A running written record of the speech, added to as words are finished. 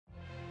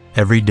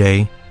Every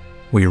day,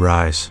 we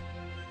rise,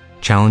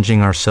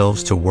 challenging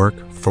ourselves to work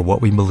for what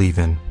we believe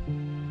in.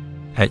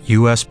 At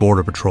U.S.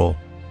 Border Patrol,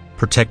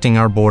 protecting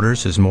our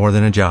borders is more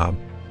than a job.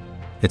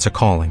 It's a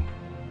calling.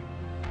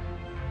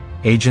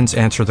 Agents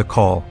answer the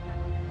call,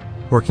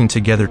 working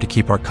together to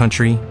keep our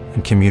country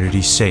and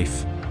communities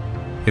safe.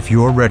 If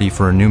you are ready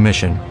for a new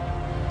mission,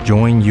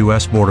 join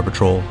U.S. Border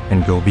Patrol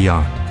and go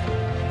beyond.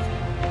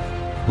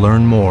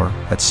 Learn more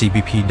at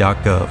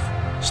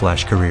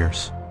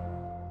cbp.gov/careers.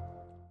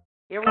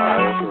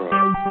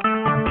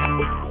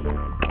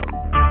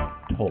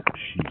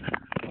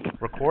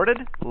 Recorded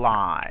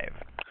live.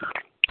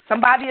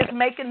 Somebody is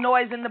making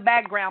noise in the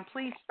background.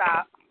 Please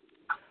stop.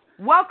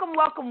 Welcome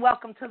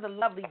to the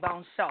Lovely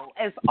Bone Show.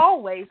 As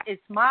always,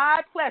 it's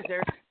my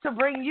pleasure to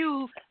bring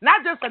you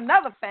not just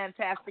another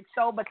fantastic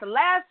show, but the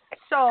last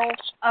show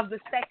of the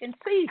second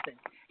season.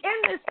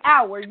 In this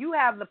hour, you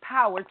have the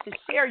power to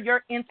share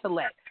your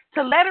intellect,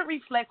 to let it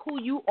reflect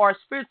who you are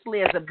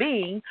spiritually as a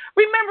being.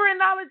 Remembering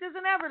knowledge is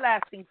an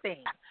everlasting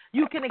thing.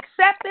 You can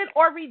accept it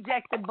or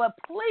reject it, but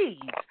please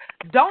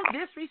don't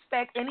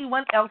disrespect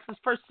anyone else's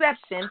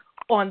perception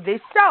on this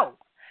show.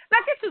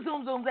 Now get your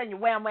zoom-zooms and your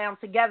wham-whams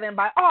together, and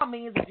by all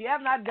means, if you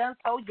have not done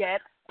so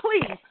yet,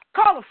 please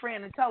call a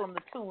friend and tell them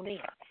to tune in.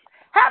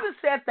 Having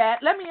said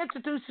that, let me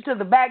introduce you to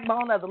the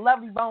backbone of the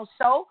Lovely Bone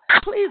Show.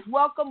 Please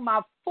welcome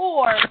my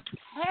four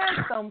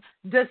handsome,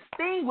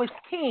 distinguished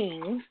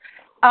kings.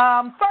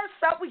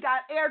 First up, we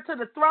got heir to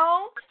the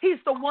throne.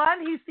 He's the one,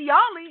 he's the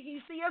only,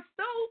 he's the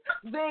astute,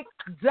 Vic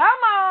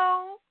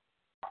Dummo.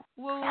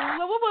 Woo, woo,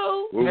 woo,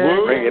 woo.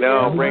 Woo. Bring it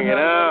on, bring it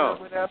on.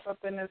 What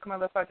up in this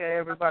motherfucker?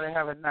 Everybody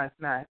have a nice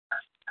night.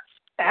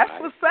 That's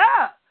what's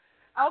up.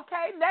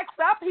 Okay, next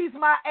up, he's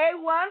my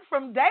A1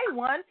 from day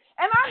one,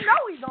 and I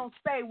know he's going to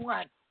stay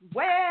one.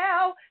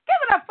 Well,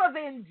 give it up for the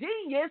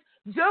ingenious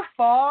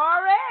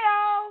Jafar.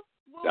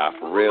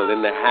 For real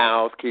in the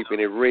house,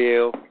 keeping it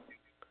real.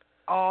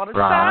 All the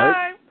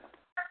time.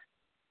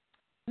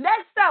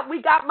 Next up,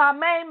 we got my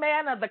main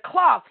man of the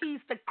cloth. He's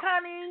the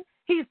cunning,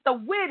 he's the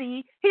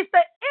witty, he's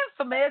the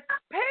infamous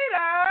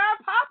Peter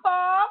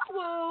Popoff.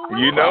 Woo,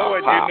 you know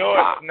it.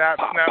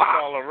 Snaps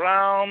all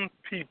around.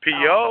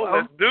 PPO,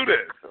 let's do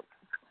this.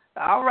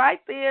 All right,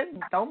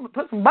 then. Don't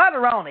put some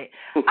butter on it.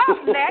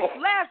 Up next,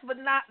 last but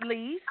not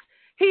least,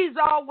 he's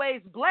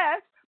always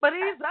blessed, but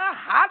he's a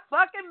hot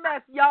fucking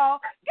mess,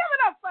 y'all. Give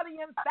it up for the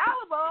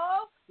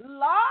infallible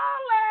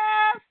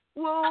Lawless.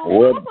 Woo,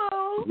 woo,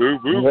 woo.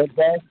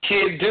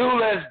 Kid,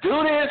 let's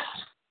do this.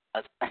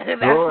 That's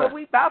what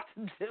we about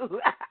to do.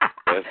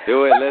 Let's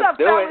do it. Let's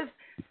do it.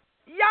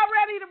 Y'all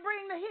ready to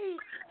bring the heat?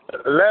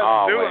 Let's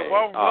do it.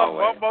 One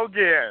more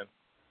again.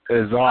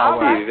 It's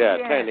always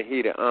turn the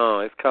heater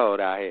on. It's cold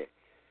out here.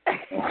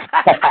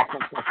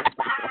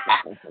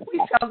 We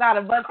still got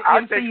a bunch of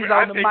MCs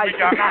on the mic.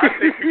 I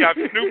think we got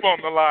Snoop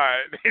on the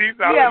line. He's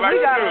like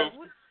Snoop.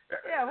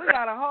 We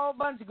got a whole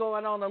bunch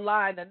going on the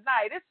line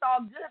tonight. It's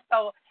all good,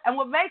 though. And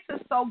what makes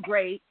it so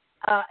great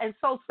and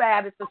so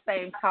sad at the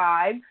same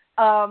time,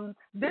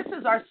 this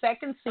is our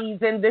second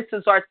season. This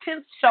is our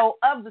 10th show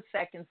of the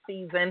second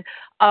season.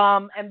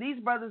 And these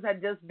brothers have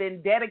just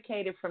been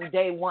dedicated from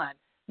day one,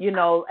 you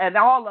know, and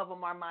all of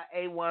them are my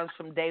A1s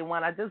from day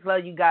one. I just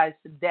love you guys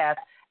to death.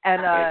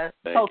 And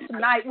so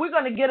tonight we're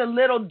going to get a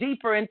little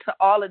deeper into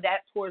all of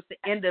that towards the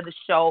end of the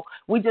show.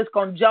 We're just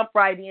going to jump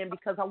right in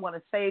because I want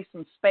to save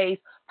some space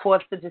for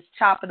us to just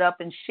chop it up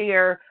and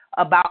share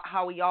about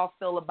how we all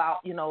feel about,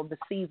 you know, the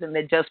season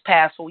that just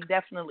passed. So we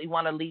definitely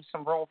want to leave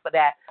some room for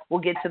that. We'll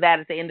get to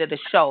that at the end of the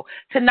show.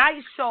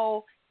 Tonight's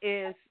show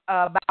is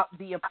about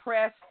the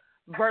oppressed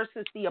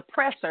versus the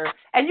oppressor,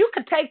 and you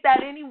can take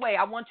that anyway.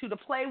 I want you to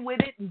play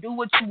with it and do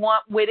what you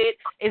want with it.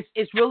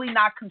 It's really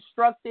not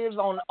constructive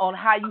on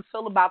how you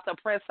feel about the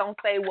oppressed. Don't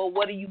say, well,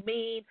 what do you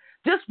mean?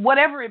 Just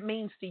whatever it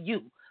means to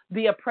you,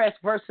 the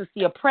oppressed versus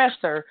the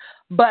oppressor.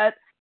 But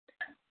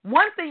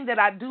one thing that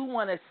I do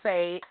want to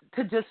say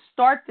to just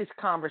start this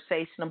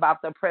conversation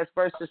about the oppressed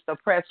versus the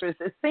oppressors,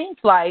 it seems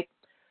like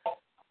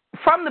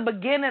from the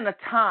beginning of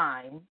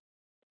time,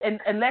 and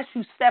unless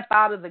you step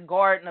out of the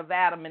Garden of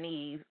Adam and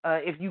Eve,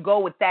 if you go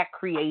with that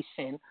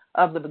creation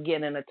of the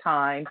beginning of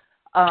time,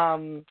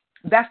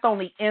 that's the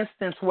only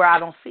instance where I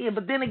don't see it.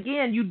 But then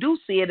again, you do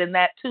see it in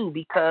that too,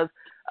 because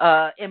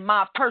in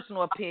my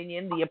personal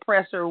opinion, the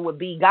oppressor would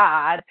be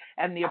God,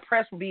 and the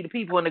oppressed would be the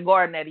people in the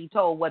garden that he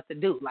told what to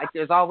do. Like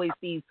there's always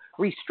these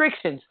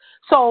restrictions.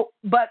 So,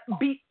 but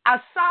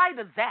aside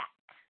of that,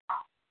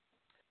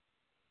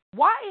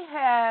 why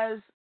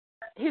has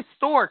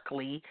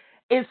historically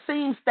it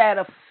seems that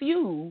a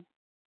few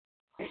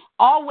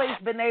always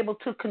been able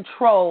to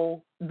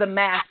control the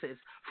masses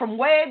from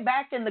way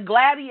back in the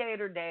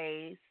gladiator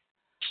days,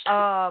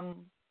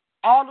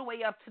 all the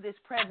way up to this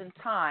present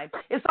time?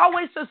 It's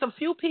always just a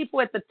few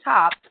people at the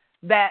top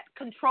that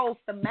controls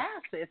the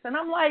masses. And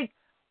I'm like,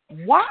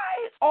 why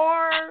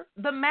are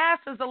the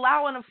masses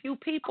allowing a few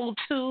people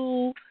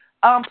to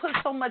put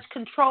so much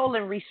control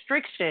and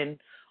restriction,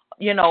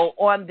 you know,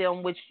 on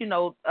them, which, you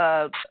know,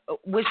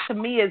 which to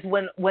me is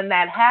when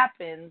that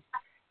happens,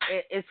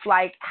 it's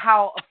like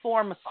how a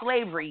form of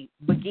slavery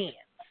begins.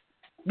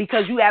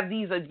 Because you have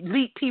these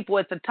elite people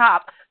at the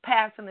top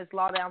passing this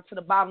law down to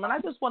the bottom. And I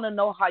just want to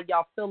know how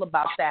y'all feel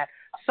about that.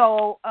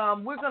 So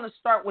we're going to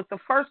start with the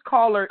first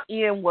caller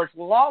in was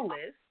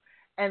Lawless.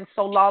 And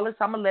so, Lawless,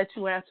 I'm going to let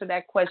you answer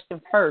that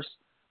question first.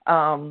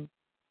 What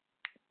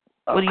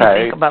do you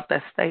think about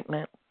that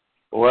statement?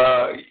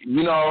 Well,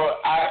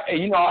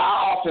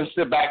 I often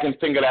sit back and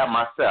think of that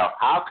myself.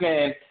 How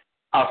can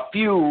a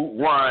few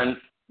run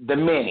the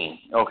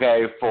many?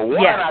 Okay, for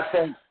one, I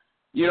think,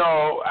 you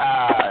know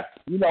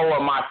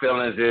what my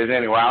feelings is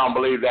anyway. I don't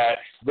believe that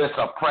this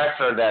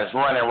oppressor that's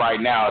running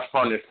right now is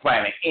from this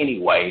planet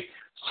anyway.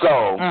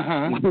 So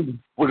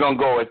we're going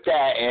to go with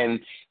that. And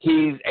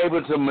he's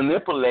able to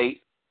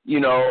manipulate,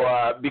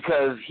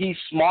 because he's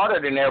smarter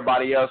than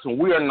everybody else, and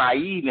we are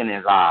naive in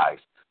his eyes.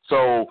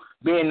 So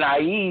being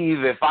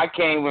naive, if I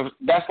came with,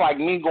 that's like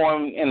me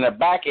going in the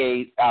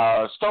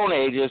Stone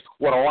Ages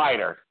with a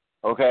lighter,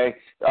 okay?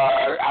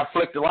 I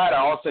flick the lighter,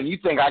 all of a sudden you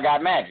think I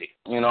got magic,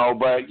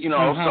 but,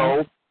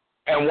 so,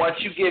 and once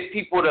you get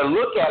people to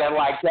look at it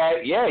like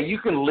that, you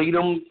can lead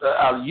them,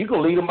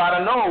 by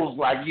the nose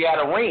like you had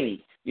a ring,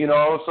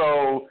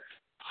 so,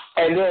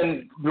 and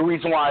then the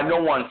reason why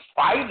no one's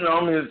fighting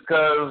them is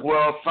because,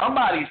 well,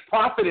 somebody's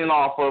profiting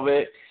off of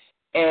it.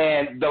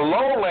 And the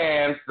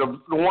lowlands, the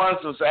ones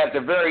that's at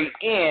the very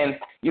end,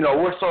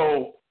 we're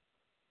so,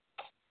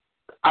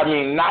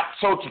 not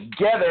so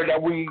together that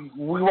we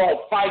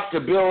won't fight to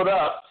build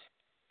up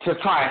to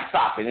try and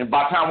stop it. And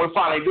by the time we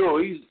finally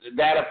do,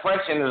 that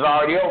oppression is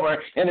already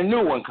over and a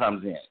new one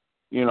comes in,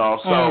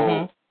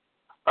 So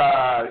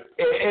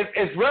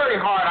it's very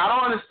hard. I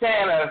don't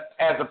understand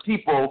as a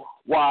people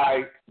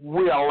why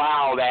we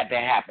allow that to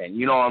happen.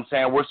 You know what I'm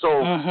saying? We're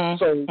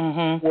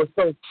we're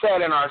so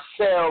set in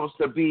ourselves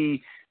to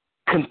be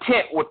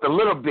content with the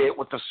little bit,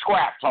 with the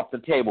scraps off the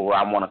table.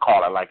 I want to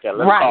call it like that.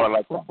 Let's call it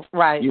like that.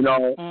 Right.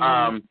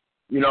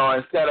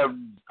 Instead of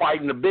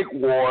fighting the big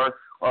war,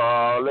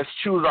 let's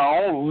choose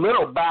our own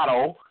little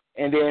battle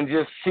and then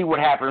just see what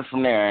happens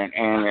from there.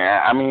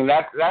 And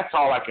that's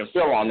all I can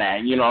feel on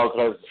that,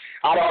 because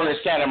I don't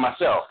understand it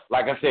myself.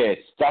 Like I said,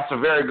 that's a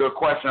very good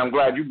question. I'm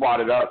glad you brought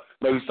it up.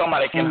 Maybe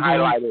somebody can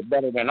highlight it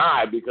better than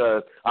I,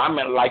 because I'm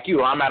at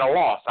a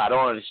loss. I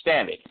don't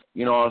understand it.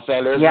 You know what I'm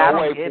saying? There's no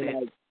way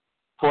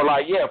for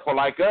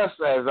us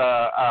as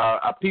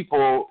a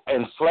people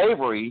in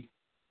slavery,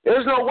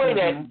 there's no way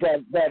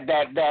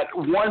that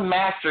one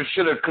master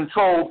should have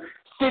controlled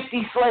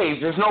 50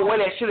 slaves. There's no way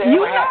that should have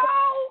ever happened.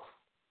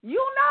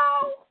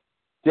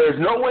 There's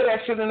no way that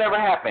should have never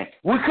happened.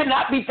 We could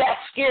not be that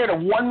scared of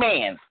one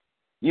man.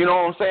 You know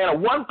what I'm saying?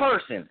 Of one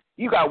person.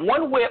 You got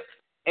one whip,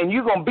 and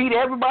you're going to beat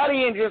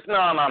everybody and just,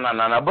 no.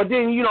 But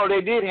then,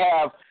 they did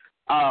have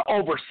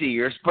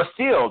overseers, but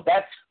still,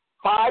 that's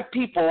 5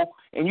 people,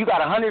 and you got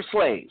 100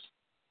 slaves.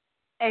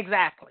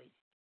 Exactly.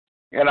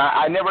 And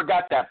I never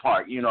got that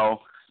part,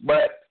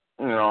 But,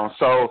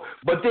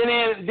 but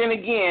then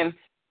again,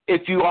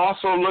 if you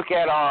also look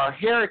at our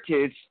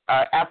heritage,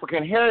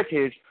 African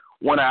heritage,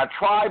 when our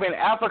tribe in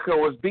Africa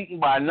was beaten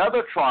by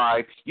another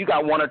tribe, you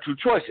got one or two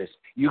choices.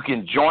 You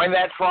can join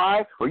that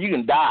tribe or you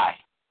can die.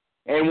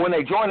 And when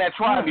they join that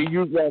tribe, you're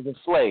used as a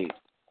slave.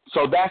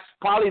 So that's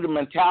probably the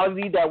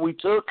mentality that we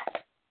took.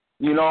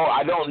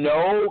 I don't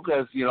know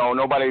because,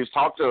 nobody's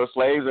talked to the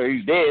slaves or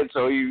he's dead,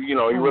 so he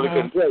really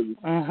couldn't tell you.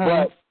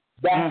 But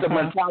that's the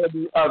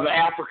mentality of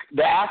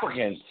the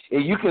Africans.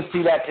 And you can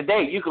see that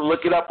today. You can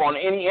look it up on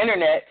any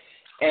internet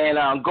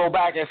and go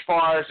back as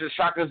far as the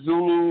Shaka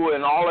Zulu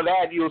and all of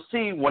that. You'll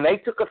see when they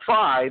took a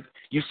tribe,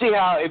 you see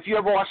how, if you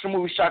ever watched the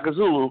movie Shaka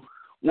Zulu,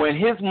 when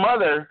his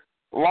mother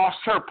lost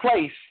her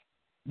place,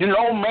 the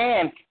old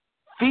man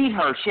feed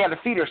her. She had to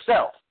feed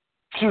herself.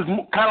 She was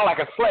kind of like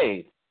a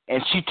slave.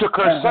 And she took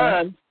her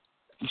son.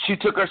 She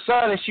took her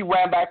son and she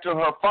ran back to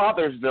her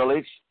father's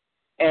village.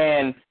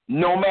 And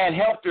no man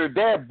helped her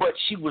there, but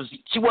she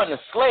wasn't a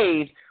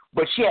slave,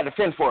 but she had to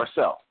fend for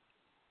herself.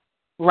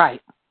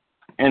 Right.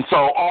 And so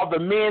all the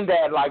men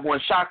that, like when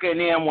Shaka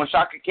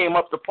came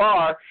up to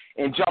par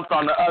and jumped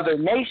on the other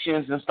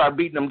nations and started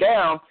beating them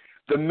down,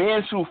 the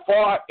men who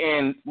fought,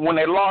 and when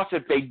they lost,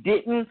 if they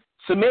didn't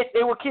submit,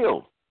 they were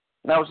killed.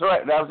 And that was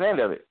right. That was the end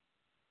of it.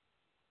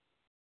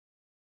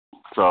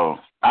 So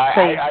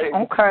okay.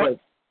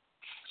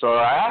 So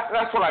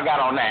that's what I got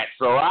on that.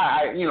 So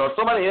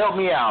somebody help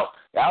me out.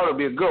 That would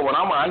be a good one.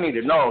 I need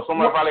to know.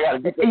 Somebody probably got to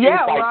get the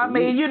insight. Well, I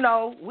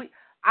mean,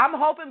 I'm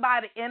hoping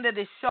by the end of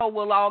the show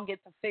we'll all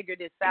get to figure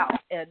this out.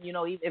 And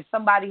if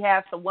somebody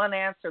has the one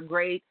answer,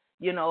 great.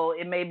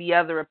 It may be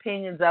other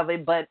opinions of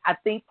it, but I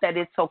think that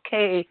it's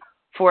okay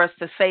for us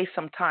to say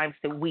sometimes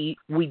that we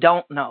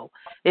don't know.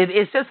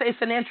 It's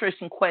an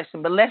interesting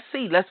question, but let's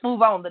see. Let's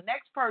move on. The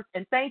next person,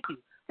 and thank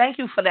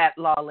you for that,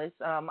 Lawless.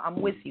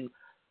 I'm with you.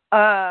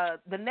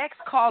 The next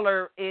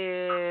caller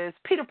is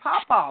Peter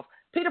Popoff.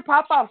 Peter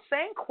Popoff,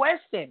 same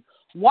question.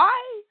 Why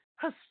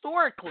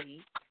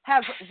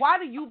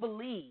do you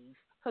believe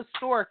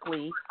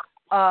historically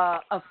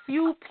a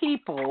few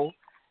people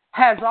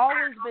has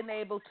always been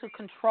able to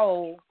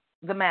control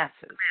the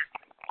masses?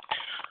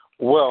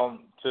 Well,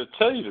 to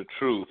tell you the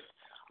truth,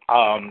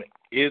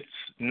 it's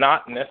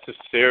not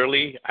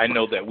necessarily. I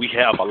know that we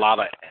have a lot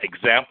of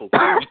examples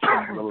that we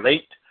can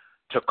relate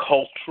to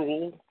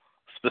cultural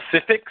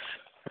specifics,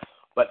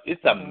 but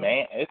it's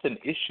it's an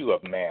issue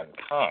of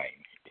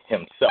mankind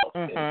himself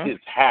and his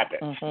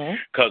habits.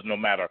 Because no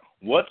matter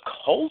what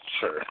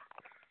culture,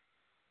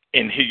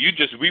 and here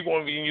we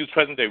won't even use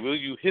present day, we'll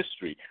use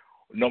history.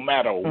 No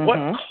matter what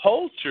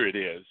culture it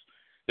is,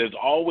 there's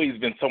always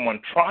been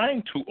someone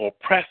trying to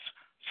oppress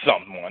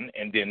someone,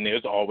 and then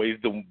there's always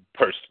the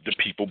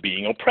people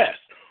being oppressed,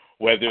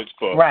 whether it's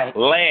for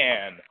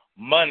land,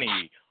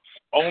 money,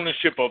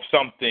 ownership of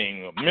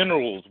something,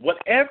 minerals,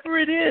 whatever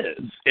it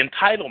is,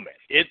 entitlement.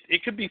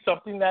 It could be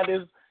something that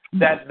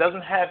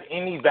doesn't have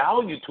any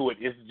value to it.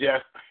 It's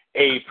just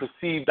a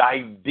perceived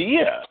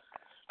idea.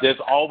 There's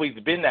always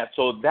been that.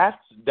 So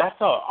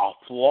that's a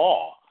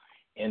flaw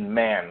in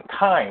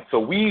mankind. So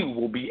we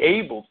will be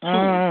able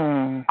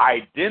to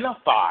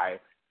identify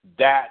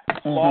that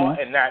flaw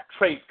and that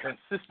trait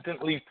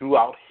consistently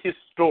throughout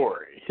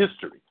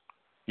history.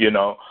 You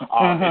know,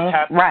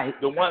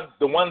 the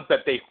ones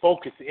that they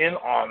focus in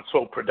on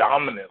so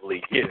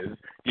predominantly is,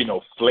 you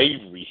know,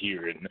 slavery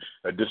here in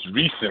this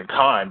recent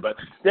time. But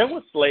there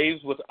were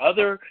slaves with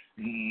other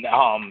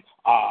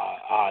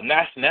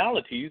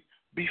nationalities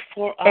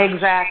before us.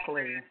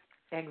 Exactly.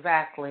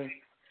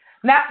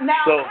 Now,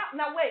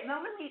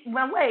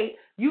 wait.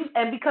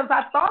 And because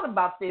I thought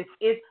about this,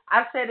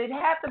 I said it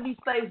had to be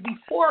slaves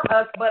before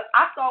us, but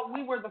I thought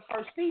we were the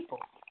first people.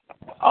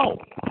 Oh,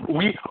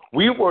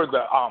 we were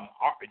the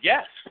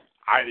yes.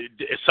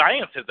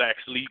 Science has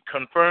actually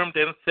confirmed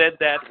and said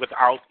that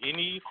without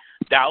any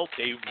doubt.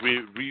 They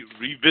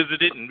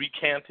revisited and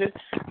recanted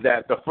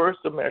that the first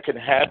American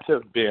had to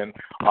have been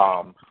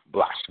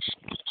black.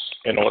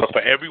 In order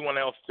for everyone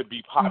else to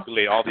be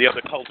populated, all the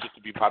other cultures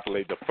to be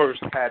populated, the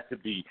first had to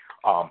be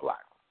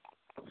black.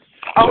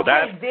 So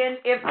then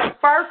if the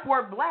first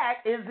were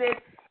black, is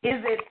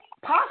it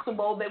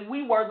possible that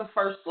we were the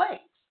first slaves,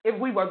 if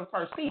we were the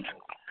first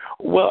people?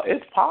 Well,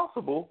 it's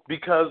possible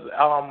because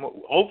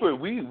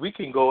we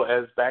can go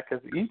as back as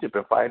Egypt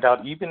and find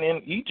out even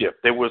in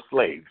Egypt there were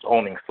slaves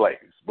owning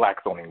slaves,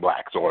 blacks owning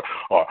blacks, or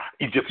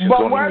Egyptians but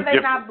owning were they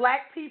Egyptians. not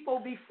black people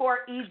before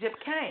Egypt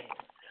came?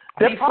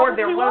 There before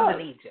there was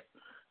an Egypt?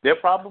 There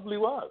probably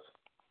was.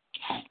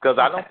 Because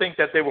I don't think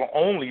that they were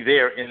only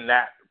there in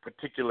that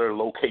particular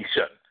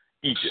location,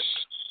 Egypt.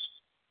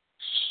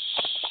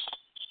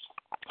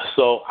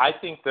 So I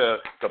think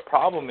the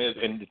problem is,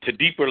 and to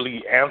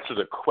deeply answer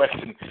the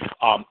question,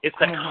 it's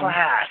a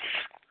class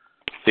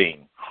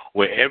thing.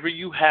 Wherever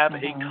you have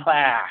a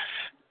class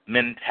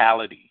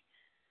mentality,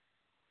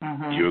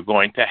 you're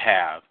going to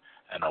have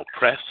an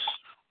oppressed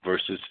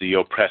versus the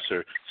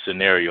oppressor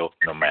scenario,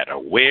 no matter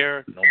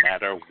where, no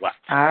matter what.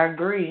 I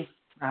agree.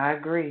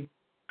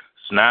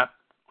 Snap,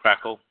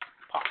 crackle,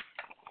 pop.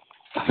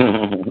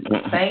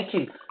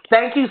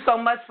 Thank you so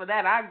much for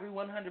that. I agree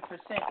 100%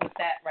 with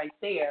that right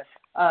there.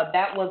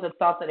 That was a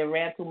thought that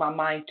ran through my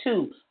mind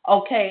too.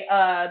 Okay,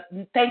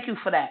 thank you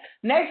for that.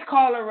 Next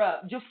caller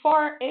up,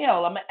 Jafar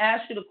L. I'm going to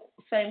ask you the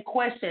same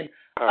question.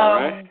 All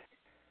right.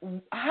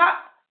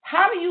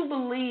 How do you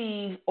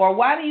believe, or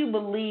why do you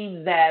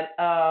believe that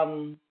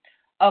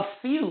a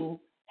few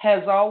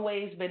has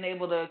always been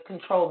able to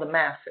control the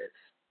masses?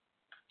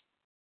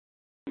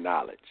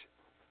 Knowledge.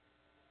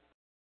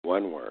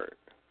 One word.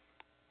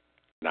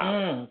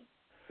 Knowledge.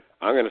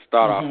 I'm going to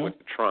start off with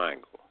the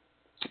triangle.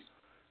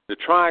 The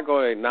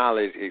triangle of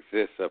knowledge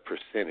exists of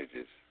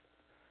percentages.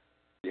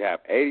 You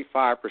have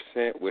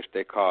 85%, which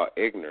they call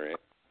ignorant.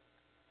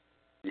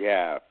 You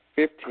have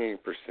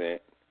 15%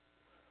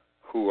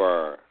 who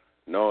are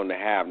known to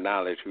have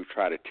knowledge who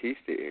try to teach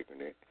the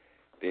ignorant.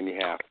 Then you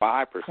have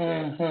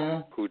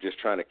 5% who just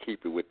trying to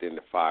keep it within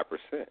the 5%.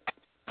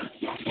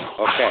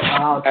 Okay.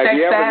 Have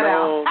you ever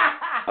known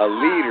a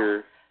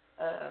leader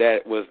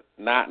that was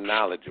not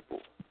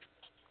knowledgeable?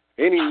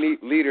 Any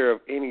leader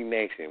of any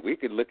nation. We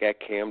could look at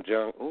Kim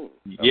Jong-un.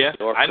 Yes,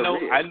 I know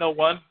one. I know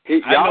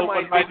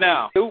one right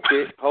now.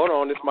 Stupid. Hold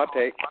on, this is my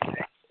take.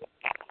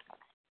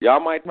 Y'all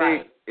might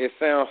think it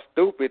sounds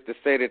stupid to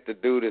say that the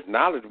dude is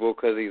knowledgeable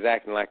because he's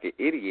acting like an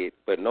idiot,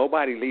 but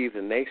nobody leaves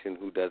a nation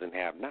who doesn't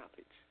have knowledge.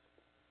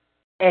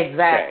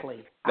 Exactly.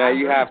 Okay. Now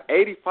you have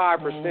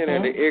 85%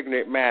 of the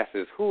ignorant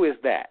masses. Who is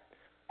that?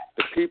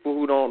 The people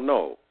who don't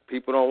know.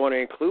 People don't want to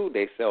include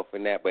themselves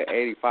in that, but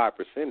 85%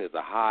 is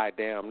a high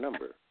damn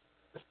number.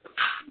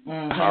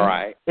 All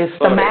right. It's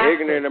so the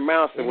ignorant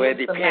amounts of it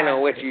depend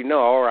on what you know.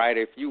 All right.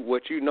 If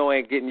what you know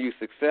ain't getting you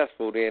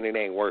successful, then it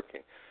ain't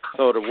working.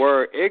 So the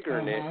word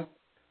ignorant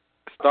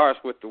starts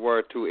with the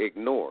word to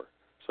ignore.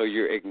 So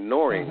you're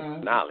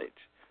ignoring knowledge.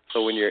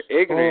 So when you're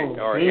ignorant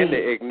or in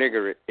the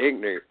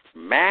ignorant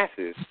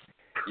masses,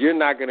 you're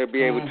not going to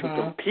be able to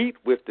compete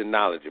with the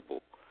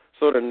knowledgeable.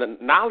 So the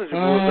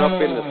knowledgeable is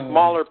up in the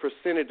smaller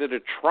percentage of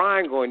the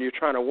triangle, and you're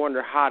trying to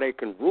wonder how they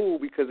can rule,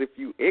 because if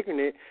you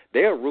ignorant,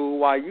 they'll rule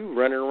while you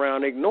running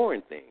around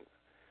ignoring things.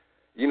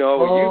 You know,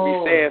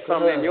 you be saying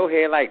something in your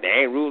head like, they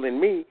ain't ruling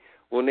me.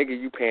 Well, nigga,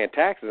 you paying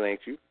taxes,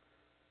 ain't you?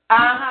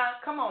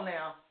 Come on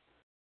now.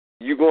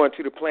 You going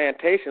to the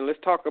plantation? Let's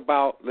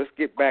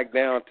get back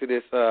down to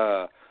this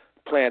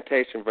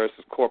plantation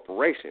versus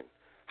corporation.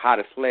 How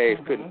the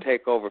slaves couldn't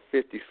take over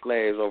 50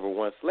 slaves over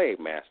one slave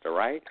master,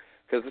 right?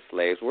 Because the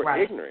slaves were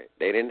ignorant.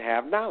 They didn't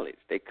have knowledge.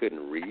 They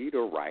couldn't read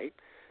or write.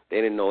 They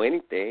didn't know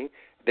anything.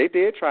 They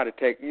did try to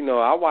take,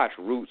 I watched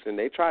Roots, and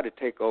they tried to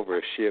take over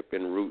a ship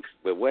in Roots.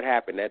 But what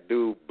happened? That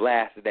dude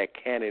blasted that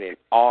cannon, and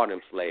all them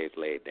slaves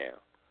laid down.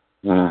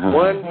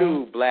 One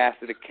dude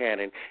blasted a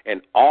cannon,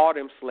 and all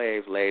them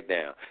slaves laid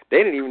down. They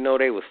didn't even know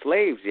they were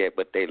slaves yet,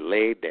 but they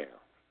laid down.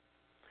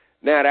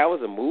 Now, that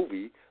was a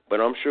movie,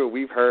 but I'm sure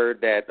we've heard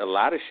that a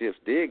lot of ships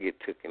did get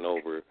taken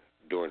over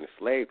during the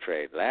slave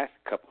trade, the last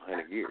couple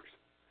hundred years.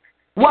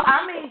 Well,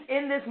 I mean,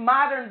 in this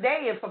modern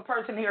day, if a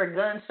person hear a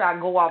gunshot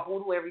go off,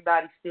 what do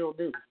everybody still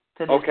do?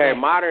 Okay,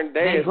 modern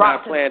day is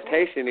not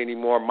plantation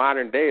anymore.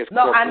 Modern day is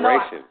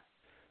corporation.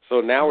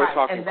 So now we're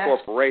talking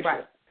corporation.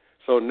 Right.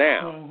 So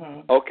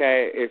now,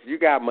 okay, if you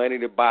got money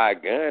to buy a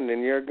gun,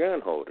 then you're a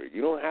gun holder.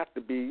 You don't have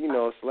to be,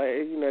 a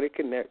slave. They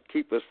can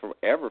keep us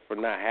forever for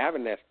not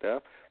having that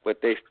stuff,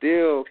 but they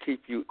still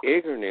keep you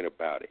ignorant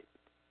about it,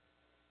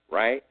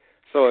 right?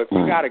 So if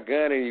you got a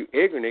gun and you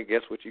ignorant,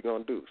 guess what you're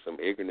going to do? Some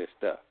ignorant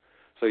stuff.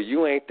 So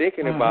you ain't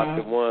thinking about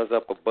the ones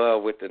up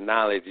above with the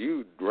knowledge.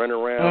 You run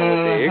around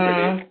with the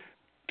ignorant,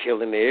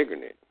 killing the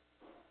ignorant.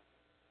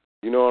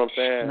 You know what I'm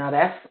saying? Now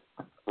that's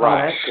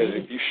right. Because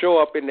if you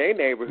show up in their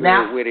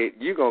neighborhood with it,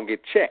 you're going to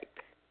get checked.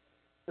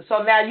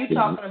 So now you're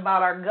talking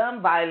about our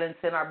gun violence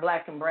in our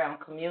black and brown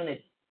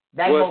community.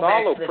 That well, go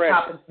back to the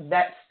top of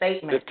that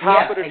statement. The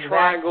top of the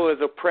triangle is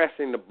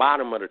oppressing the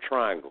bottom of the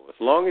triangle. As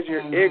long as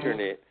you're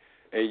ignorant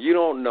and you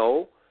don't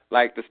know,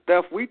 like the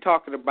stuff we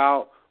talking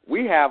about,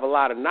 we have a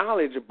lot of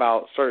knowledge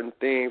about certain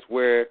things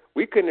where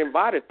we couldn't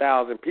invite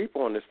 1,000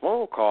 people on this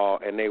phone call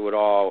and they would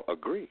all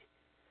agree,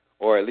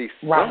 or at least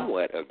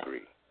somewhat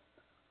agree.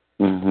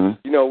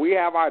 We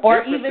have our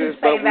differences,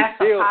 but we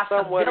still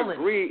somewhat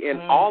agree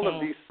in all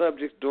of these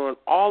subjects during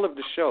all of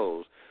the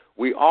shows.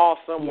 We all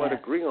somewhat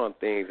agree on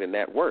things, and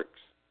that works.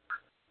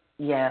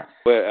 Yes.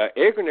 But an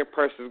ignorant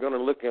person is going to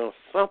look on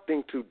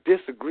something to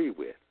disagree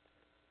with.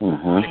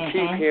 To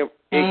keep him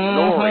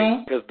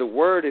ignoring, because the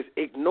word is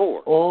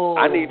ignore.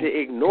 I need to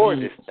ignore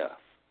this stuff.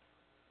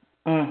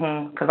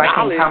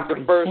 Knowledge,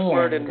 the first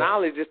word in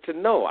knowledge is to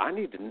know. I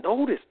need to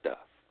know this stuff.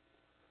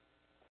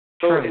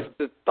 So it's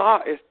the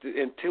thought,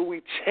 until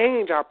we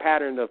change our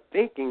pattern of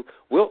thinking,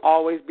 we'll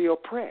always be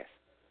oppressed.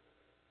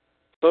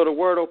 So the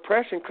word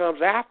oppression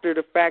comes after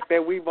the fact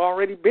that we've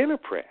already been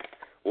oppressed.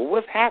 Well,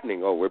 what's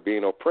happening? Oh, we're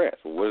being oppressed.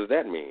 Well, what does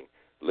that mean?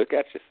 Look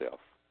at yourself.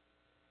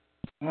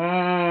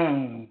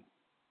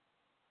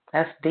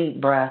 That's deep,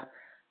 bruh.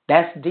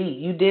 That's deep.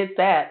 You did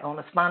that on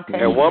a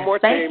spontaneous. And one more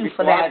thing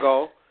before I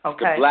go.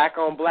 Okay. The black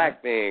on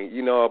black thing,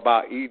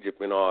 about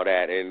Egypt and all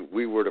that, and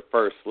we were the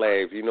first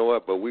slaves. You know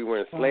what? But we were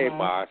enslaved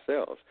by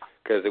ourselves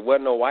because there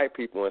wasn't no white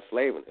people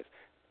enslaving us.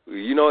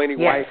 You know any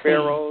white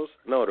pharaohs?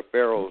 No, the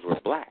pharaohs were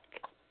black.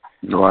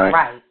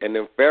 Right. And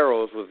then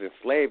pharaohs was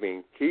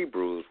enslaving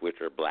Hebrews,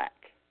 which are black.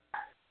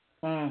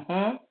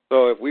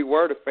 So if we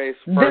were the first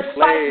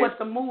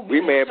slaves, we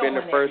may have been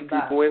the first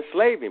people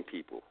enslaving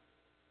people.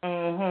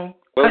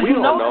 But we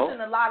don't know.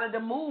 In a lot of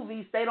the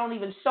movies, they don't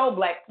even show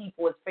black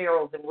people as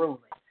pharaohs and ruling.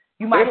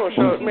 They don't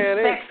show,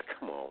 man.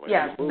 Come on,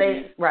 man.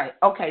 Yeah, right.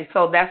 Okay,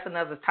 so that's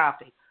another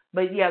topic.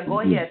 But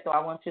go ahead. So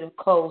I want you to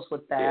close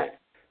with that.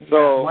 Yeah.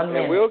 So,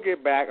 and we'll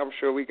get back. I'm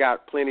sure we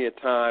got plenty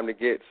of time to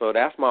get. So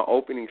that's my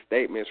opening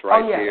statements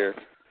there.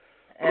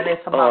 And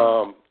it's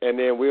about. And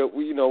then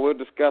we'll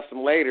discuss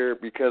them later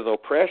because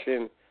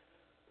oppression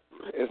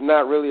is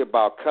not really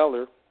about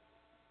color.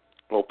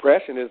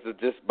 Oppression is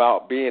just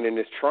about being in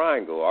this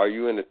triangle. Are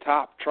you in the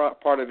top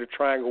part of the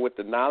triangle with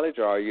the knowledge,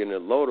 or are you in the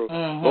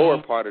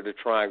lower part of the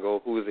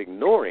triangle who is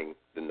ignoring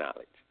the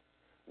knowledge,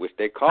 which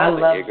they call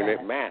the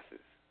ignorant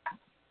masses?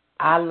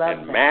 I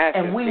love that.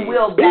 And we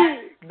will.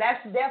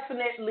 That's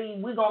definitely,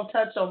 we're going to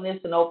touch on this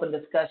in open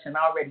discussion.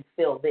 I already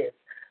feel this.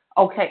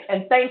 Okay,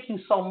 and thank you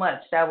so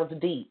much. That was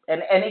deep.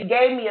 And it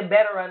gave me a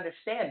better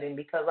understanding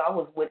because I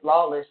was with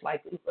Lawless,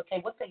 like, okay,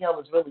 what the hell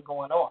is really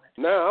going on?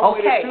 No, I'm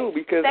with it too,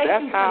 because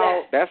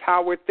that's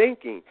how we're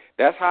thinking.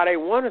 That's how they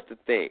want us to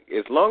think.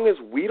 As long as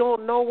we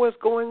don't know what's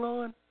going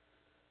on,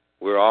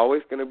 we're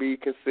always going to be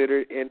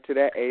considered into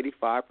that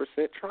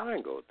 85%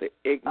 triangle, the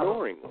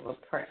ignoring.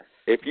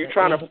 If you're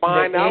trying to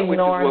find out, which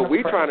is what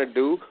we're trying to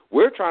do,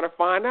 we're trying to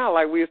find out.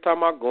 Like we was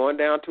talking about going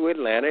down to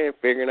Atlanta and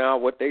figuring out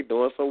what they're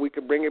doing so we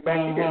can bring it back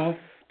here.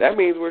 That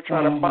means we're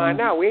trying to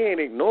find out. We ain't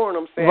ignoring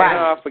them saying,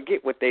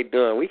 forget what they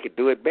doing. We could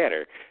do it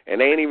better.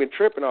 And they ain't even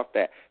tripping off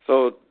that.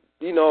 So,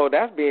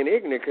 that's being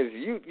ignorant because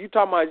you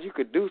talking about you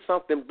could do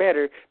something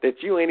better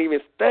that you ain't even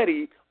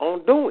studied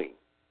on doing.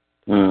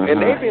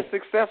 And they've been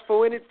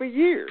successful in it for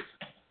years.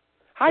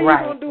 How you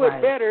going to do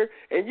it better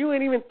and you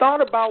ain't even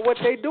thought about what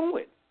they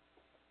doing?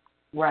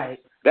 Right.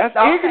 That's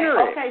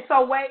ignorant. Okay,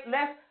 so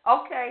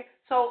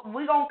so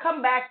we're going to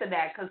come back to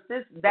that because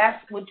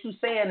that's what you're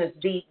saying is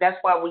deep. That's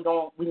why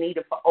we need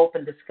it for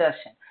open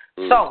discussion.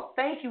 So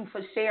thank you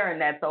for sharing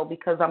that, though,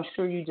 because I'm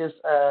sure you just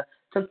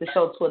took the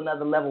show to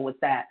another level with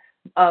that.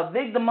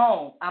 Vic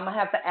Damone, I'm going to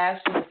have to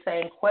ask you the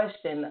same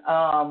question.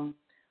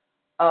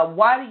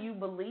 Why do you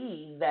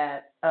believe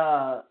that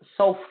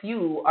so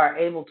few are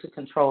able to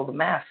control the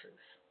masses?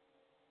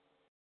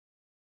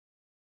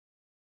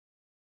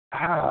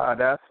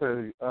 That's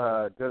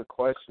a good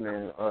question.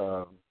 And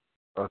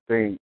I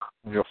think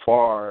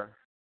Jafar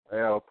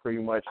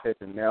pretty much hit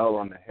the nail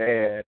on the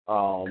head.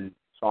 So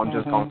I'm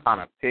just gonna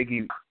kind of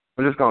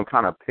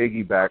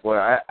piggyback.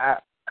 Well, I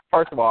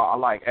first of all, I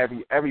like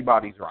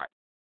everybody's right.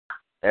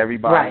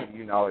 Everybody,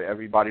 right.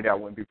 Everybody that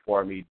went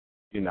before me,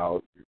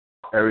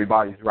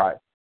 everybody's right.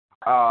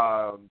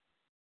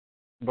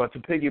 But to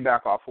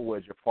piggyback off of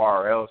what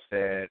Jafar L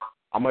said,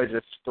 I'm gonna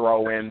just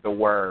throw in the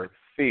word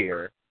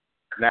fear.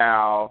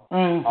 Now,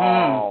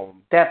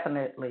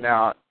 definitely.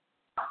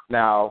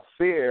 Now,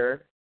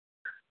 fear,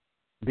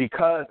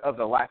 because of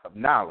the lack of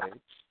knowledge,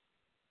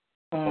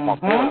 what my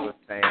boy was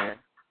saying,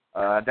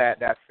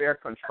 that fear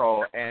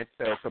control, and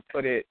to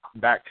put it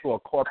back to a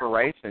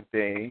corporation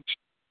thing.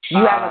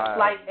 You have a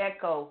slight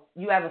echo.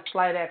 Is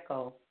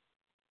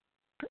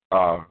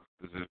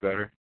this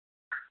better?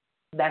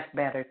 That's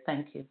better.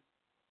 Thank you.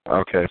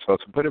 Okay, so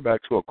to put it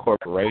back to a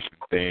corporation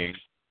thing,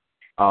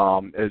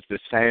 is the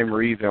same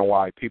reason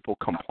why people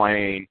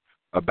complain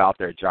about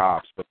their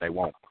jobs, but they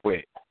won't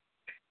quit.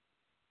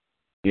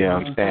 You know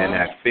what I'm saying?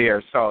 That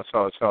fear. So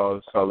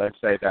let's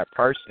say that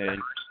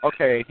person,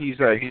 okay, he's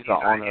the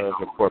owner of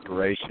a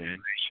corporation,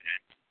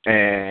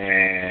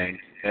 and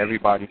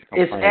everybody's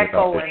complaining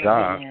about their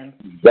job. Again.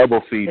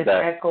 Double feedback.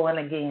 It's echoing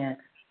again.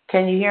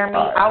 Can you hear me?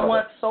 I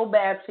want so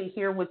bad to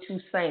hear what you're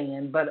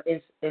saying, but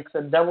it's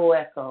a double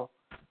echo.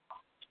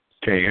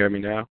 Can you hear me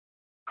now?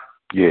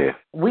 Yeah.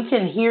 We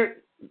can hear.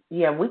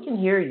 Yeah, we can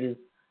hear you.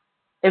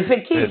 If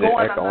it keeps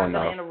going, I'm not going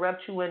to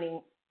interrupt you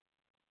any.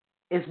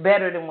 It's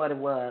better than what it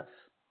was.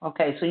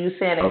 Okay, so you're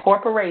saying in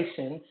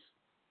corporations.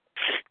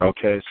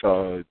 Okay,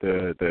 so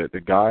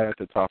the guy at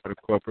the top of the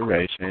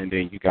corporation,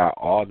 then you got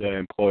all the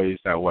employees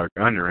that work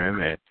under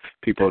him, and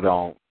people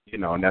don't,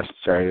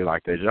 necessarily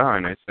like their job,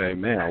 and they say,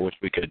 man, I wish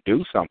we could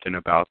do something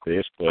about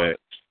this, but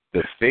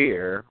the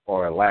fear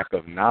or lack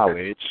of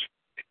knowledge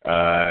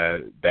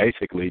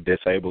basically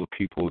disable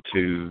people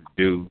to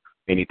do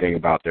anything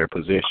about their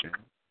position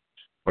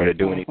or to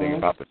do anything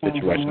about the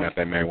situation that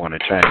they may want to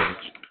change.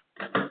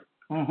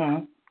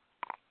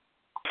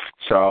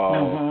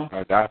 So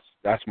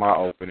that's my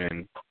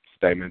opening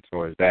statement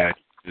towards that.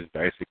 Is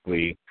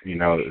basically,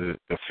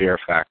 the fear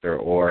factor,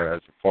 or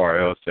as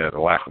far as said, the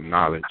lack of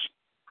knowledge.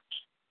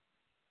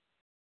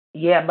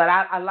 Yeah, but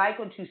I like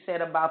what you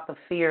said about the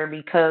fear,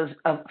 because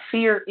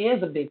fear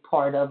is a big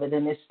part of it,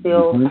 and it's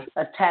still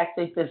a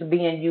tactic that's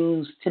being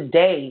used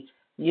today.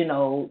 You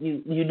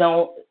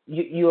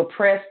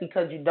oppress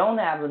because you don't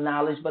have the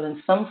knowledge, but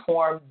in some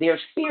form there's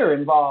fear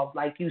involved.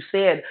 Like you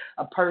said,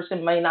 a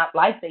person may not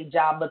like their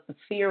job, but the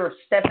fear of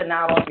stepping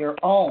out on your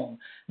own,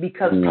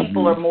 because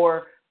people are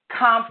more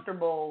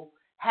comfortable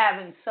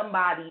having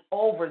somebody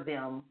over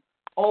them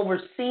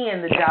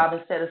overseeing the job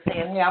instead of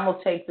saying, hey, I'm going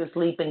to take this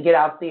leap and get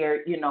out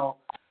there,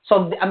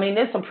 So,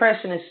 this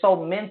oppression is so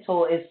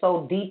mental, it's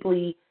so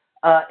deeply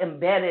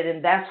embedded,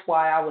 and that's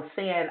why I was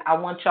saying I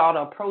want y'all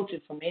to approach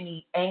it from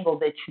any angle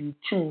that you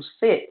choose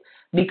fit,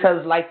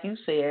 because like you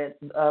said,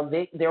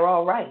 Vic, they're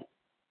all right.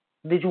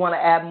 Did you want to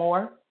add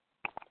more?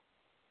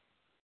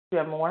 Do you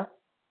have more?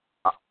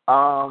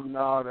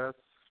 No, that's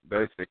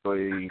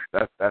basically,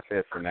 that's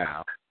it for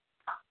now.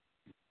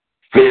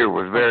 Fear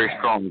was very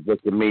strong with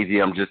the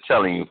media. I'm just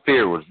telling you,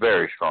 fear was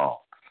very strong.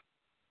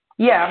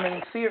 Yeah,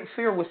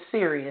 fear was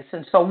serious.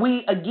 And so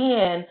we're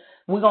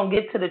going to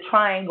get to the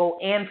triangle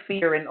and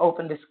fear in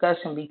open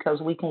discussion,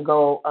 because we can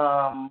go,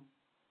 I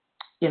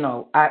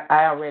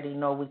already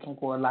know we can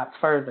go a lot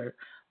further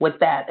with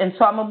that. And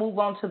so I'm going to move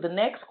on to the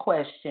next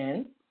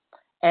question.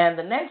 And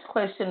the next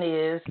question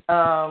is,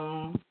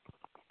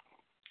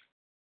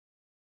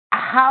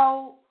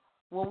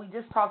 we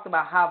just talked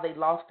about how they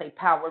lost their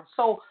power.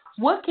 So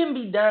what can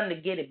be done to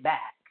get it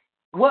back?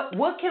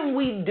 What can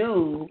we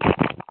do?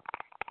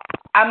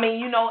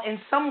 In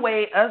some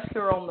way, us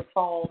here on the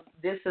phone,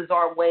 this is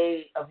our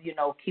way of,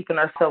 keeping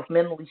ourselves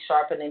mentally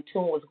sharp and in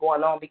tune with what's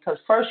going on, because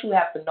first you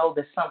have to know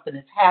that something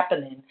is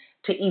happening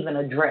to even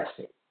address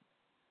it.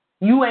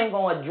 You ain't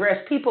going to address,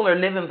 people are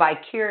living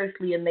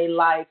vicariously in their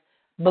life,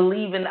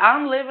 believing,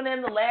 I'm living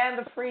in the land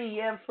of free,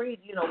 yeah, I'm free.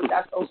 We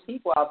got those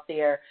people out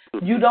there.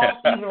 You don't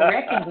even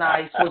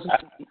recognize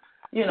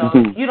you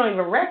don't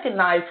even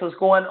recognize what's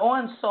going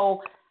on.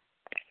 So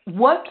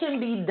what can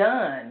be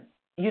done?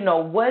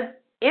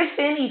 What, if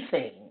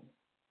anything,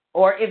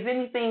 or if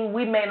anything,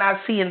 we may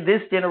not see in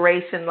this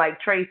generation, like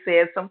Trey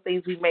said, some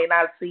things we may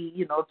not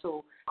see,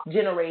 to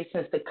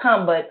generations to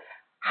come. But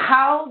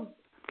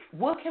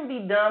what can be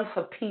done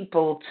for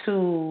people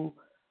to,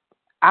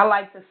 I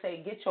like to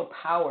say, get your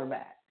power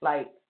back?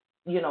 Like,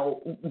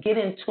 get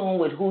in tune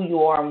with who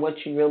you are and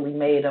what you're really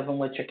made of and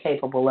what you're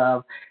capable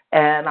of.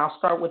 And I'll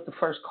start with the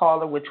first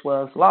caller, which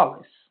was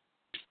Lawless.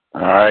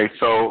 All right.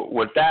 So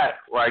with that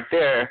right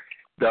there,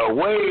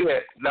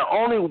 the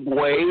only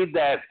way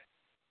that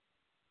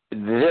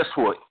this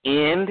will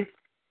end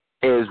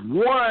is,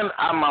 one,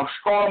 I'm a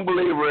strong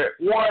believer,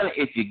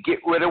 if you get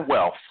rid of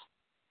wealth,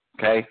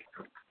 okay?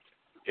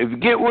 If you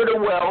get rid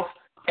of wealth,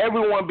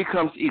 everyone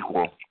becomes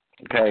equal,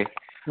 okay?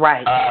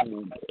 Right.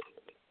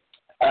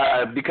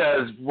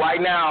 Because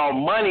right now,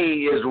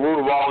 money is the root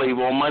of all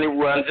evil. Money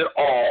runs it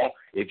all.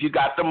 If you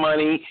got the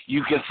money,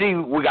 you can see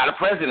we got a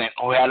president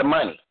who had the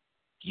money.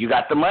 You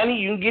got the money,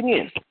 you can get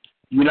in.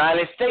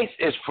 United States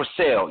is for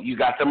sale. You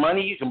got the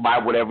money, you can buy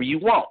whatever you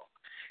want.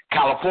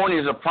 California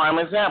is a prime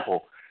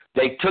example.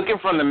 They took it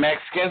from the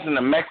Mexicans, and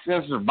the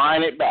Mexicans are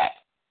buying it back.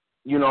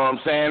 You know what I'm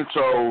saying?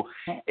 So,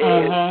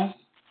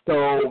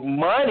 so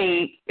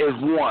money is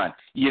one.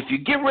 If you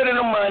get rid of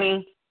the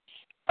money,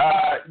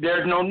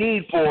 there's no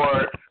need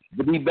for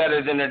to be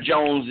better than the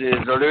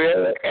Joneses, or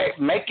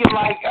make it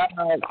like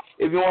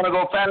if you want to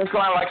go fantasy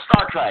line, like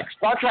Star Trek.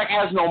 Star Trek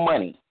has no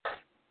money.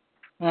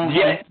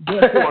 Yet,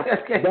 therefore,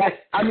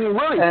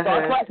 really,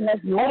 Star Trek has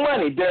no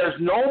money. There's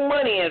no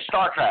money in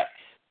Star Trek.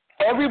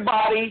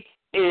 Everybody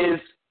is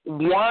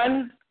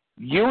one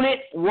unit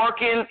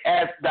working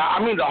at the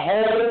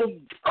whole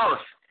Earth.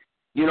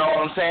 You know what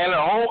I'm saying? The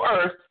whole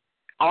Earth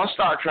on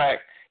Star Trek.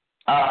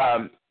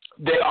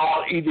 They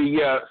all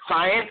either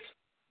science,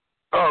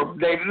 or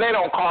they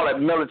don't call it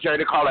military.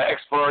 They call it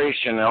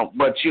exploration.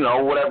 But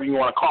whatever you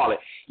want to call it,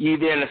 you're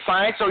either in the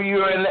science or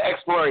you're in the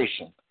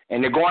exploration.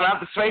 And they're going out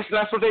to space, and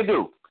that's what they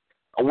do.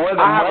 Where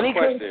the I money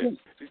have a question.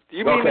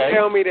 You mean to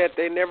tell me that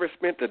they never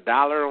spent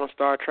 $1 on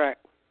Star Trek?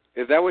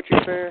 Is that what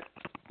you're saying?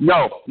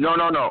 No.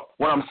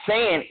 What I'm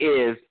saying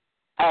is,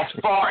 as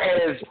far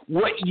as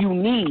what you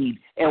need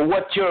and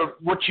what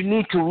you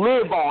need to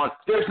live on,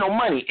 there's no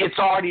money.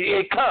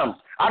 It comes.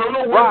 I don't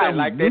know where. Right,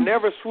 like they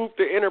never swooped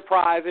the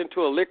Enterprise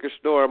into a liquor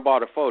store and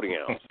bought a 40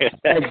 ounce.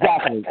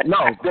 Exactly. No,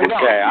 they don't.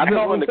 Okay, I just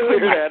wanted to clear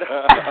that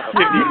up.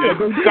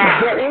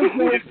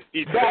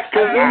 Because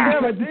they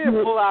never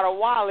did pull out a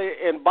wallet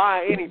and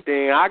buy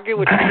anything. I get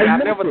what you mean. I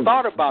never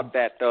thought about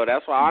that, though.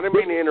 That's why I didn't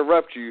mean to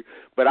interrupt you.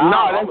 But I'm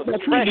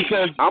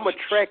a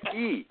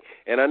Trekkie,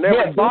 and I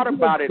never thought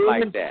about it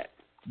like that.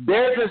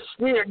 There's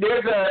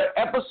a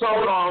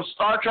episode on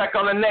Star Trek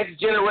on the Next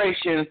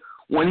Generation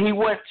when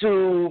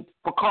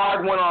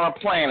Picard went on a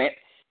planet,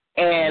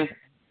 and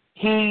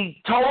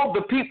he told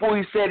the people,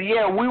 he said,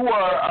 yeah, we were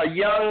a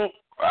young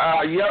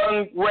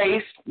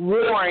race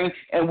warring,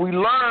 and we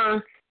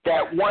learned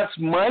that once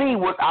money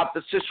was out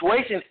the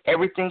situation,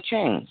 everything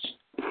changed.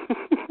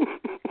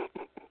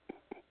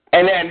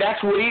 And then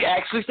that's what he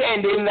actually said.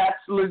 And then that's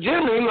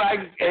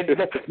legitimately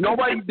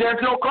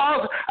there's no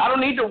cause. I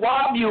don't need to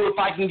rob you if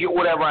I can get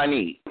whatever I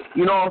need.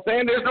 You know what I'm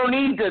saying? There's no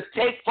need to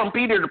take from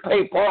Peter to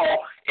pay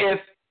Paul if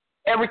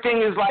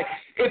everything is like,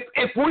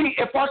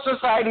 if our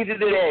society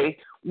today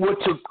were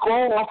to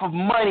go off of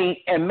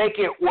money and make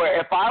it where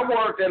if I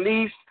worked at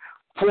least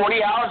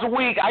 40 hours a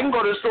week, I can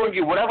go to the store and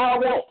get whatever I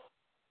want.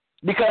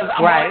 Because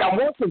I'm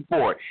working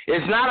for it.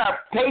 It's not a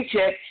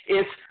paycheck.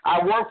 It's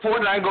I work for it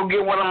and I go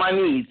get one of my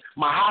needs.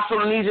 My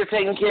hospital needs are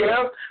taken care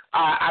of.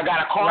 I got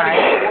a car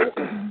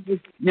to get.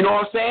 You know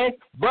what I'm saying?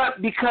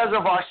 But because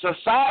of our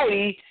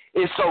society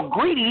is so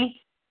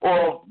greedy,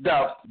 or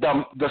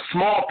the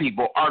small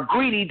people are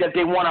greedy that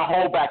they want to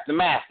hold back the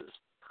masses.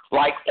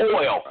 Like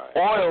oil.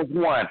 Oil's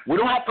one. We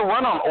don't have to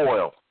run on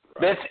oil.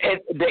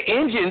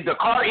 The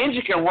car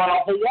engine can run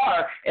off of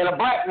water, and a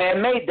black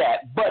man made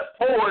that. But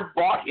Ford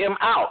bought him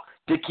out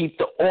to keep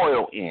the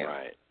oil in.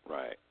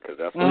 Right. Because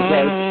that's what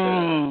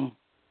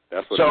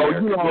that's what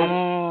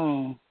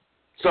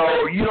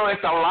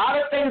it's a lot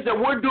of things that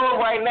we're doing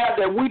right now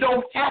that we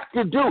don't have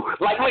to do.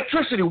 Like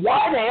electricity.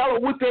 Why the hell are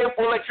we paying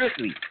for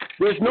electricity?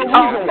 There's no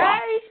reason why.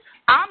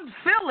 I'm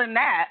feeling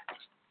that.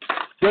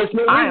 There's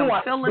no reason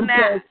why. Feeling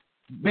that.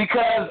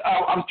 Because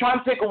I'm trying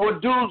to think of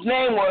what dude's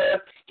name was.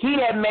 He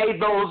had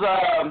made those.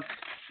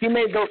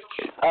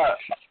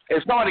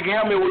 It's somebody can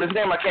help me with his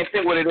name. I can't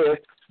think what it is.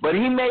 But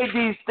he made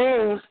these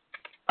things,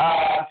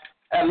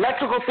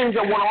 electrical things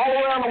that went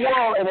all around the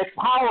world, and it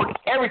powered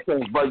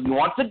everything. But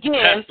once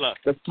again,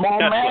 the small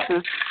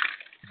masses.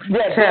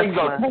 Yeah, there you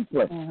go.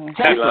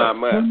 Tesla.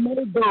 He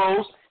made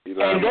those,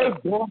 and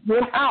they bought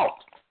him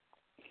out.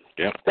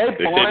 Yeah. They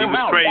bought him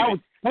out.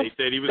 They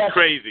said he was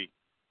crazy.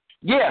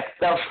 Yes,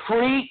 that's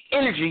free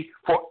energy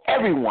for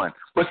everyone.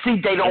 But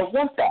see, they don't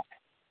want that.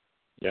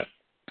 Yeah.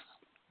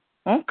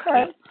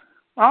 Okay.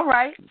 All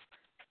right.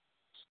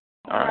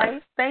 All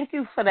right. Thank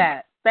you for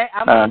that. That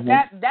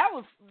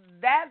was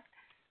that.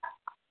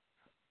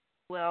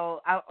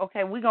 Well,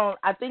 okay,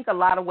 I think a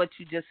lot of what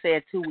you just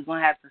said too, we're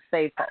gonna have to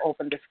save for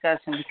open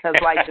discussion because,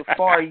 like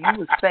Jafar, you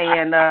was just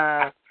saying,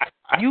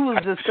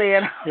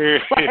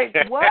 like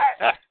what?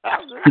 I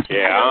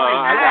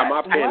got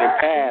my pen and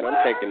pad.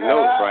 I'm taking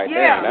notes right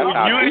now. That's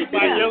how you ain't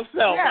by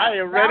yourself. Yeah, I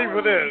am ready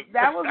for this.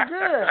 That was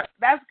good.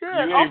 That's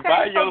good. You ain't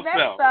by so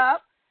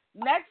yourself.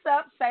 Next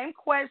up, same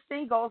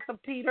question goes to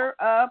Peter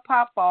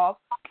Popoff.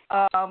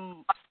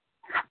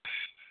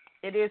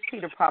 It is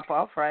Peter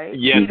Popoff, right?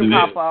 Yes, Peter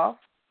Popoff.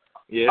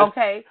 Yes.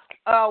 Okay.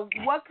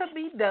 What could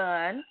be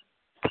done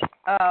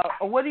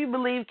what do you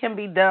believe can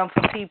be done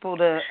for people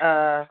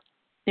to,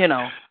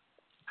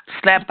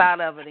 snap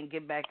out of it and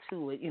get back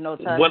to it? To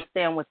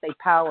understand what their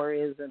power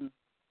is and.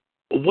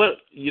 What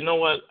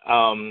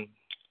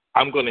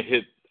I'm going to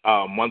hit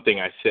one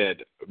thing I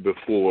said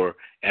before,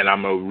 and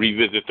I'm going to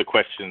revisit the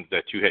questions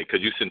that you had,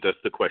 because you sent us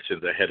the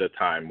questions ahead of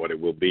time, what it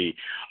will be.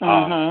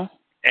 And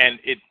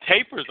it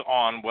tapers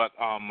on what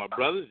my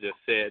brother just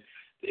said.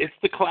 It's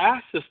the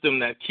class system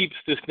that keeps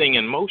this thing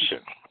in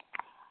motion.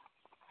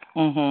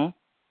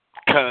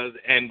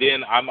 And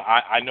then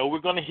I know we're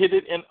going to hit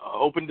it in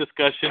open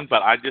discussion,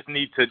 but I just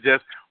need to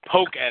just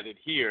poke at it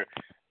here.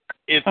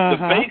 It's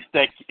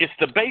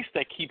the base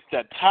that keeps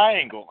that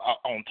triangle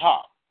on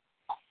top.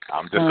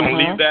 I'm just going to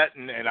leave that,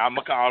 and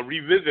I'll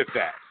revisit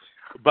that.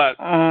 But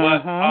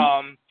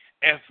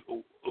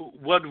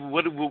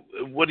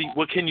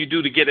what can you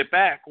do to get it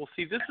back? Well,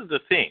 see, this is the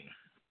thing.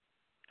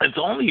 It's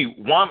only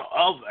one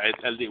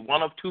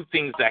of two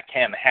things that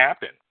can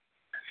happen,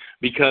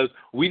 because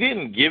we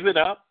didn't give it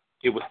up;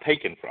 it was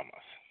taken from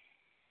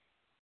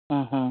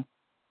us.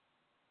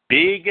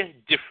 Big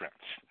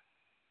difference,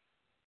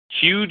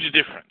 huge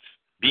difference.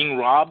 Being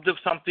robbed of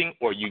something,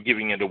 or you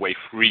giving it away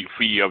free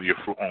of your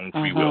own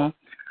free will.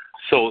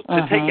 So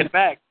to take it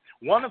back,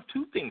 one of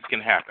two things can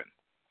happen.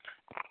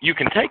 You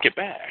can take it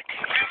back.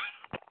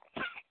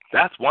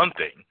 That's one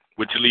thing,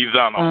 which leaves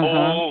on a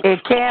whole.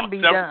 It can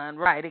be done,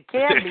 right? It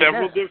can be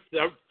done.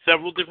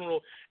 Several different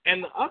rules.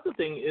 And the other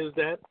thing is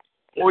that,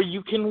 or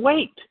you can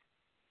wait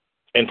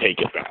and take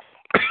it back,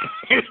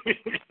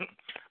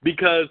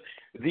 because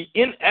the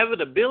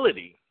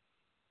inevitability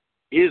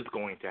is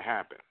going to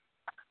happen.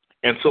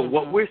 And so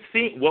what we're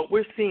seeing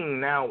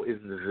now is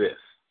this.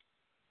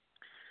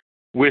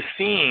 We're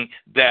seeing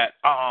that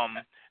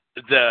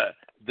the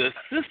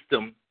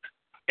system,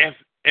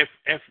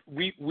 if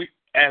we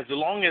as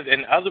long as,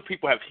 and other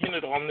people have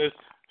hinted on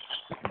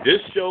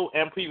this show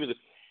and previously,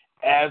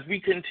 as we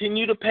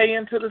continue to pay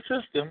into the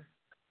system,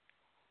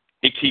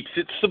 it keeps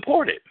it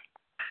supported.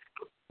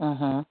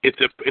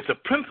 It's a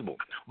principle.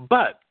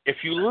 But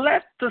if you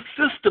let the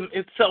system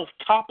itself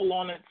topple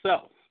on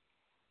itself,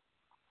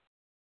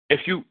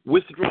 if you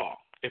withdraw,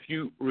 if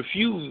you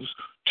refuse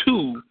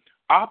to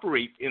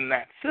operate in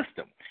that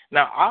system.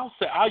 Now,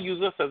 I'll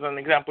use us as an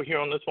example here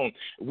on this phone.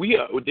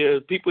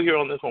 There's people here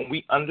on this phone.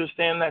 We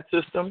understand that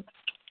system.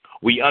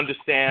 We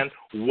understand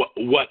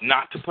what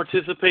not to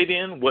participate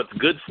in, what's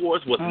good for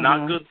us, what's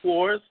not good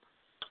for us.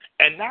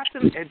 And that's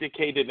an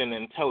educated and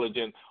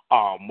intelligent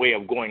way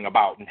of going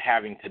about and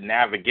having to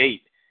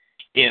navigate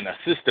in a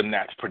system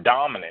that's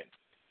predominant,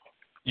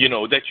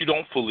 that you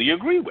don't fully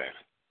agree with.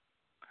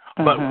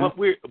 But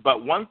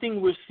one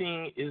thing we're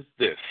seeing is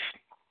this.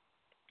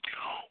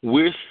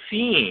 We're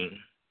seeing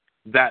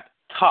that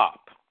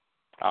top,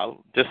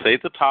 I'll just say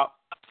the top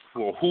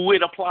for who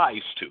it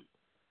applies to.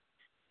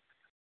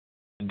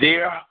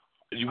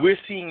 We're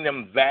seeing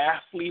them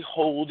vastly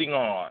holding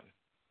on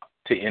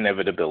to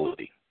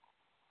inevitability.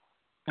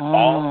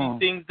 All these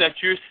things that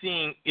you're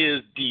seeing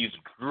is these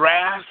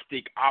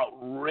drastic,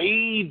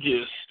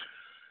 outrageous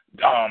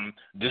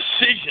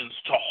decisions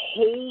to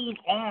hold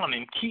on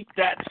and keep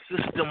that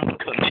system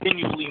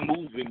continually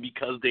moving,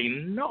 because they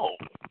know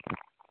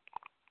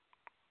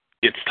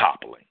it's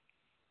toppling.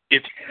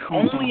 It's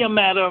only a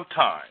matter of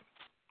time.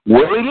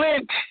 Willie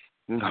Lynch.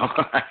 No.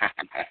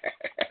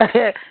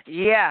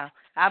 Yeah,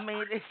 I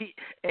mean,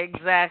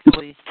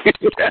 exactly.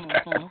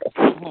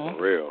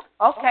 Real.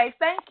 Okay,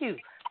 thank you.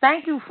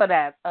 Thank you for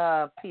that,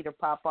 Peter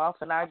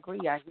Popoff, and I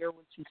agree. I hear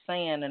what you're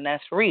saying, and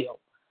that's real.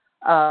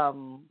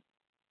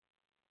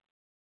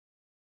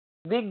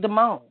 Big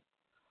Damone,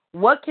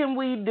 what can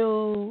we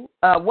do?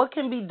 What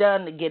can be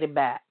done to get it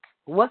back?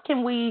 How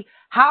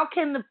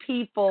can the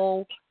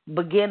people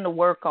begin to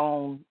work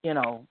on,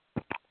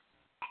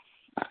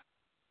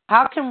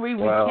 how can we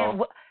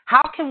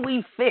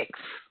fix?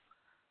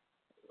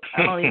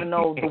 I don't even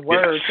know the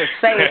words to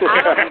say.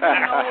 I don't even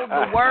know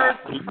the words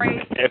to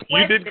phrase. If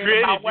you didn't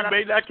create it, you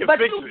may not can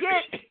fix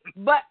it.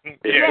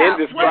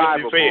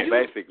 Indescribable,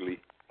 basically.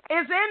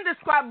 It's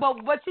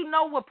indescribable, but you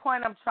know what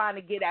point I'm trying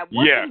to get at.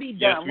 What can be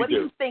done? What do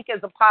you think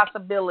is a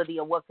possibility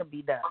of what can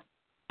be done?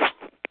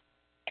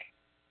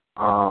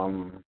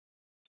 I'm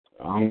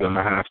going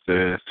to have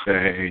to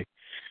say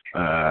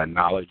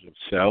knowledge of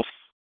self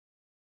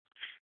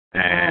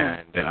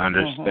and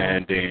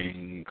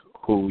understanding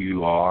who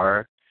you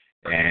are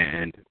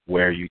and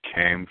where you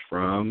came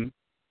from,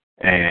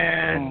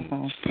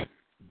 and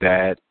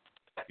that,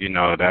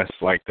 that's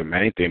like the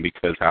main thing,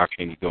 because how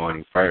can you go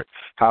any further?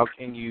 How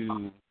can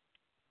you,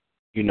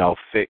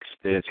 fix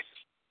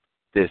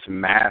this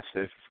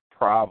massive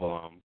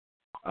problem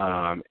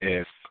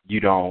if you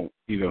don't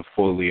even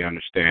fully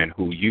understand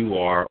who you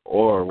are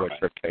or what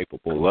you're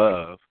capable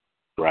of?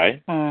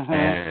 Right.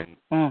 And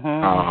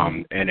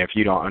if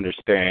you don't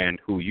understand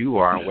who you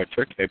are and what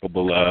you're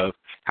capable of,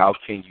 how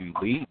can you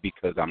lead?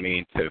 Because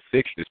to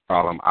fix this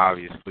problem,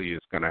 obviously,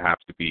 it's going to have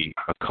to be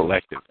a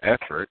collective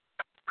effort.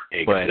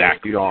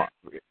 Exactly. But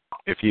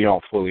if you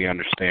don't fully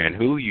understand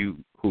who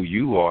you who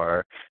you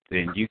are,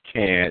 then you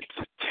can't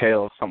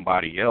tell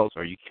somebody else,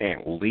 or you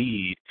can't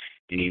lead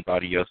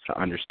anybody else to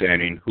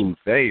understanding who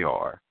they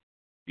are,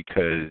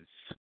 because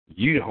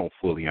you don't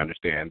fully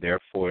understand.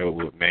 Therefore, it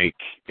would make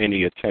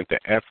any attempt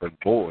at effort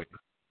void.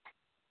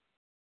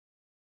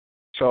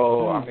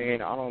 So, I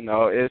mean, I don't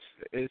know. It's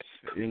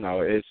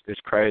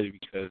crazy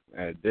because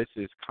this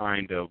is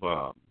kind of,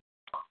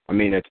 I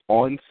mean, it's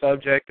on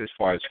subject as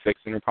far as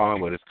fixing the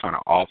problem, but it's kind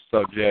of off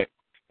subject.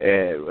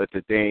 But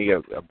the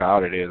thing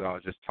about it is, I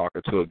was just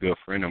talking to a good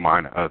friend of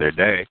mine the other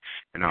day,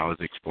 and I was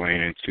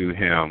explaining to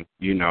him,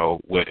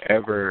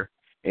 whatever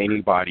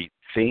anybody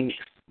thinks,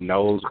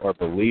 knows, or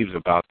believes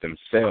about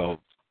themselves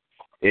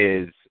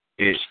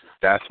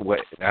that's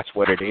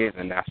what it is,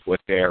 and that's what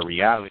their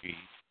reality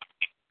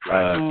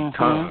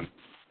become.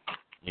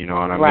 You know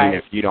what I mean?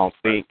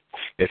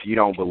 If you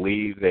don't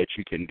believe that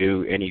you can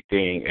do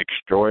anything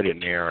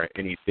extraordinary or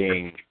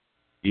anything,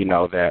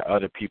 that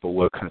other people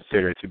would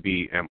consider to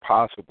be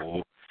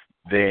impossible,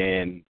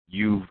 then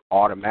you've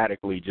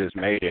automatically just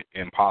made it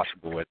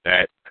impossible at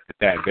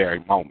that very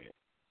moment.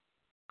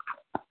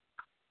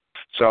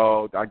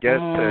 So I guess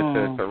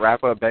to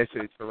wrap up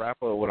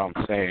what I'm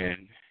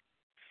saying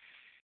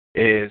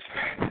is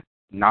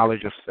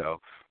knowledge of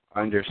self,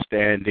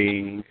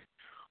 understanding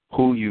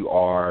who you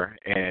are,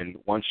 and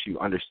once you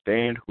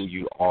understand who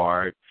you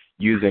are,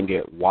 using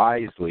it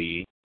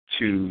wisely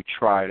to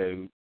try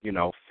to,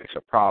 fix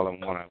a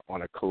problem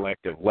on a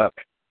collective level.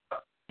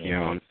 You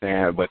know what I'm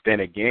saying? But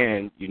then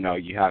again,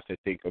 you have to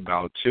think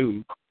about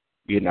too,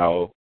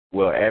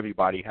 will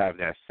everybody have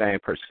that same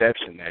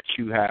perception that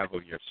you have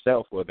of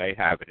yourself, or they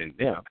have it in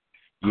them?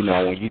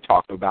 When you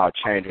talk about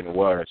changing the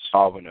world or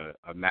solving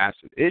a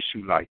massive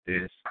issue like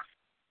this,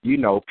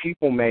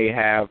 people may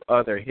have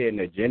other hidden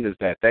agendas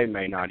that they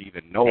may not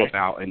even know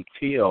about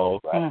until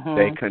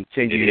they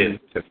continue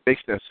to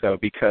fix themselves.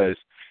 Because,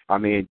 I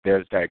mean,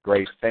 there's that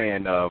great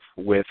saying of,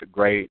 with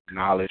great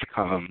knowledge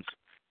comes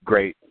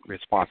great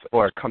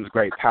comes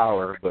great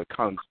power, but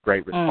comes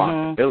great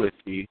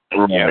responsibility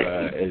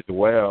as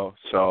well.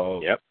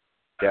 So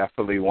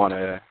definitely want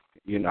to,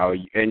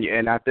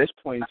 and at this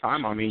point in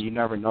time, I mean, you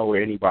never know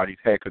where anybody's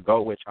head could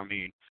go, which, I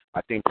mean,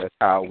 I think that's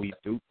how we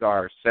duped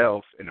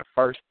ourselves in the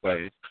first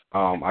place.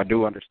 I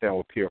do understand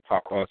what Pierre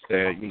Papa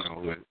said,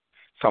 when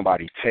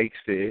somebody takes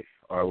it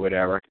or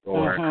whatever,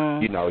 or,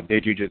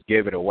 did you just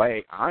give it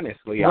away?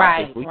 Honestly,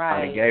 I think we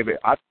kind of gave it,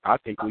 I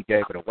think we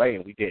gave it away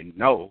and we didn't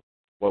know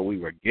what we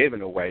were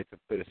giving away to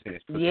put us in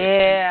this position.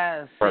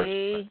 Yeah,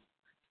 see?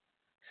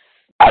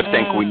 I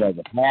think we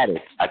never had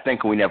it.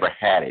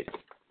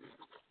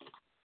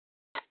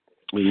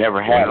 We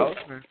never had it.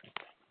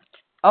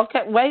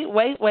 Okay, wait.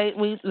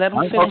 We let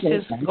him finish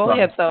his. Go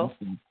ahead, though.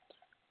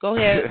 Go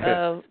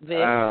ahead,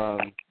 Vic.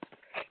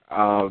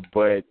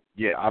 But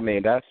yeah, I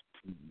mean, that's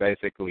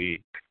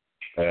basically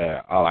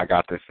all I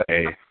got to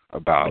say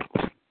about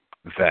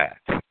that.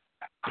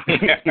 All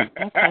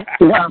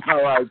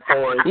right,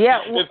 Corey. Yeah,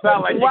 it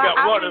sounds like you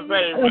got more to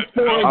say.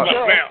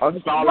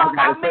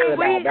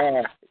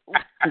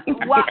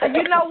 Well,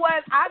 you know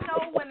what? I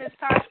know when it's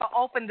time for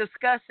open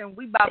discussion,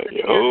 we about to do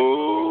this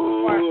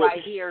part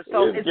right here.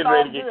 So it's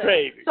all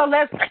good. So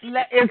let's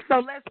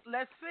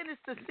finish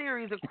the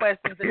series of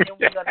questions, and then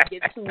we're gonna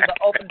get to the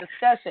open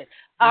discussion.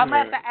 I'm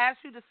gonna have to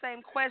ask you the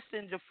same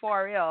question,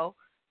 Jafariel.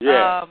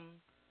 Yeah.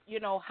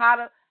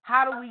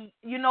 How do we?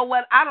 You know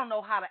what? I don't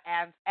know how to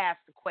ask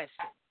the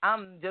question.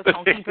 I'm just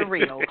gonna keep it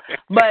real.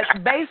 But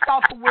based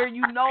off of where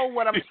you know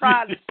what I'm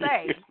trying to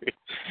say,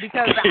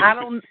 because I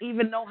don't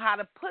even know how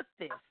to put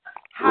this.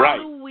 How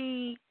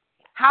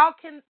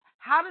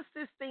does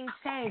this thing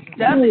change?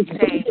 Does it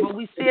change when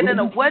we sit in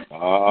what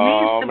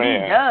needs to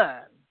be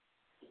done?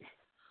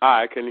 All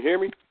right, can you hear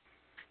me?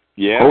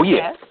 Yeah. Oh,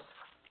 yes.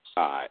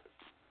 All right.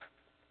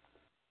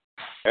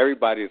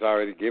 Everybody's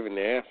already given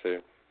the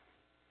answer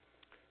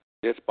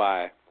just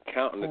by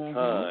counting the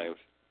times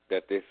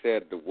that they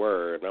said the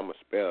word, and I'm going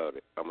to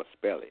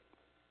spell it.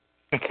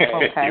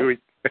 Okay.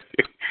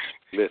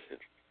 Listen,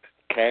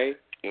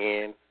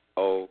 K-N-O-W.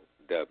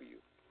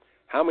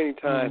 How many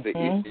times did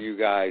each of you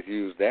guys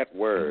use that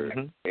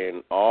word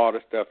in all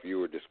the stuff you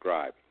were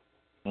describing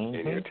in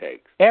your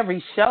takes?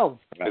 Every show.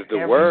 It's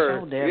the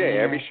word.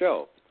 Every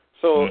show.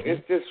 So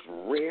it's just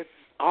it's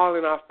all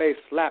in our face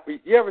slap.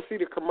 You ever see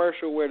the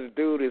commercial where the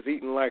dude is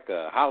eating like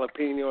a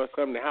jalapeno or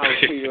something? The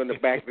jalapeno in the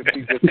back, the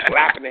he's just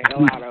slapping the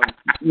hell out of him.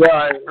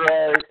 Right.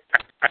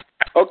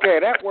 Okay,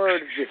 that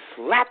word is just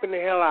slapping the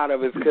hell out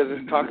of it because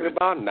it's talking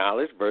about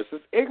knowledge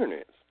versus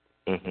ignorance.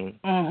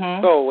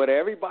 So what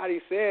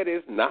everybody said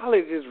is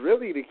knowledge is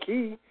really the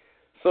key.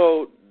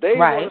 So they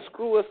want to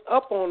screw us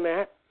up on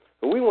that.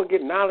 But we want to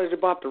get knowledge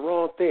about the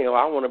wrong thing.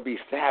 I want to be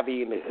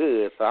savvy in the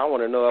hood, so I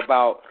want to know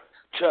about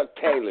Chuck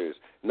Taylors.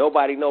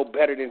 Nobody know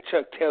better than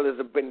Chuck Taylors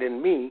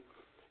than me.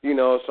 So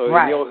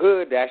in your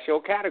hood, that's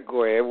your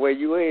category. Everywhere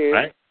you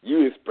in,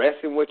 you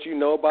expressing what you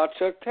know about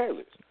Chuck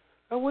Taylors.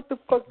 Now, what the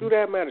fuck do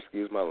that matter?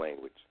 Excuse my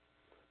language.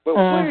 But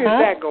where is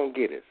that going to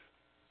get us?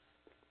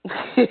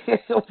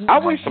 I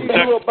wish you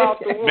knew about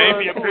the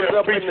one who was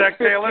up in the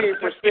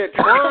 15%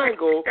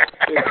 triangle.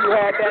 If you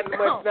had that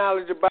much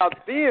knowledge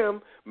about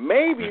them,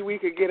 maybe we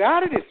could get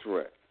out of this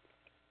rut.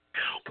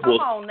 Come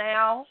on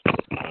now.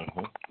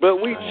 But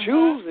we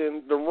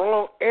choosing the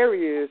wrong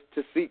areas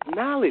to seek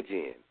knowledge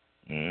in.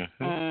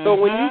 So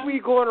when you be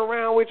going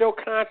around with your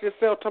conscious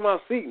self talking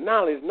about seek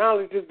knowledge,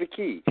 knowledge is the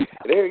key.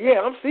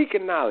 I'm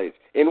seeking knowledge.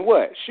 In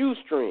what?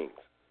 Shoestrings.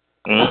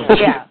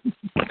 Yeah.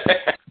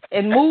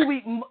 In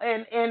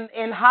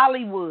in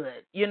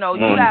Hollywood, you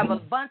have a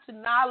bunch of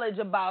knowledge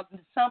about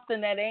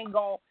something that ain't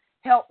gonna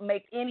help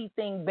make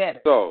anything better.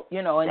 So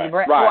and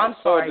right. Oh, I'm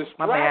sorry, so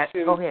my bad.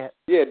 Go ahead.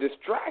 Yeah,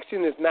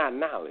 distraction is not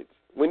knowledge.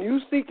 When you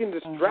seeking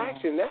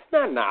distraction, that's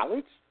not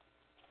knowledge.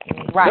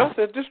 Right.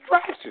 That's a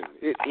distraction.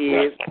 It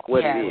is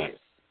what it is.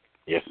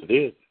 Yes, it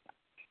is.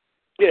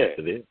 Yeah. Yes,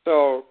 it is.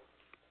 So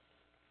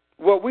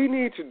what we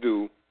need to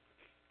do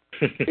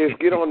is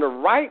get on the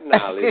right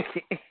knowledge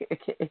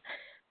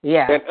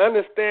and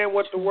understand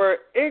what the word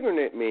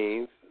ignorant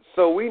means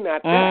so we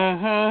not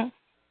that.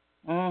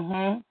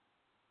 And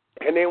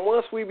then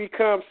once we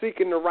become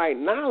seeking the right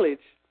knowledge,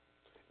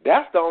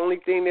 that's the only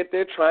thing that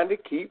they're trying to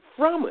keep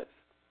from us.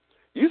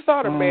 You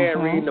saw the man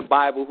reading the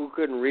Bible who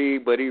couldn't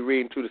read, but he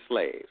reading to the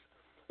slaves.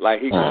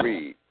 Like he could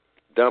read.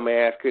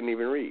 Dumbass couldn't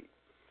even read.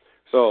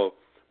 So,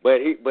 but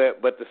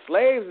the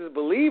slaves is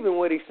believing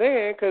what he's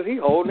saying because he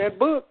holding that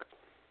book.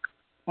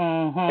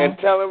 And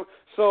tell him,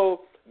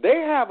 so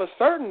they have a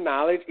certain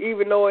knowledge,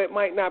 even though it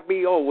might not be,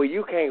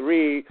 you can't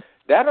read.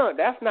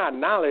 That's not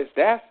knowledge.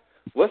 That's,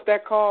 what's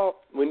that called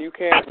when you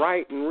can't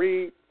write and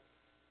read?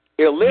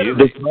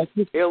 Illiterate.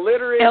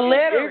 Illiterate and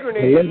ignorant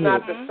is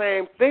not the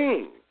same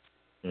thing.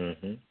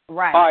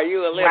 Right. Are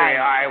you illiterate?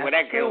 All right, well,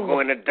 that can go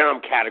in the dumb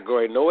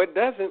category. No, it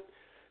doesn't.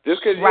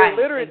 Just because you're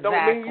illiterate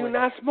don't mean you're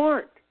not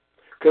smart.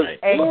 Because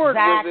Ford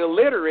was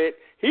illiterate.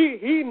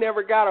 He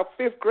never got a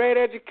 5th grade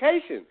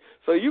education.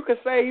 So you could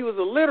say he was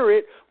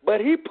illiterate,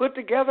 but he put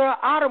together an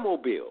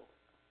automobile.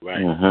 Right.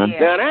 Now,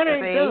 that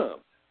ain't dumb.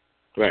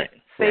 Right.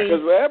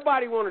 Because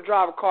everybody want to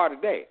drive a car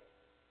today.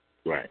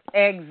 Right.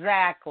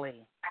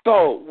 Exactly.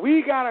 So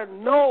we got to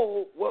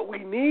know what we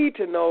need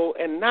to know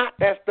and not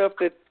that stuff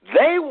that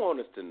they want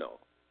us to know.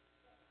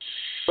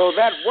 So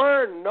that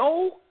word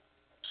know,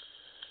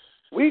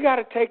 we got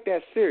to take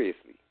that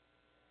seriously.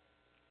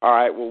 All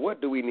right, well,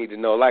 what do we need to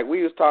know? Like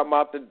we was talking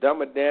about the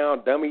dummy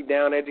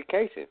down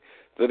education.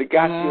 So they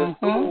got you in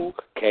school,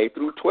 K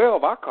through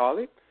 12, I call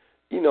it.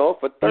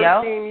 For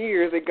 13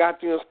 years, they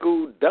got you in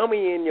school,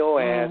 dummying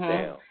your ass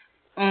down.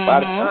 By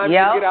the time you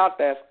get out,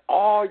 that's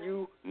all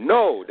you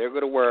know. There go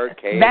the word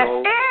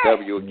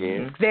K-O-W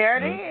again. There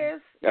it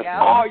is. That's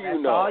all you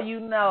know. All you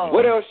know.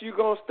 What else you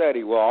going to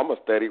study? Well, I'm going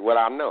to study what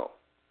I know.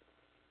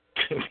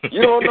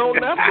 You don't know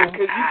nothing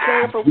because you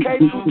came from K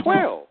through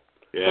 12.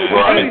 Yeah. So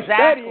you ain't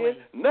studying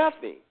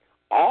nothing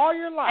all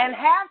your life. And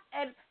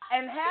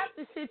half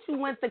the shit you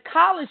went to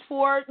college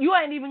for, you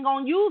ain't even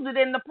going to use it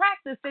in the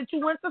practice that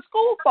you went to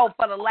school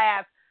for the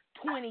last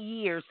 20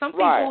 years. Some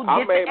people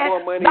I made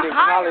more money than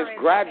college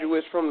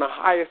graduates from the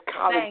highest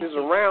colleges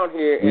around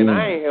here, and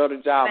I ain't held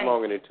a job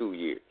longer than 2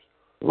 years.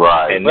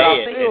 Right. And but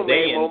I still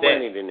made more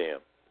money than them.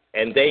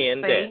 And they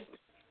in debt.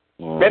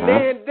 And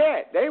they in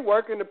debt. They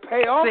working to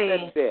pay off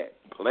that debt.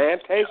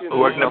 Plantations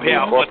working to pay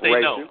off what they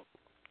know.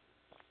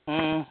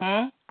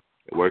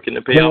 Working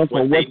to pay off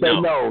what they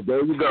know.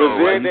 There you go. Because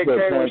then they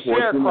came with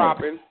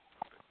sharecropping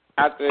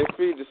after they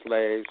feed the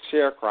slaves,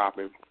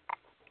 sharecropping.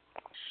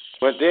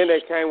 But then they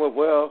came with,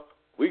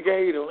 we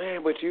gave you the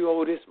land, but you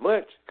owe this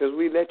much because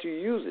we let you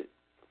use it.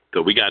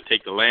 So we got to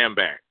take the land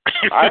back.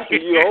 I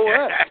see you owe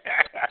us.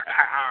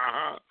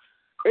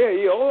 Yeah,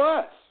 you owe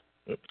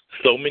us.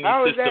 So many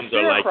systems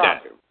are like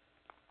that.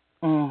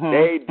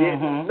 They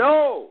didn't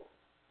know.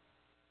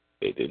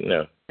 They didn't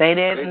know. They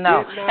didn't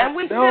know. And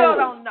we still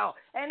don't know.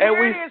 And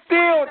we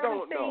still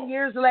don't know.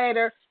 Years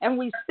later, and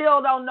we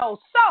still don't know.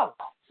 So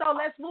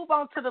let's move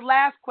on to the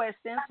last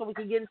question so we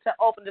can get into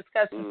open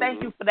discussion.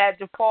 Thank you for that,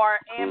 Jafar,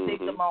 and Big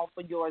Lamone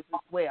for yours as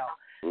well.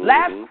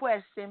 Last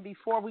question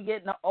before we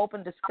get into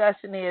open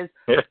discussion is,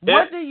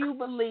 what do you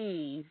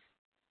believe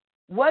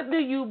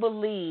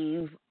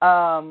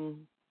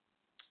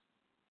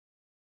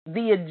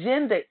the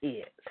agenda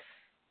is?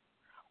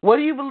 What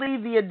do you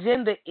believe the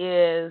agenda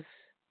is,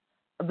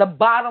 the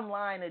bottom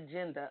line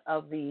agenda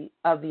of the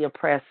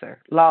oppressor,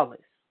 Lawless?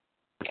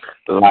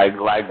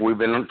 Like we've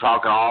been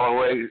talking all the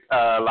way,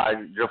 like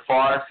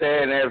Jafar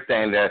said and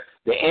everything,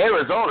 the end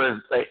result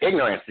is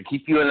ignorance, to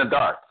keep you in the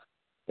dark.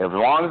 As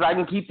long as I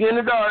can keep you in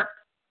the dark,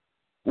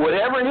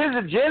 whatever his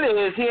agenda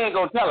is, he ain't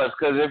going to tell us,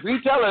 because if he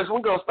tell us,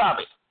 we're going to stop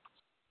it.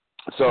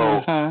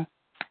 So,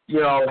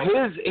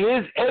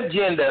 his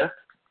agenda,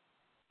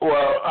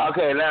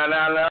 now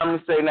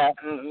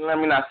let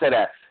me not say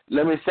that.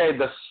 Let me say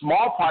the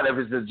small part of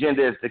his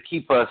agenda is to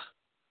keep us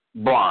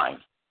blind,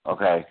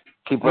 okay?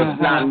 Keep us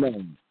not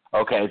knowing,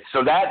 okay?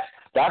 So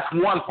that's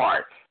one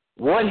part.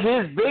 What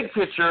his big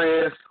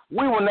picture is,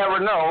 we will never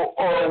know,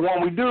 or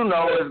when we do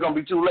know, it's going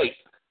to be too late.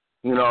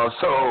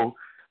 So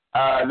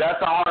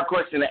That's a hard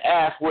question to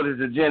ask what his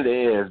agenda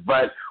is.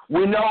 But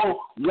we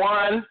know,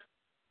 one,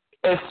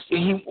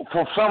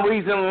 for some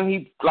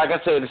reason, like I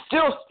said, it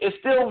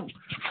still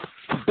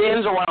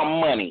bends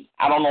around money.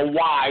 I don't know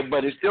why,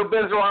 but it still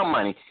bends around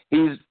money.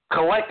 He's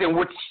collecting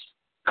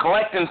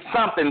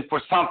something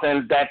for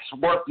something that's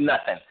worth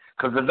nothing.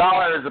 Because the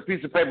dollar is a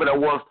piece of paper that's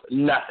worth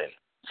nothing.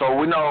 So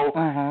we know,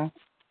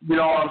 you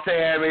know what I'm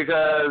saying?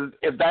 Because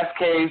if that's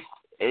the case,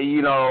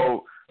 you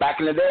know, back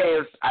in the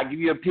days, I give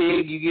you a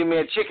pig, you give me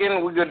a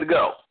chicken, we're good to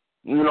go.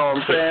 You know what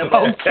I'm saying?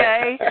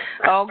 Okay.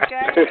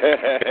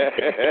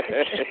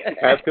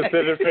 That's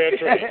considered fair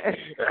trade.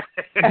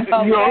 Okay.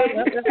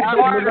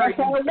 Bartering.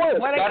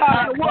 What they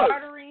call it,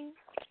 bartering?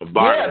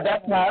 Yeah,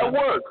 that's how it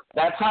works.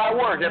 That's how it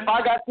works. If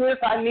I got this,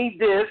 I need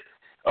this.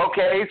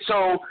 Okay,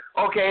 so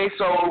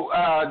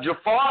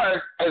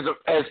Jafar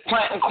is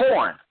planting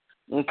corn.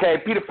 Okay,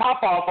 Peter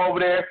Popoff over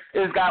there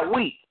has got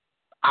wheat.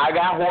 I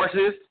got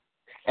horses,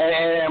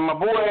 and my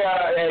boy,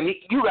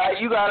 you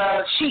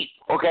got sheep.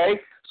 Okay,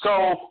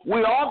 so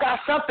we all got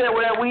something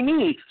that we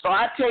need. So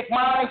I take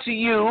mine to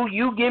you.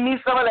 You give me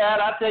some of that.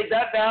 I take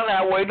that down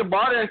that way. The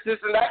bartering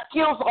system that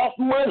kills off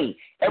money.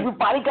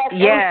 Everybody got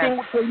everything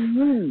what they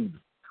need.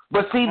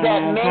 But see,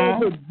 that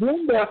man's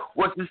agenda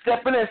was to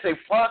step in and say,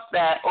 fuck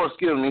that,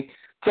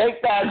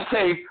 take that and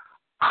say,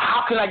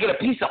 how can I get a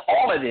piece of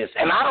all of this?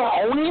 And I don't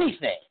own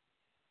anything.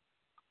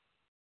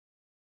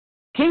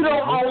 He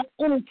don't own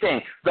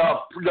anything.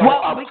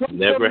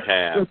 Never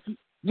have.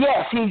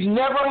 Yes, he's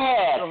never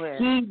had.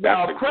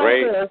 Our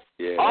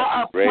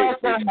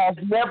oppressor has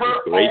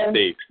never owned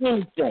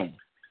anything.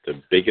 The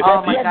biggest.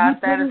 Oh, my gosh,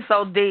 that is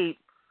so deep.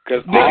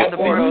 Because all the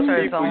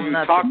people you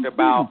talked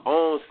about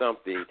own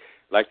something.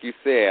 Like you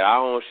said, I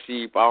own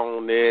sheep, I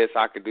own this,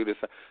 I could do this.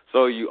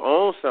 So you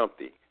own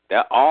something.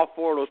 That all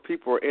four of those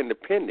people are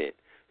independent.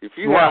 If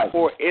you have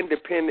four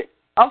independent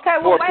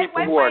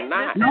people who are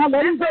not. No,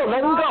 let him go.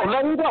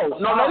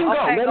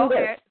 Go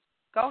ahead.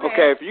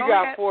 Okay, if you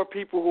got four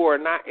people who are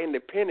not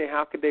independent,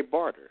 how could they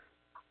barter?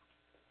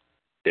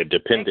 They're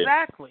dependent.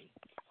 Exactly.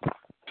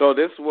 So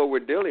this is what we're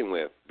dealing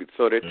with.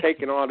 So they're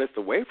taking all this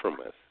away from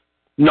us.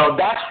 No,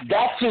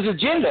 that's his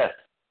agenda.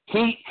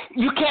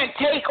 You can't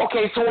take,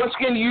 so once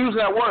again, you use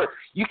that word.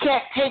 You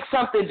can't take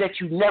something that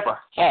you never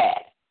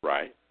had.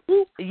 Right.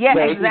 Yeah,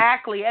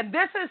 exactly. And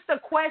this is the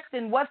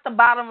question, what's the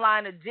bottom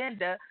line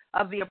agenda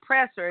of the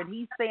oppressor? And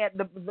he's saying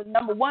the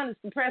number one is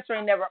the oppressor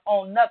ain't never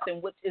owned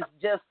nothing, which is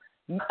just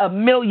 $1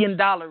 million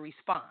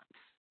response.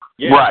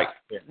 Yeah. Right.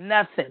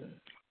 Nothing.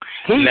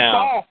 He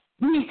saw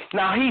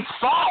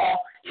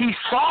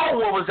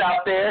what was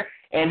out there,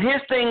 and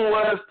his thing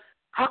was,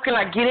 how can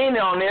I get in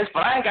on this,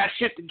 but I ain't got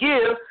shit to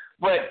give.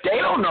 But they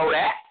don't know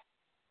that.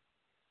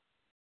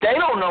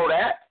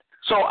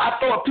 So I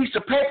throw a piece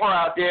of paper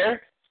out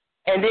there,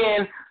 and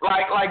then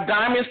like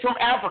diamonds from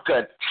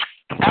Africa.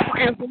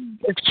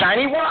 It's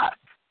shiny rock.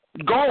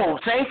 Gold,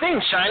 same thing,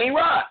 shiny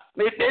rock.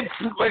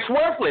 It's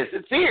worthless.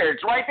 It's here.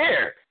 It's right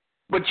there.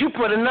 But you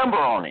put a number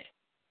on it.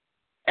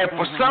 And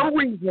for some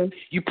reason,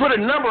 you put a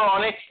number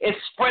on it and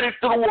spread it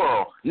through the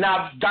world.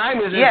 Now,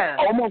 diamonds is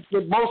almost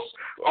the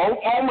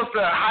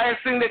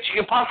highest thing that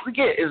you can possibly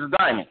get is a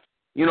diamond.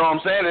 You know what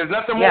I'm saying? There's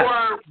nothing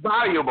more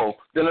valuable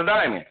than a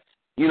diamond.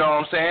 You know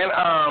what I'm saying?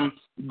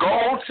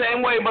 Gold,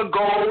 same way, but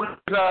gold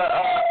is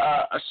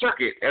a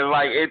circuit.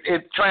 It's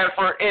it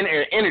transfers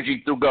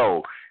energy through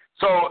gold.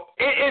 So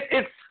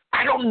it's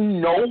I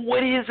don't know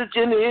what his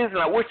agenda is, and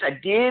I wish I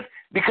did,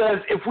 because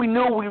if we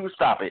knew, we would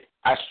stop it.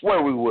 I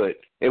swear we would.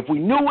 If we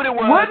knew what it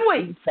was, would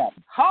we?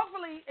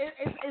 Hopefully,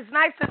 it's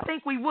nice to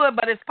think we would,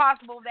 but it's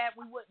possible that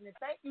we wouldn't. And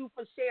thank you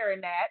for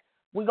sharing that.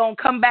 We're going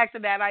to come back to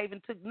that. I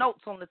even took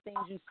notes on the things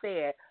you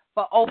said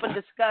for open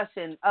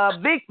discussion.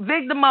 Vic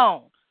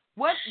Damone,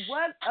 what's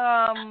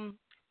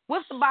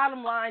the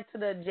bottom line to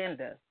the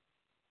agenda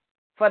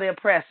for the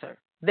oppressor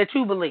that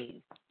you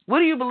believe? What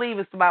do you believe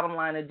is the bottom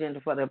line agenda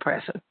for the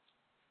oppressor?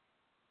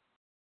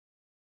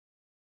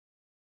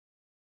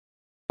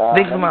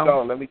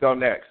 Let me go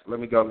next.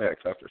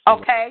 After.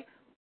 Okay.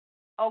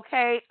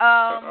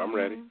 I'm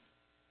ready.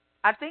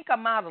 I think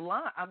I'm out of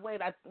line.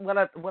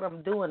 What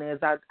I'm doing is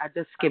I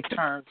just skipped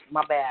turns.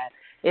 My bad.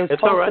 It's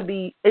supposed to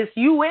be. It's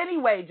you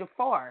anyway,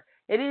 Jafar.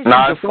 It is you,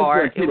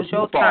 Jafar. It was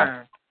your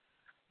turn.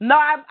 No,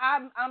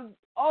 I'm.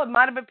 Oh, it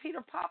might have been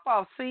Peter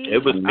Popoff. See,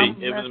 it was me.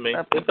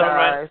 It's all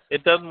right.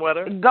 It doesn't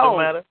matter. Go. Don't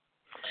matter.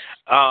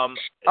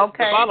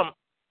 Okay. The bottom.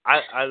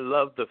 I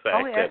love the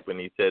fact that when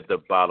he said the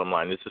bottom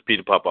line. This is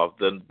Peter Popoff.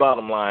 The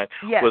bottom line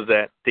was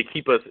that to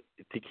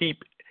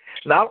keep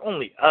not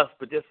only us,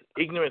 but just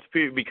ignorance,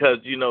 period, because,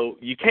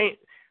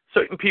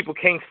 certain people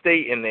can't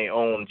stay in their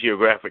own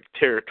geographic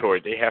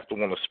territory. They have to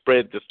want to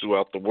spread this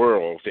throughout the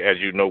world, as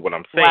you know what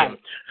I'm saying.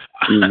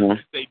 Right.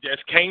 They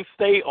just can't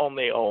stay on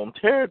their own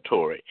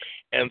territory.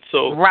 And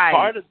so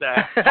part of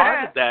that,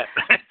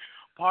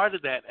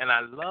 and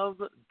I love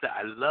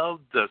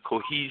the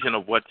cohesion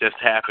of what just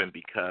happened,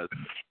 because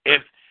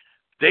if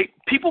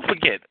people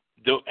forget,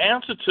 the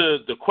answer to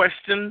the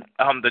question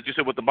that you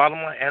said with the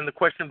bottom line and the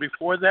question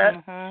before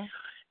that,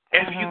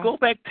 If you go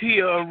back to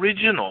your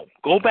original,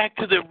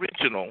 the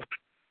original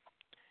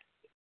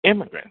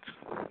immigrants.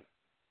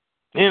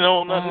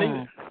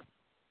 Nothing.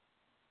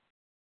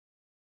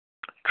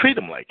 Treat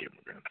them like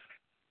immigrants.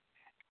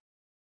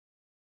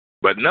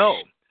 But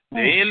no,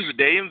 they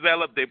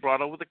enveloped. They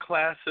brought over the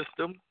class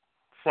system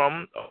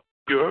from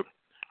Europe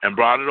and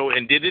brought it over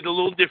and did it a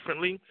little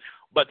differently.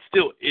 But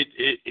still,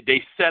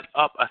 they set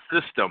up a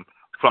system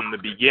from the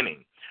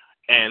beginning.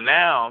 And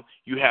now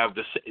you have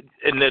this,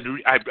 and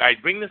I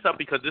bring this up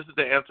because this is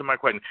the answer to my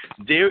question.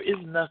 There is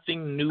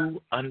nothing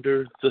new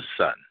under the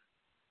sun.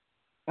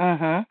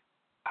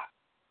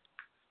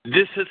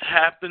 This has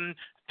happened.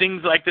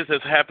 Things like this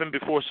has happened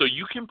before, so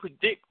you can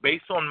predict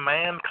based on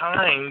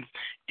mankind's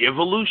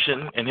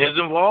evolution and his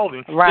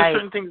evolving. There's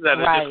certain things that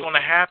are just going to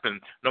happen,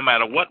 no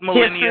matter what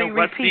millennium,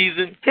 what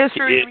season.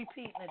 History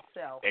repeating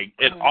itself.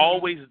 It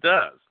always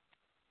does.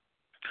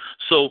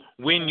 So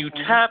when you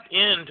tap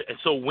into,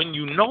 so when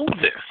you know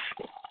this,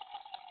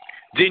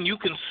 then you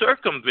can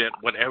circumvent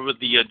whatever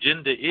the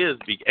agenda is,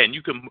 and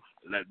you can.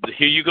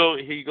 Here you go,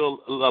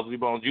 Lovely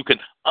Bones. You can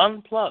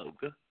unplug.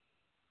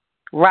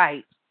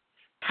 Right.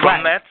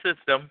 From that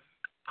system.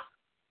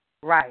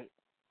 Right.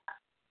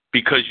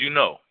 Because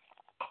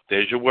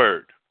there's your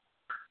word.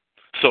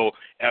 So,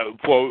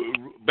 for a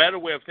better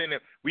way of saying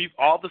it,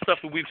 all the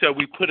stuff that we've said,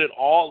 we put it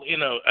all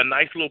in a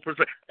nice little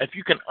perspective. If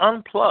you can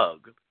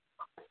unplug,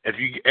 if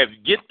you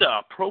get the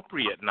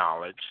appropriate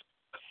knowledge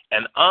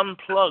and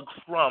unplug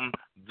from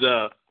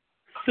the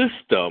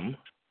system,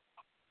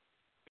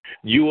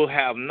 you will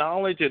have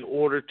knowledge in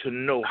order to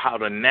know how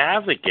to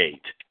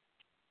navigate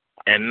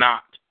and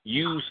not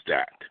use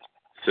that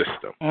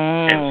system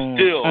and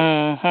still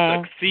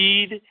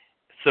succeed,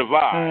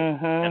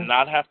 survive, and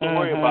not have to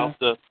worry about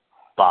the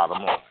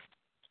bottom line.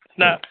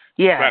 Snap,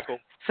 crackle.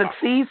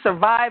 Succeed,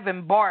 survive,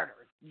 and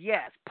barter.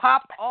 Yes,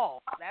 pop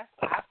off.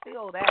 I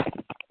feel that.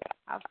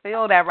 I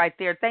feel that right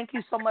there. Thank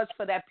you so much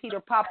for that, Peter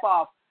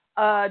Popoff.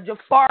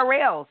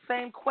 Jafar,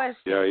 same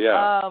question.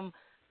 Yeah.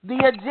 The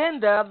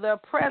agenda of the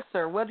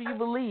oppressor, what do you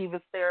believe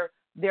is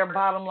their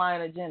bottom line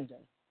agenda?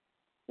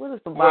 What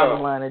is the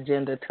bottom line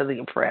agenda to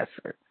the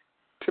oppressor?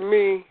 To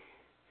me,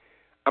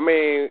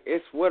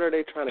 it's what are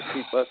they trying to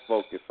keep us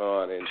focused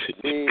on? And to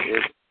me,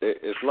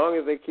 as long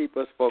as they keep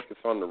us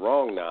focused on the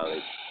wrong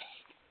knowledge,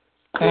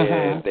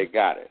 then they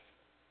got us.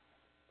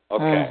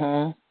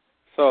 Okay.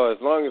 So as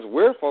long as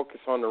we're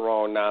focused on the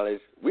wrong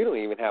knowledge, we don't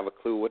even have a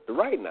clue what the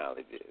right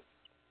knowledge is.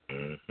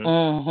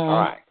 All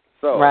right.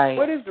 So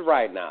what is the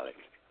right knowledge?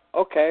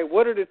 Okay,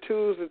 what are the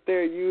tools that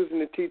they're using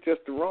to teach us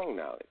the wrong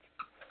knowledge?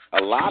 A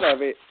lot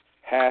of it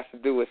has to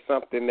do with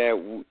something that,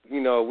 we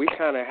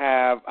kind of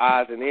have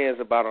odds and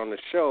ends about on the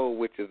show,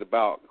 which is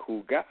about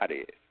who God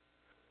is,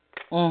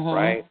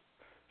 right?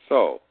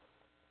 So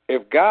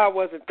if God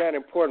wasn't that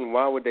important,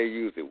 why would they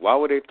use it? Why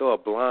would they throw a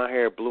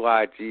blonde-haired,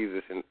 blue-eyed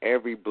Jesus in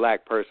every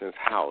black person's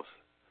house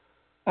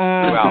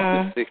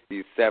throughout the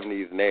 60s,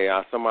 70s,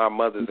 and some of our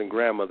mothers and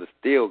grandmothers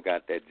still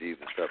got that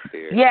Jesus up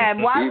there? Yeah,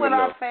 and why would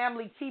our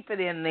family keep it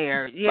in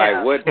there? Yeah,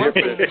 like what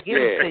difference?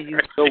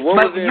 So what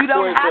was the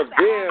importance of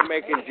them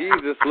making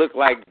Jesus look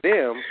like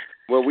them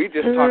when we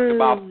just talked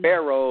about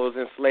pharaohs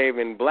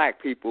enslaving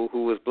black people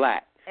who was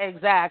black?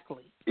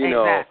 Exactly.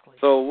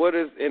 So what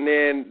is, and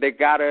then they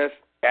got us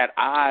at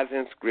odds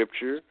in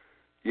Scripture,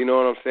 you know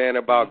what I'm saying,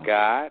 about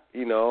God,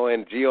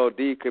 and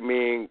G-O-D could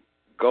mean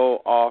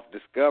go off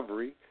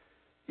discovery.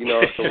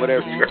 So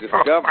whatever you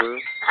discover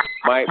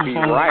might be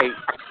right.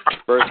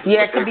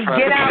 Yeah, it could be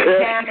get out,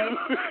 damn it.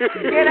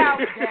 Get out,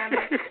 damn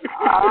it.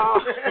 Oh,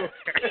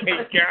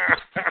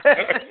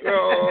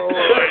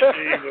 Lord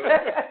Jesus.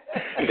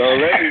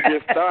 Don't let me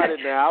get started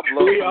now. I'll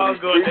blow we all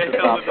go to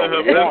hell in the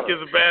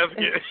hibiscus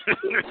basket.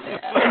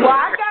 Well,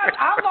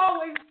 I'm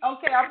always, I'm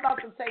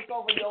about to take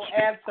over your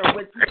answer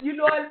with,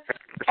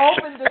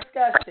 open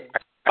discussion.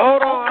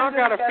 Hold on, I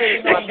gotta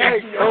finish my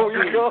take.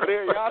 You go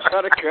there, y'all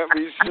try to cut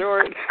me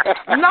short.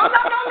 No.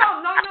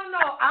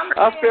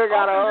 I still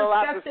got a whole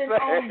lot to say. No.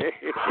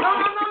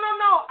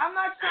 I'm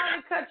not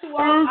trying to cut you off.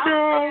 I'm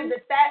saying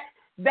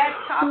that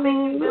topic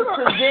you just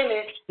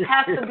presented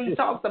has to be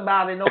talked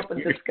about in open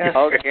discussion.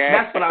 Okay.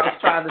 That's what I was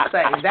trying to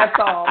say. That's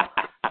all.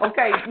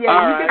 Okay, you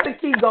get to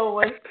keep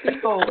going.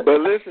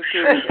 But listen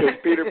to me, because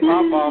Peter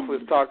Popoff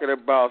was talking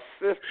about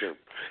system.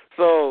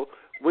 So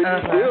when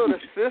you build a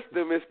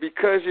system, it's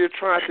because you're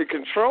trying to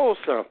control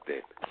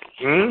something,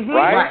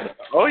 right?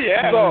 Oh,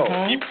 yeah. So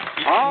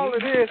all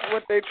of this,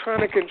 what they're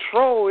trying to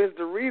control, is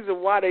the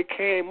reason why they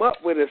came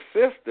up with a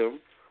system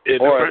in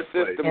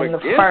the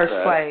first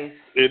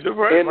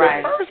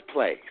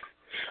place.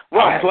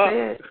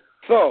 Right.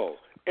 So,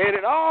 and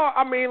it all,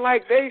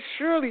 they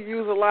surely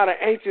use a lot of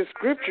ancient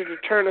scripture to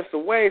turn us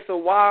away, so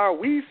why are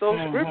we so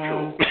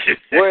scriptural?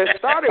 Well, it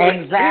started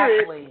with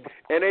spirit,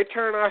 and they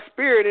turn our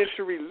spirit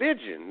into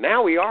religion.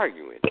 Now we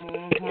arguing.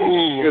 Because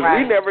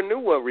we never knew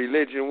what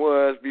religion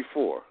was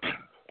before.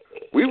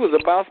 We was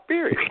about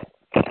spirit.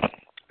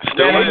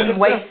 Now we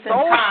so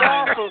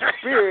far from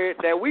spirit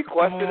that we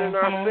questioning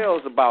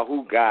ourselves about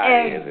who God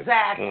is.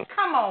 Exactly.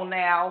 Come on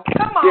now.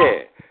 Come on.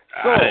 Yeah.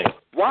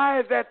 So Why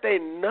is that their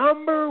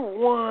number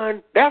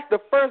one? That's the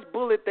first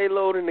bullet they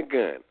load in the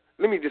gun.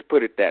 Let me just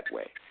put it that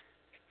way.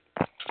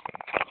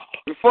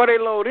 Before they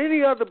load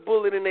any other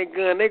bullet in their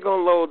gun, they're going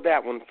to load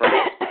that one first.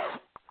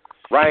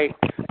 Right?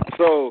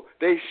 So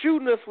they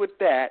shooting us with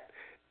that,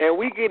 and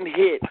we getting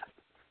hit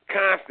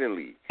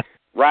constantly.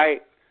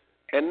 Right?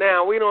 And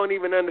now we don't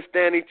even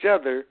understand each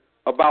other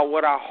about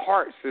what our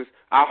hearts is.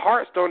 Our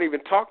hearts don't even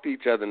talk to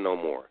each other no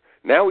more.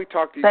 Now we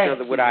talk to each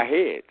other with our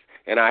heads.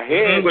 And our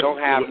heads don't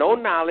have no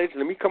knowledge.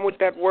 Let me come with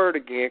that word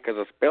again because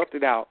I spelled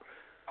it out.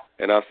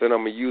 And I said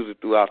I'm going to use it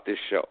throughout this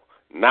show.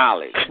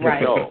 Knowledge.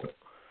 Right. No.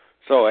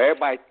 So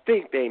everybody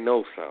think they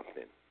know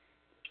something.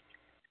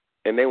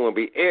 And they want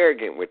to be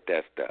arrogant with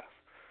that stuff.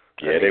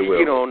 Yeah, they will.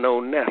 You don't know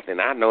nothing.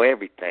 I know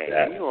everything.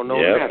 You don't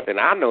know nothing.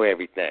 I know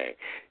everything.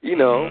 You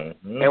know.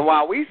 Mm-hmm. And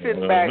while we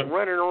sitting back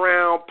running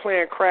around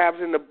playing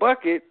crabs in the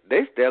bucket,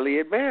 they steadily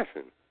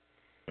advancing.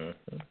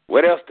 Mm-hmm.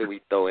 What else do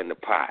we throw in the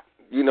pot?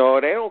 You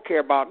know, they don't care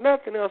about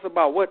nothing else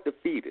about what to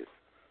feed us.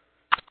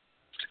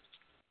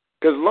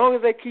 Because as long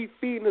as they keep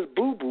feeding us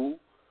boo-boo,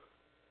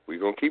 we're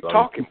going to keep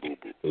talking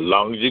boo-boo. As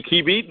long as you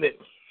keep eating it.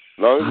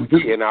 As long as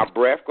we keep, and our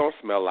breath going to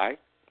smell like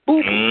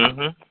boo-boo.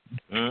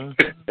 Mm-hmm.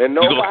 Mm-hmm. And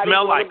nobody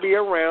want to be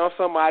around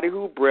somebody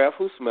who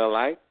smell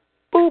like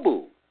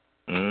boo-boo.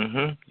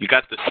 Mm-hmm. You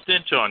got the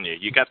stench on you.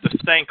 You got the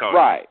stank on you.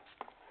 Right.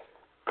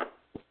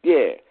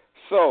 Yeah.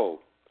 So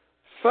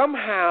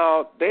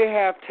somehow they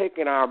have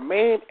taken our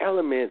main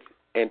elements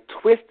and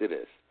twisted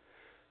us.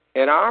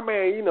 And our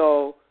man, you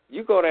know,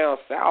 you go down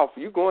south,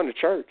 you going to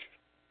church,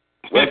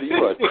 whether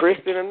you're a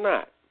Christian or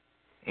not.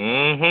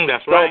 Mm-hmm,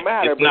 that's right. Don't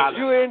matter, but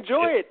you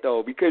enjoy it,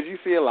 though, because you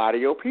see a lot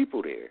of your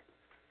people there.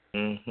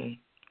 Mm-hmm.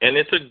 And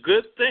it's a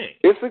good thing.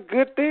 It's a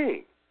good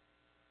thing.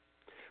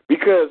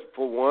 Because,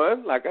 for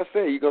one, like I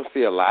said, you're going to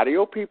see a lot of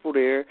your people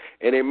there,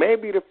 and it may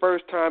be the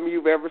first time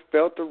you've ever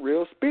felt the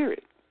real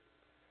spirit.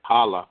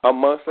 Holla.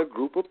 Amongst a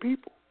group of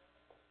people.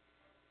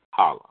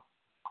 Holla.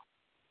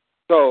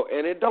 So,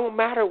 and it don't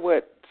matter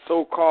what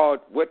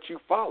what you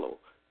follow.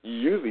 You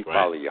usually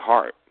follow your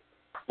heart.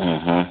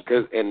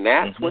 Mm-hmm. And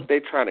that's what they're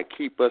trying to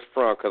keep us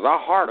from, because our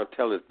heart will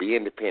tell us, be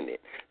independent,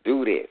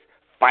 do this,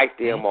 fight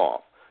them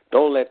off.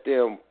 Don't let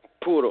them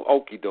pull the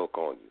okie doke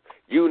on you.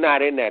 You're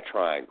not in that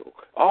triangle.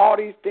 All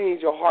these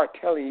things your heart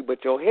telling you,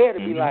 but your head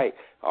will be like,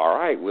 all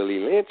right, Willie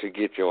Lynch will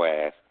get your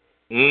ass.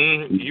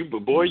 You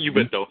but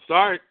don't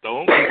start.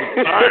 Don't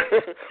start.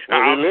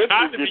 I'm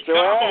trying to be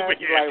calm over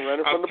here. Like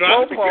running from the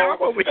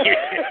popo over here.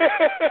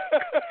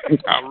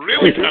 I'm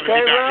really trying to be nice. You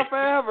can't run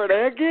forever.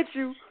 They'll get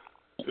you.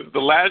 This is the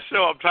last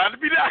show. I'm trying to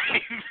be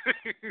nice.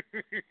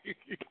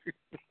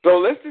 So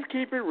let's just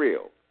keep it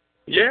real.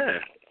 Yeah.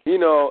 You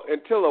know,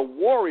 until a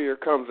warrior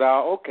comes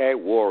out, okay,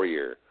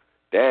 warrior.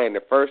 Dang,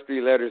 the first three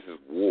letters is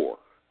war.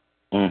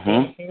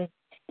 Mm-hmm.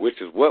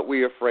 Which is what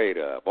we're afraid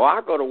of. Well,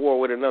 I go to war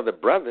with another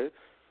brother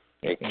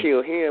and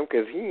kill him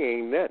because he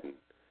ain't nothing.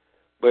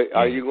 But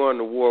are you going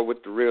to war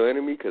with the real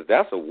enemy? Because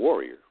that's a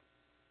warrior.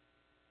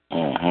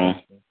 Mm-hmm.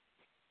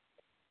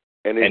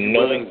 And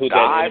knowing who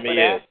that enemy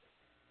is.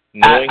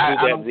 Knowing who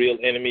that real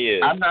enemy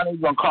is. I'm not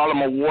even going to call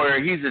him a warrior.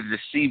 He's a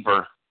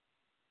deceiver.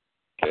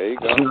 There you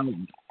go.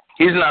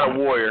 He's not a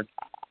warrior.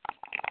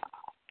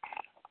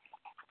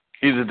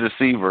 He's a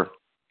deceiver.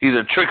 He's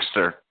a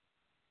trickster.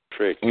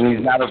 And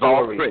he's got us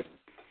all tricked.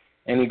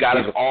 And he got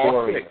us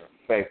all tricked.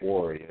 Fake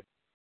warrior.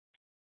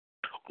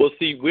 Well,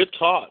 see, we're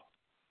taught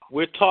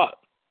what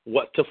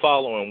to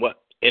follow and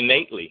what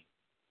innately.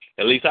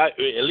 At least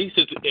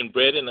it's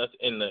inbred in us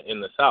in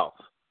the South.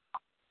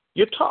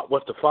 You're taught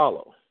what to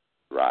follow.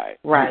 Right.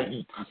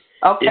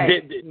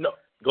 Okay. No,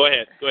 go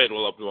ahead,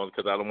 Will,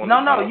 because I don't want.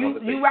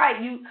 You're right.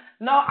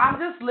 I'm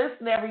just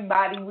listening,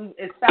 everybody.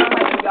 It sounds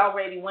like we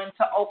already went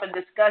to open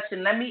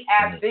discussion. Let me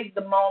ask Vic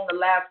Damone the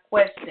last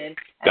question,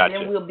 and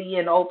then we'll be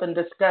in open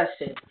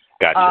discussion.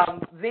 Gotcha.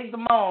 Vic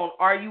Damone,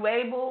 are you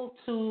able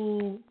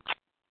to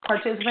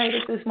participate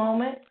at this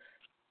moment?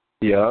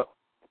 Yeah.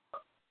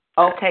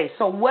 Okay,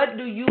 so what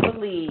do you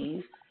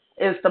believe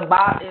is the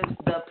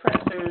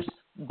oppressor's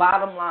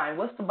bottom line?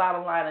 What's the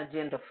bottom line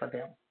agenda for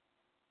them?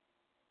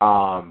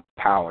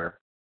 Power.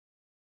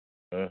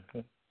 Mm-hmm.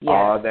 Yes.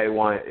 All they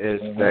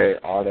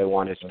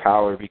want is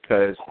power,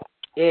 because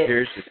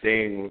here's the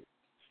thing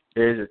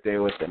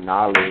with the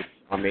knowledge.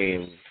 I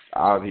mean,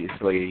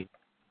 obviously,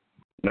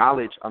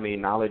 knowledge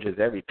is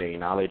everything.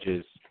 Knowledge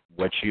is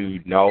what you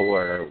know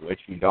or what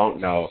you don't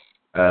know.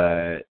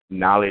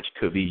 Knowledge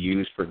could be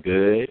used for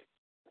good,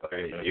 or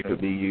it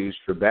could be used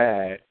for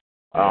bad.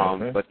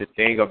 But the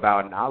thing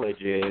about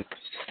knowledge is,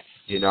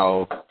 you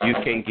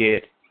can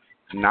get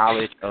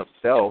knowledge of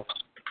self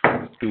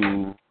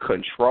to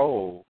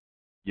control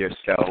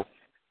yourself,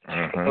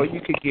 or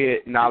you could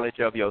get knowledge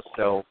of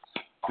yourself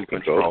to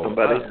control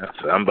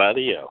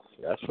somebody else.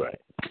 That's right.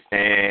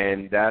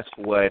 And that's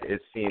what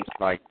it seems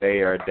like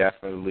they are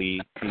definitely,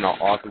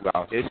 all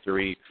throughout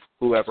history.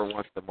 Whoever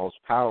wants the most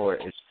power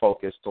is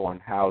focused on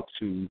how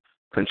to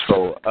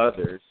control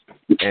others,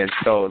 and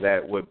so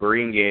that would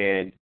bring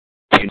in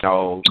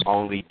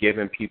only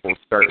giving people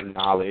certain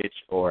knowledge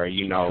or,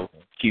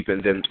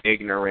 keeping them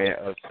ignorant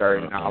of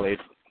certain knowledge,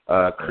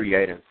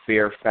 creating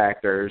fear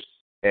factors.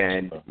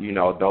 And,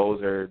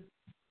 those are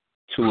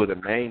two of the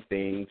main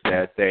things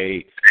that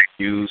they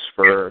use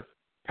for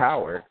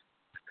power.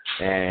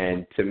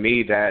 And to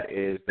me, that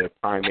is the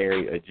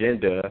primary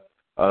agenda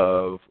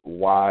of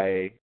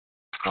why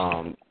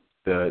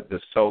the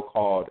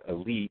so-called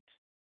elite,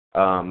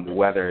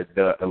 whether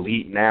the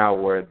elite now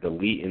or the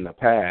elite in the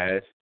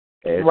past,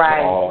 it's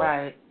all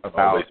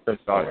about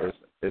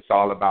it's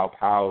all about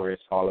power.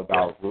 It's all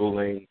about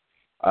ruling.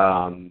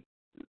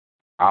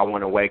 I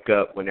want to wake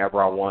up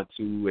whenever I want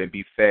to and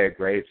be fed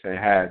grapes and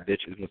have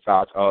bitches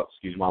massage. Oh,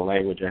 excuse my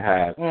language, and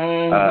have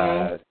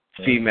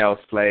female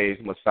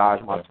slaves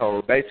massage my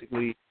toes.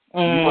 Basically,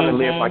 you want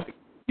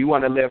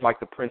to live like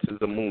the Princess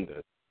of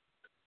Munda.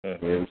 You know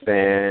what I'm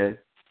saying?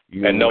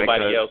 And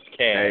nobody else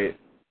can.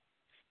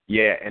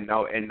 Yeah, and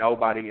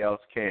nobody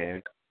else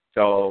can.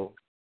 So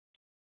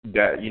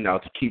that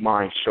to keep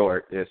mine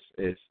short, is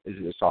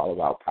all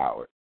about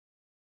power,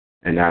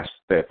 and that's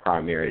the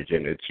primary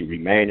agenda: to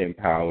remain in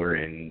power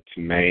and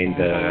to remain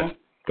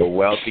the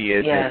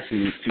wealthiest, and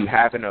to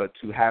have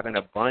an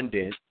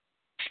abundance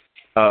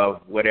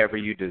of whatever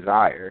you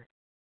desire.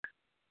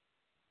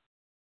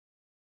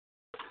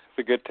 It's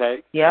a good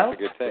take. Yeah, it's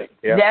a good take.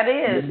 Yep. That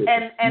is,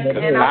 and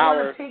I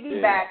want to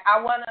piggyback.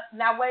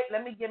 Yeah.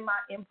 Let me give my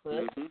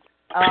input.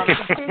 To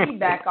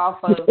piggyback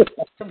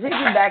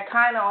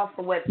kind of off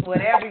of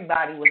what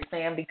everybody was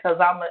saying, because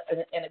I'm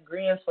in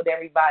agreement with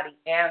everybody's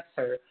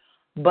answer.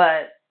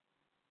 But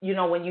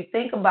when you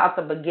think about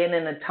the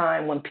beginning of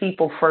time when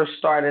people first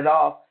started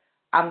off,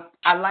 I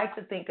like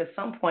to think at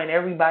some point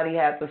everybody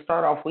had to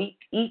start off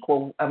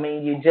equal. I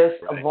mean, you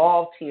just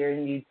evolved here,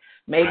 and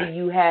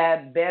you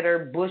had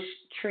better bush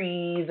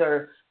trees,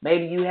 or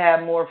maybe you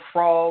had more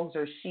frogs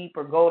or sheep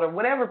or goat or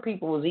whatever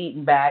people was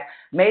eating back.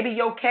 Maybe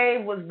your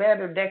cave was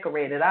better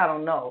decorated. I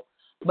don't know.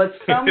 But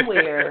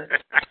somewhere,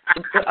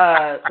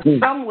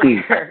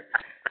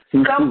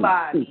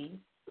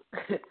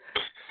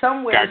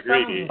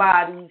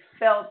 somebody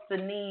felt the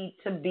need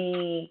to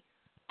be,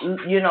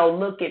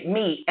 look at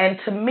me. And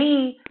to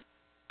me,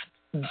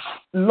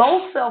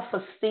 low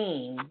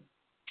self-esteem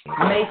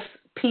makes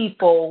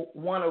people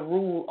want to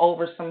rule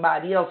over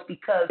somebody else,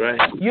 because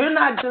you're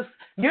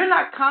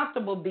not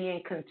comfortable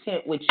being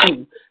content with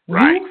you.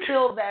 You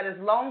feel that as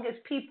long as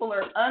people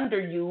are under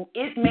you,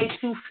 it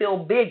makes you feel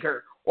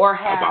bigger or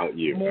have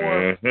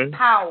more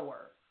power.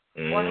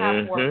 Or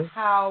have more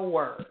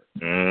power.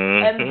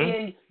 And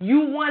then you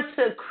want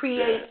to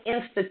create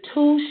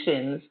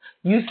institutions.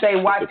 You say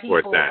why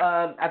people,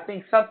 I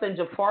think something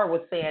Jafar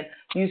was saying,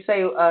 you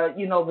say,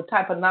 the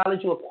type of knowledge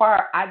you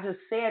acquire. I just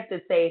said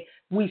that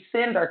we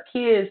send our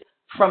kids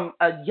from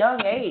a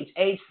young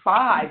age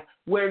 5,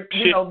 where,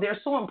 they're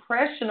so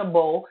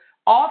impressionable,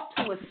 off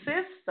to a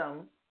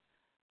system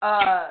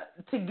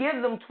to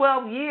give them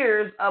 12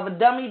 years of a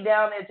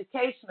dummy-down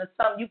education of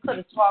something you could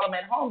have taught them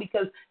at home,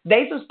 because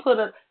they just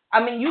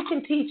you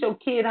can teach your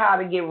kid how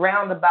to get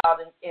roundabout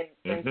in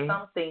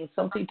some things.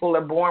 Some people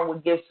are born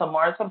with gifts, some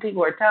aren't. Some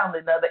people are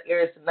talented in other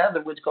areas and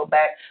other, which go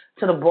back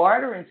to the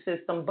bartering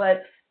system.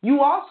 But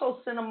you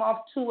also send them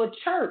off to a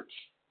church.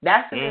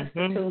 That's an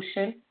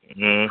institution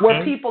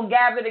where people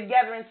gather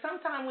together. And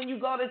sometimes when you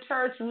go to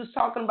church, you was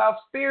talking about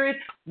spirit.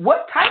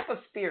 What type of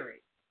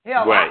spirit?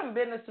 Hell, I've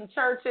been to some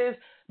churches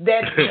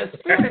that the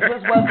spirit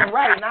just wasn't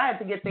right, and I had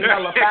to get the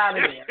hell up out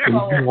of there.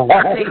 So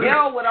to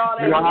hell with all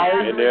that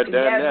gathering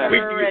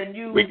together, and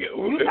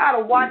you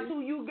gotta watch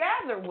who you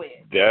gather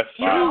with. That's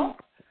true.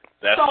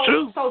 That's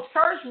true. So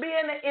church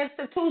being an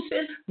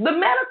institution, the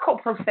medical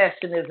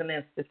profession is an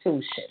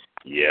institution.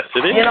 Yes, it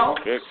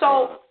is.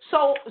 So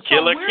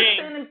we're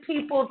sending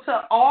people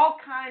to all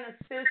kind of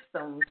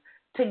systems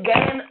to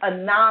gain a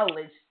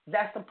knowledge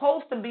that's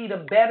supposed to be to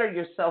better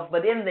yourself,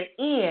 but in the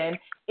end,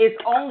 it's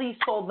only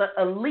so the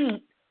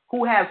elite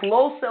who has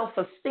low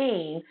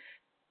self-esteem,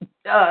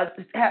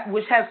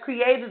 which has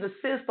created a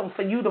system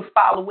for you to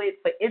follow it,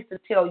 for it to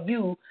tell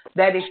you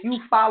that if you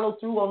follow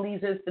through on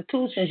these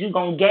institutions, you're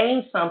going to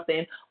gain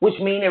something, which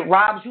means it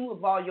robs you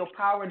of all your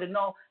power to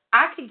know,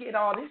 I can get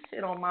all this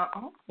shit on my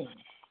own.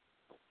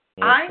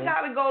 I ain't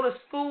got to go to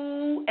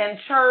school and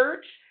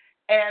church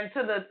and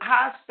to the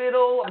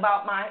hospital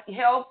about my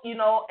health,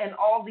 and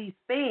all these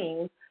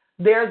things.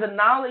 There's a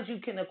knowledge you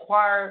can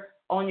acquire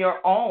on your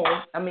own.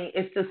 I mean,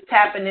 it's just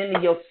tapping into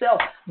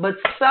yourself. But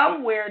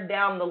somewhere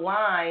down the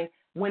line,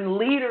 when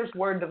leaders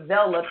were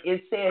developed,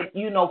 it said,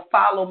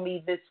 follow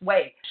me this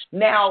way.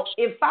 Now,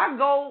 if I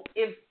go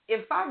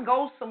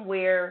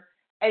somewhere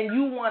and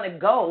you want to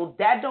go,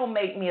 that don't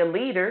make me a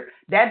leader.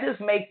 That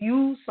just make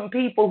you some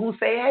people who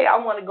say, hey, I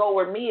want to go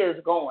where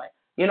Mia's going.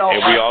 And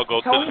we all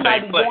go Tony to the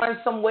might same be place. going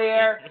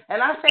somewhere,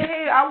 and I say,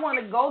 hey, I want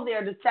to go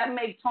there. Does that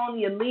make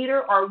Tony a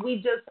leader, or are we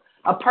just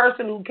a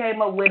person who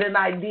came up with an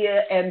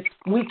idea and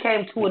we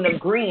came to an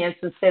agreement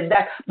and said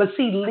that? But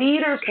see,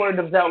 leaders were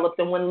developed,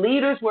 and when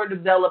leaders were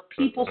developed,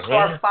 people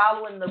start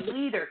following the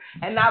leader.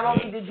 And not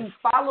only did you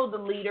follow the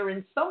leader,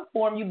 in some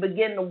form you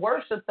begin to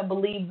worship the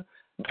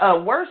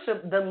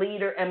worship the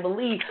leader and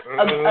believe.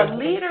 A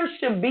leader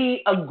should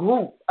be a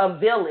group, a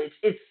village.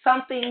 It's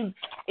something.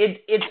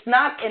 It's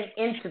not an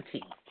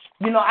entity.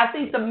 I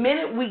think the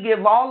minute we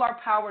give all our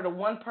power to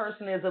one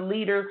person as a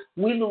leader,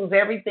 we lose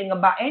everything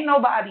about. Ain't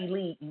nobody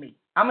leading me.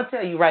 I'm gonna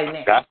tell you right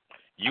now.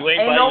 You ain't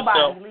by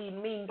yourself.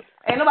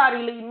 Ain't nobody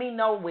leading me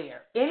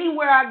nowhere.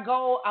 Anywhere I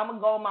go, I'm gonna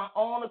go on my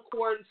own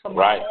accord for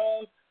my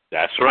own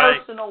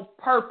personal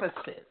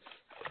purposes.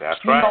 That's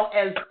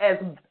right.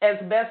 As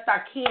best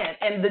I can.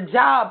 And the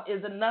job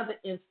is another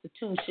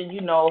institution,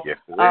 Yes,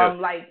 it is.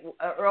 like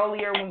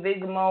earlier when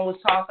Big Damone was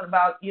talking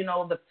about,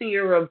 the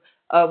fear of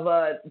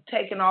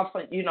taking off,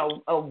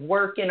 of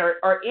working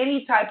or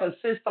any type of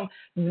system.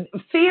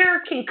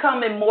 Fear can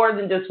come in more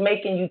than just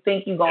making you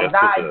think you're going to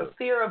die. The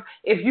fear of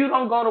if you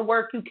don't go to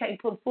work, you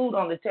can't put food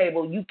on the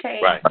table. You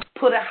can't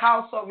put a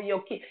house over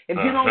your kid. If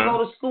you don't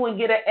go to school and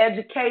get an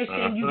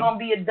education, you're going to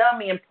be a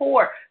dummy and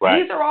poor.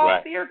 These are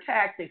all fear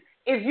tactics.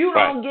 If you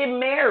don't get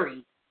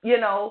married,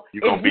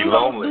 if you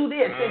don't do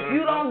this, if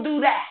you don't do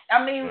that,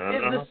 I mean,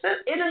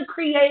 it has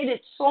created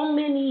so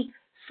many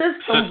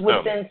systems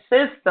within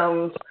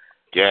systems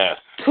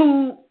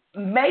to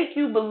make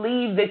you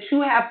believe that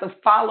you have to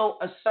follow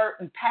a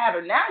certain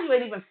pattern. Now you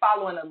ain't even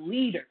following a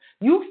leader.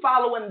 You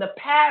following the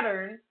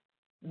pattern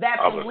that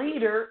the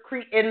leader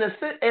in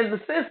the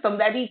system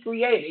that he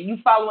created. You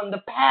following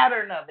the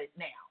pattern of it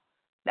now.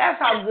 That's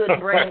how good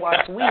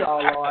brainwashed we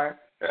all are.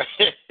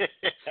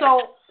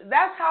 So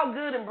that's how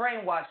good and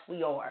brainwashed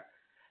we are.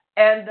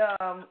 And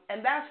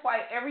that's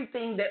why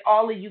everything that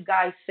all of you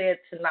guys said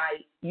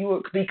tonight,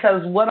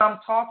 because what I'm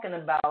talking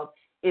about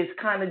is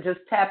kind of just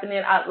tapping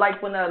in.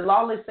 Like when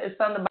Lawless said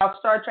something about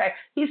Star Trek,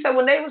 he said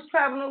when they was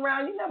traveling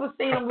around, you never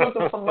seen them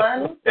looking for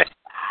money. They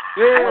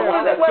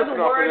wasn't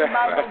worried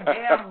about no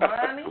damn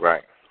money.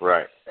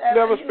 Right.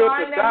 Never spent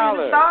I never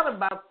even thought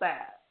about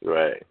that.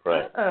 Right.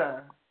 Right.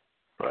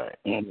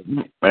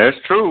 That's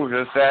true.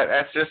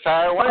 That's just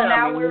how it went. So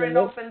now we're in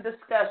open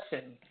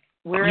discussion.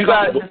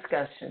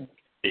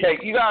 Hey,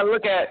 you gotta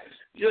look at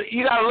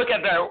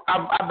that.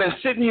 I've been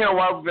sitting here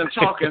while we've been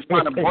talking,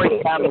 trying to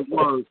break down the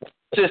word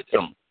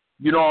system.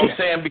 You know what I'm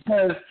saying?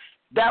 Because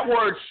that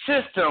word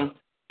system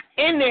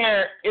in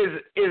there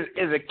is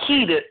a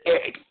key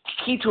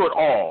to it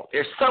all.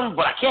 There's some,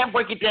 but I can't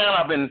break it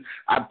down.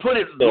 I put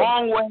it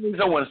long ways.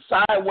 I went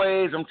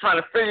sideways. I'm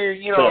trying to figure.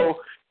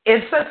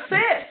 It's a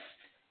cyst.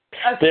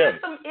 A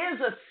system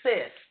is a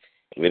cyst.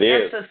 It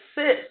is. It's a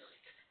cyst.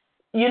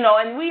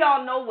 And we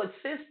all know what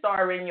cysts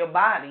are in your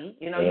body.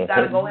 You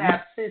got to go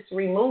have cysts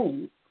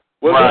removed.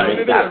 Well,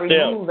 you got to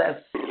remove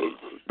that.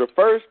 The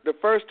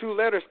first two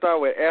letters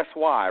start with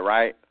SY,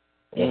 right?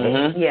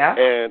 Mm-hmm. Yeah.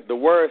 And the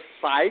word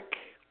psych.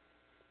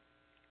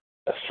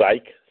 A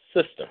psych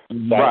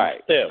system.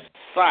 Right.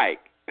 Psych.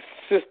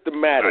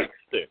 Systematic.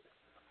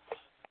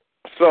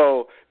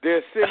 So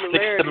there's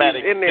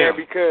similarities in there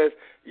because,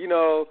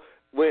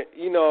 when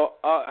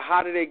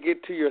how do they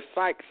get to your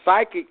psych?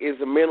 Psychic is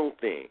a mental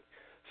thing.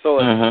 So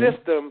a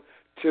system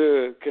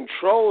to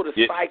control the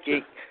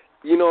psychic,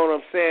 you know what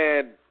I'm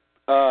saying,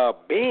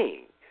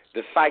 being,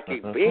 the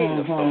psychic being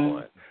of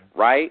someone,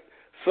 right?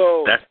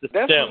 So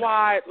that's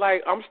why,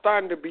 I'm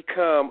starting to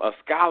become a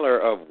scholar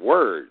of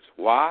words.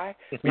 Why?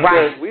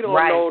 Because we don't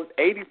know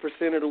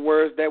 80% of the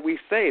words that we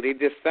say. They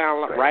just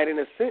sound like right in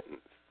a sentence.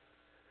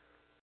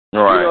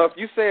 Right. If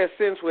you say a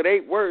sentence with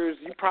 8 words,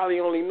 you probably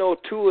only know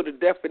 2 of the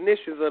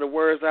definitions of the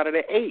words out of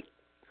the 8.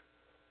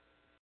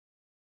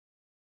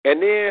 And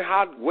then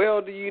how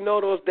well do you know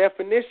those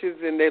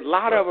definitions? And a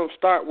lot of them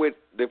start with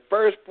the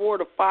first 4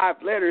 to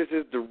 5 letters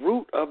is the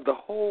root of the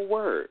whole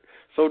word.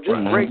 So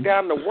just break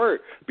down the word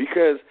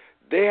because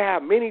they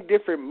have many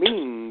different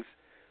meanings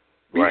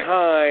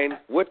behind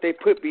what they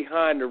put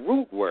behind the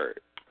root word.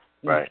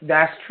 Right.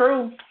 That's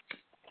true.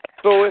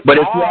 So it's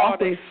all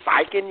they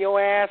psyching your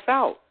ass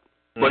out.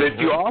 But if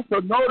you also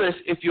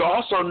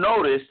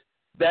notice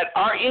that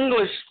our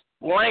English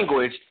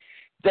language,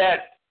 that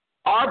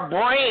our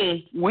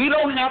brain, we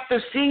don't have to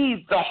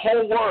see the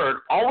whole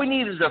word. All we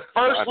need is the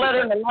first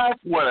letter and the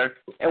last word,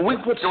 and we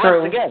put the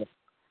rest together.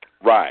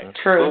 Right.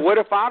 True. But what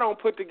if I don't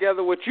put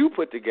together what you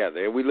put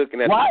together, and we're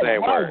looking at the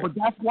same word? But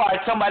that's why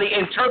somebody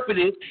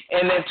interpreted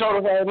and then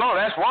told us, no,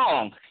 that's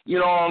wrong. You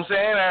know what I'm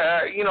saying?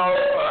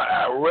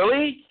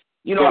 Really?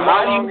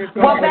 How long is it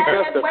going to take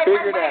us to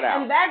figure that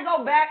out? And that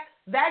go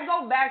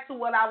back to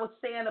what I was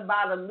saying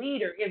about a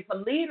leader. If a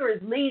leader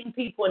is leading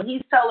people and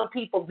he's telling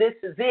people this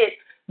is it,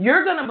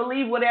 you're going to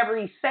believe whatever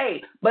he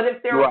say. But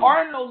if there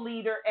are no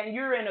leader and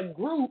you're in a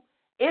group,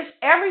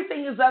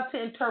 everything is up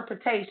to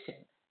interpretation.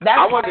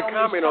 I want to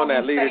comment on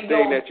that leader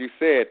thing that you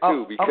said,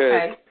 too,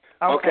 because,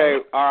 okay,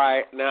 all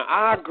right. Now,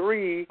 I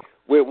agree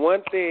with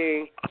one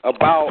thing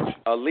about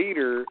a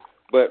leader,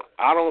 but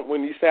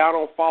when you say I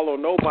don't follow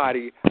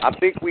nobody, I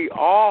think we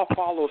all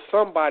follow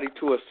somebody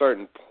to a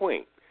certain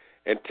point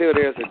until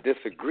there's a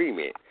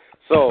disagreement.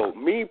 So,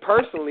 me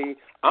personally,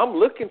 I'm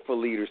looking for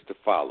leaders to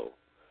follow,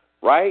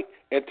 right?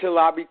 Until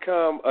I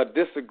become a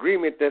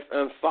disagreement that's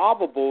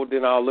unsolvable,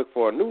 then I'll look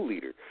for a new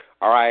leader,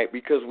 all right?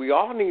 Because we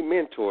all need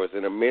mentors,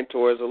 and a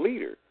mentor is a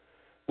leader.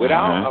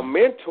 Without a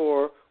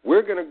mentor,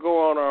 we're going to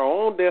go on our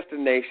own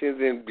destinations,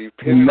 and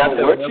depending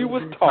on what you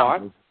was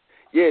taught,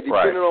 depending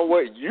on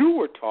what you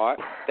were taught,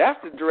 that's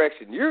the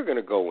direction you're going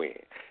to go in.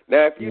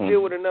 Now, if you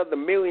deal with another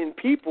million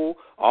people,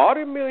 all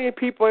the million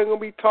people ain't going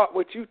to be taught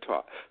what you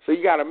taught. So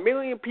you got a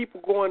million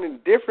people going in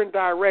different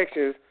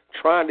directions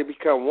trying to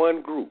become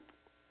one group.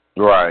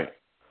 Right.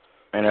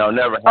 And it'll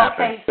never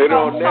happen. Okay, so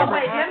wait,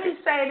 let me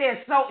say this.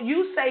 So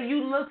you say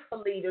you look for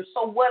leaders.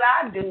 So what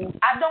I do,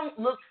 I don't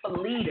look for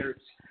leaders.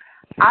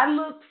 I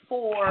look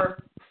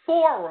for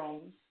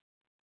forums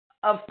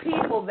of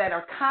people that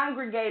are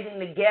congregating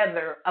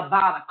together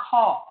about a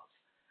cause.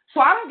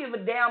 So I don't give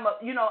a damn,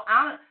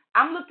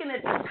 I'm looking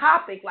at the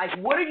topic, like,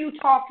 what are you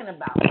talking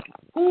about?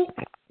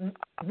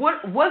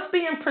 What's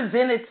being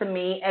presented to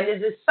me, and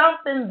is it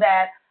something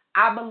that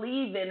I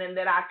believe in and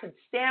that I could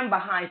stand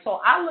behind? So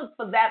I look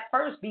for that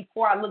first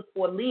before I look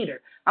for a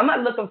leader. I'm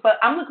looking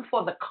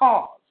for the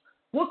cause.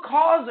 What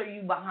cause are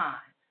you behind?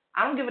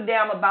 I don't give a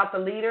damn about the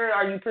leader.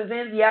 Are you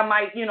presented? Yeah, I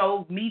might,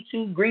 meet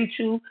you, greet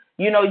you.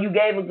 You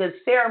gave a good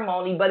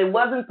ceremony, but it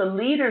wasn't the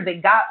leader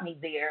that got me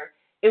there.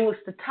 It was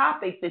the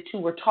topic that you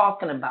were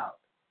talking about.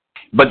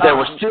 But there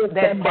was still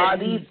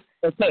somebody.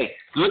 Okay,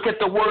 look at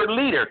the word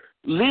leader.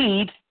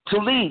 Lead to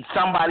lead.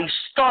 Somebody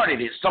started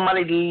it.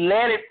 Somebody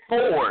led it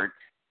forward.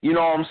 You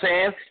know what I'm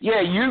saying?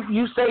 Yeah,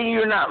 you say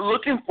you're not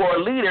looking for a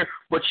leader,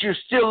 but you're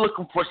still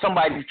looking for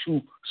somebody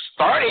to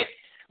start it.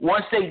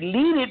 Once they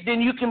lead it,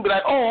 then you can be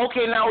like, oh,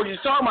 okay, now what you're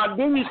talking about,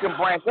 then you can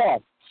branch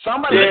off.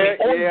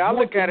 I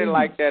look at it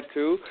like that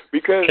too,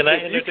 because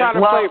if you're trying to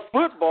play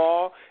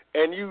football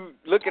and you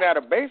looking at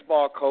a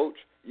baseball coach,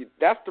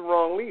 that's the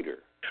wrong leader.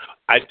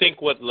 I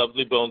think what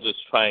Lovely Bones is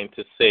trying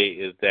to say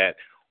is that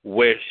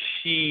what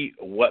she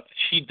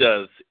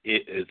does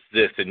is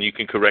this, and you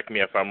can correct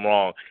me if I'm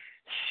wrong.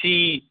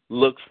 She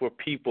looks for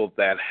people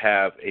that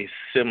have a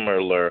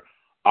similar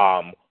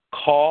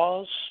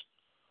cause,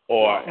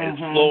 or is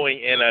flowing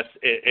in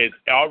is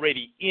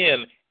already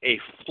in a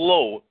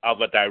flow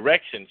of a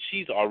direction.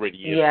 She's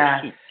already in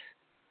pursuit.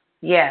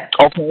 Yes.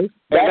 Okay.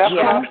 That's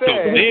what I'm saying.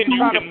 So then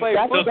you can play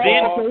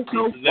football.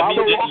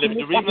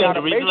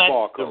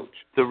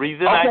 The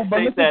reason I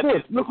say that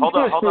is, hold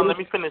on, let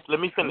me finish. The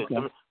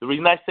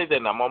reason I say that,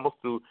 and I'm almost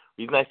through,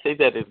 the reason I say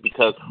that is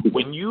because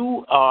when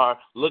you are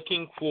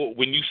looking for,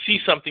 when you see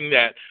something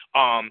that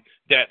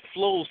that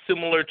flows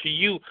similar to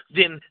you,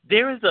 then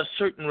there is a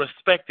certain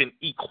respect and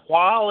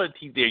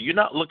equality there. You're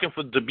not looking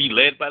to be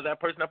led by that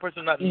person. That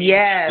person not being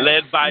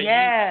led by you.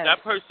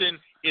 That person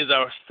is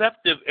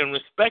receptive and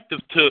respective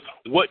to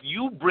what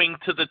you bring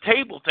to the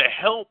table to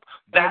help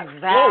that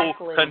flow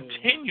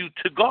continue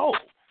to go.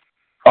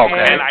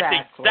 Okay. And I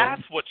think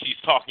that's what she's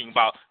talking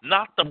about,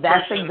 not the person.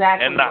 That's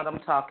exactly what I'm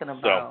talking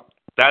about. So,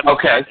 that's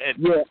okay.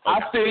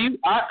 I feel you.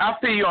 I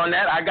feel you on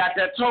that. I got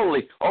that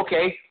totally.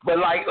 Okay, but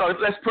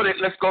let's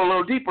go a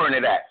little deeper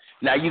into that.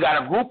 Now you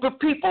got a group of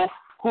people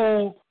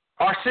who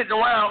are sitting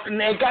around and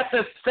they got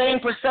the same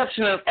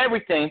perception of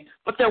everything,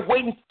 but they're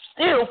waiting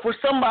still for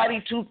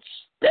somebody to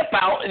step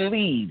out and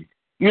lead.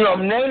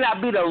 May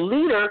not be the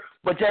leader,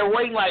 but they're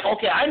waiting like,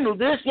 okay, I knew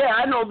this. Yeah,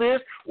 I know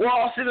this. We're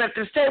all sitting at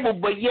this table,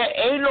 but yet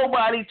ain't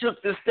nobody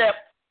took the step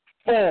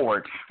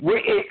forward.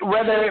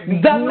 Whether it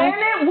be the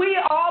minute we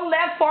all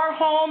left our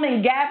home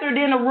and gathered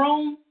in a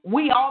room,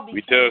 we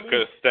took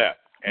a step.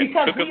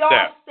 Because we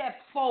all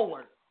stepped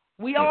forward.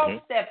 We all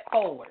stepped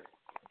forward.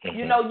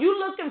 You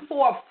looking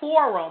for a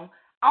forum.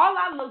 All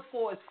I look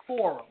for is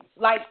forums.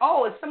 Like,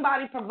 is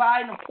somebody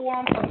providing a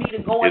forum for me to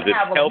go and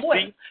have a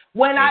voice?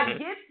 When I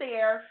get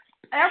there,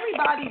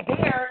 everybody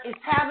there is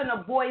having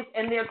a voice,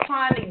 and they're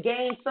trying to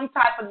gain some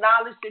type of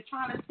knowledge. They're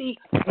trying to see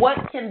what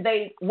can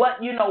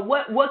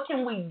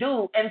we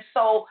do. And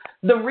so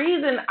the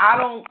reason I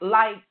don't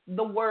like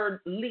the word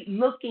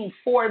looking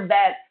for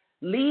that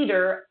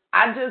leader,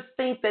 I just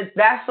think that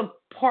that's a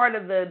part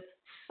of the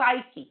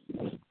psyche.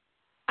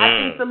 I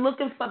think the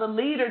looking for the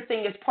leader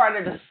thing is part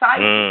of the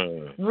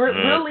psyche.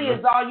 Really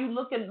is all you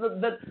look at.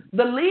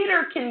 The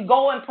leader can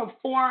go and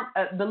perform.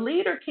 The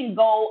leader can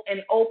go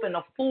and open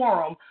a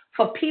forum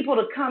for people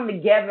to come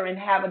together and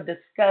have a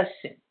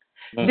discussion.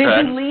 Okay.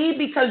 Did you lead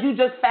because you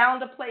just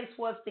found a place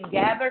for us to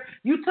gather?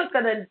 You took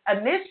an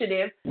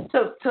initiative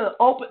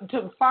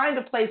to find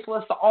a place for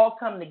us to all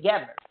come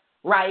together,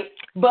 right?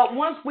 But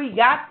once we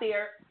got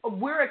there,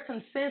 we're a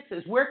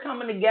consensus. We're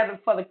coming together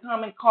for the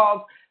common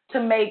cause to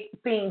make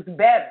things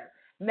better.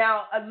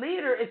 Now, a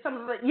leader is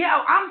somebody like,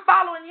 I'm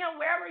following him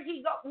wherever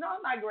he goes. No,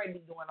 I'm not going to be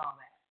doing all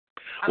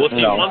that. One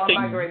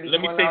thing,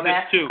 let me say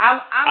this too.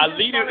 A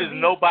leader is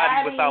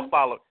nobody without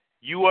followers.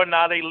 You are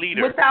not a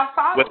leader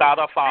without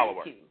a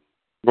follower.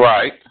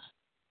 Right.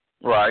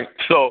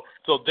 So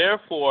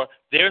therefore,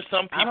 there's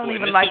some people. I don't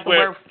even like the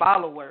word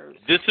followers.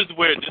 This is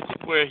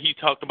where he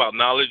talked about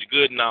knowledge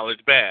good, knowledge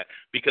bad,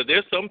 because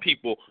there's some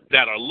people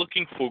that are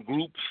looking for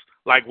groups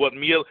like what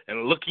Mia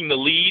and looking to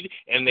lead,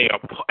 and they are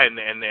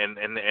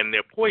and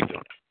they're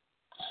poisoned.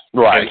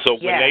 Right. And so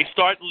when they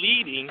start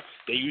leading,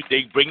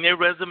 they bring their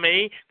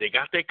resume, they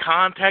got their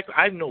contacts.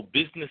 I know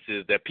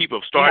businesses that people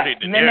have started,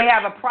 and then they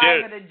have a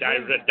private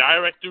agenda.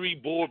 Directory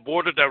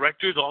board of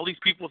directors, all these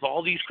people with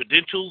all these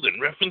credentials and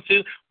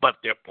references, but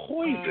they're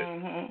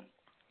poison.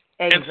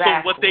 Exactly. And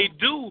so what they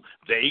do,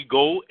 they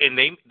go and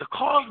the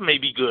cause may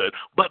be good,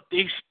 but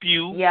they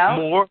spew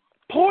more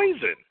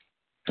poison.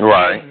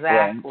 Right.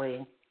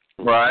 Exactly.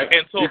 Right.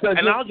 And so,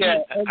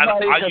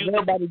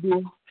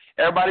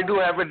 everybody do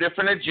have a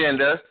different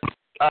agenda.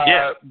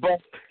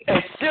 But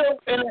it's still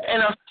in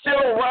a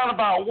still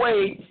roundabout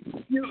way.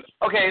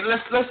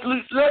 Let's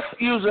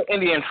use an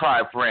Indian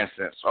tribe for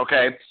instance.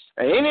 Okay,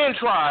 an Indian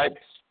tribe.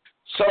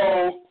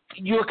 So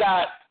you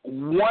got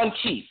one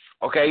chief.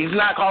 Okay, he's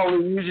not called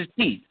to use his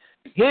chief.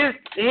 His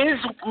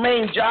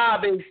main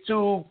job is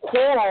to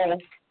quarrel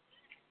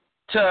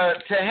to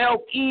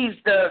help ease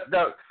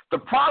the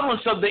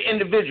problems of the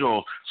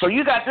individual. So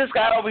you got this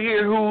guy over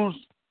here who's,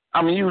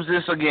 I'm going to use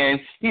this again,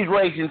 he's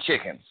raising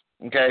chickens,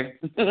 okay?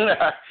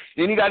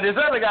 Then you got this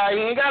other guy, he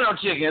ain't got no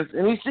chickens,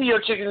 and he see your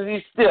chickens,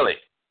 he steal it.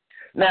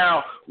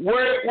 Now,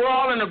 we're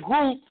all in a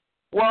group,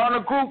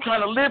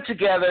 trying to live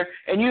together,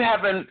 and you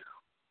having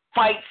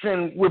fights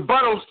and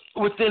rebuttals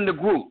within the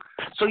group.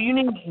 So you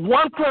need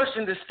one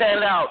person to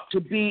stand out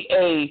to be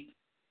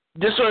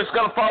this is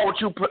going to fall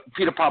with you,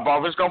 Peter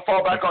Popoff. It's going to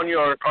fall back on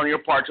your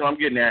part till I'm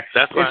getting there.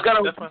 That's fine.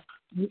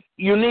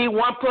 You need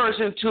one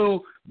person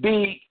to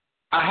be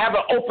have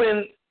an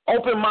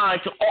open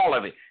mind to all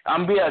of it.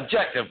 I'm going to be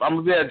objective. I'm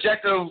going to be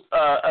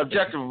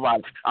objective about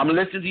it. I'm going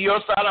to listen to your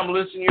side. I'm going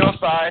to listen to your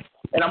side.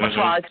 And I'm going to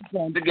try to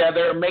come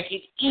together and make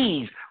it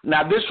ease.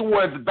 Now, this is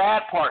where the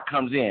bad part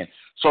comes in.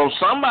 So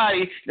now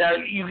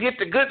you get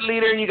the good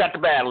leader and you got the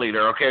bad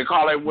leader, okay?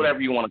 Call it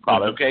whatever you want to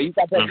call it, okay? You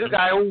got that good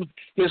guy who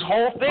his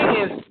whole thing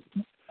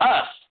is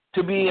us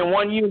to be in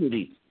one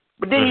unity.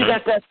 But then you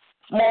got that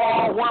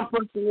small one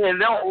person that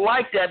don't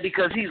like that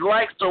because he's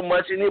liked so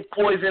much and it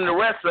poison the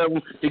rest of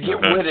them to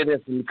get rid of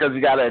this because he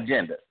got an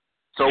agenda.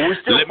 So we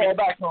still fall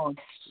back on.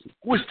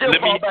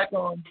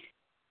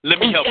 Let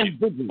me help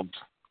you.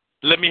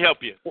 Let me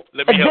help you.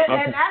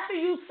 And after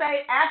you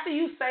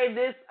say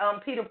this,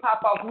 Peter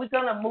Popoff, we're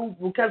gonna move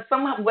because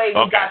some way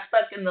we got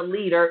stuck in the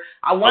leader.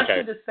 I want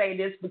you to say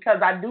this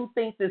because I do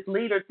think this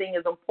leader thing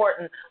is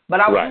important, but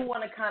I do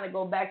want to kind of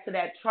go back to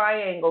that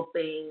triangle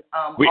thing.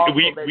 We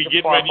getting ready to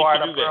do that.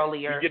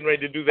 Earlier. We're getting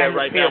ready to do that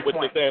right now with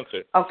this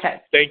answer.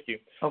 Okay. Thank you.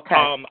 Okay.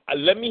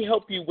 Let me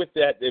help you with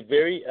that. The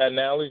very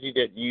analogy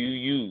that you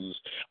used.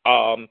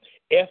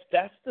 If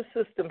that's the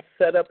system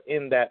set up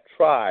in that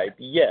tribe,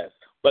 yes.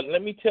 But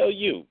let me tell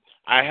you,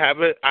 I have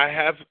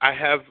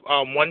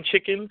one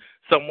chicken.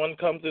 Someone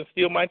comes and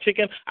steal my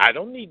chicken. I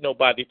don't need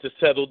nobody to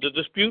settle the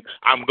dispute.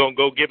 I'm gonna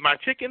go get my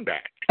chicken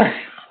back.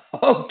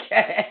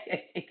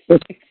 Okay.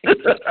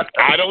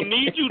 I don't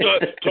need you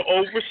to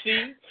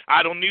oversee.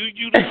 I don't need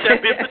you to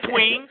step in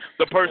between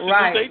the person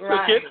who they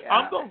took it.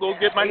 I'm gonna go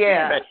get my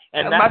chicken back.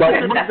 And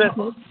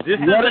this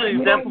is an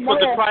example for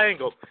the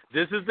triangle.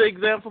 This is the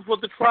example for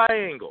the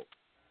triangle.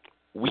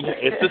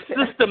 It's a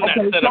system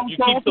that's set up. You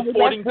keep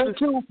supporting.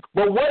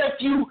 But what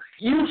if you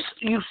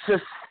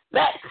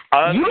suspect?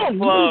 You don't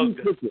know he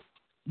took it.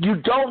 You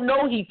don't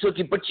know he took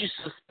it, but you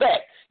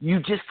suspect. You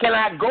just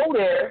cannot go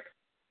there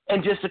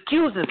and just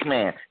accuse this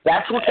man.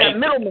 That's what that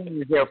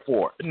middleman is there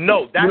for.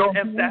 No, that's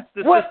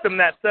the system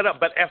that's set up.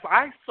 But if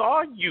I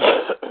saw you,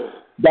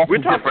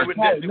 we're talking with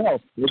this. No,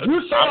 if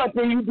you saw it,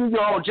 then you do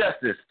your own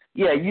justice.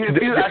 Yeah,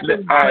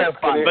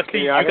 but see,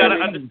 you gotta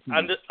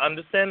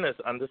understand this.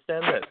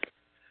 Understand this.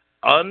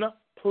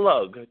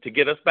 Unplug to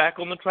get us back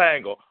on the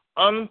triangle.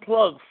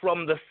 Unplug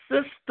from the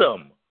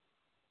system.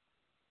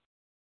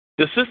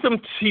 The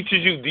system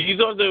teaches you these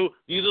are the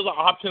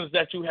options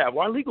that you have.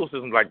 Our legal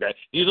system's like that.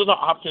 These are the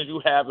options you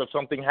have if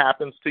something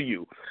happens to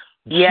you.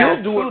 Yeah,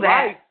 still do it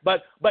right.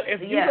 But if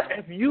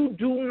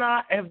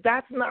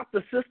that's not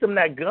the system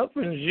that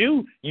governs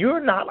you, you're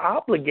not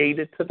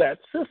obligated to that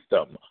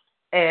system.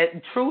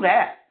 And true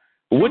that.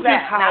 Which is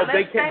how now,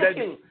 they can. Thank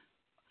you.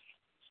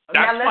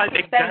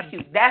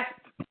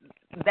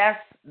 That's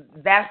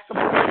the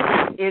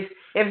point.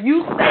 If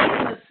you stay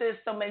in the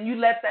system and you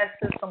let that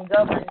system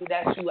govern you,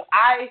 that's you.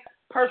 I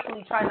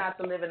personally try not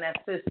to live in that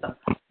system.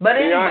 But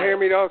can anyway, y'all hear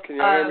me though? Can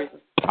y'all hear me?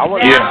 I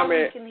want to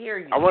comment. Can hear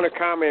you. I want to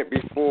comment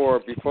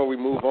before we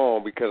move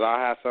on because I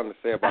have something to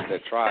say about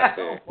that tribe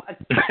thing.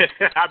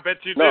 I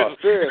bet you do. No,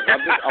 serious.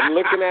 I'm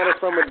looking at it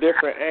from a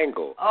different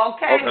angle.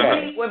 Okay.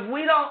 If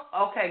we don't,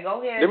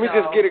 go ahead. Let me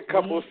just get a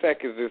couple of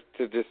seconds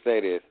to just say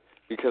this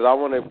because I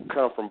want to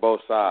come from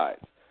both sides.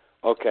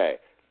 Okay.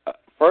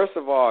 First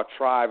of all,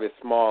 tribe is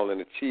small and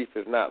the chief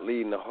is not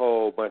leading a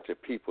whole bunch of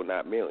people,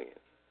 not millions,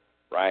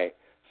 right?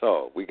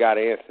 So we got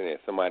an incident.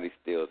 Somebody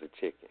steals a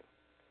chicken,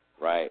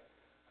 right?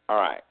 All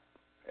right.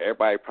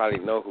 Everybody probably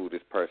know who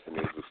this person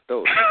is who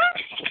stole it.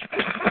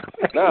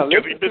 Now,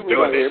 listen to me.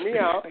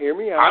 Hear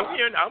me out.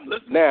 I'm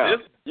listening now, to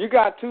this. You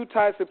got two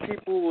types of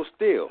people who will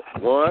steal.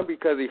 One,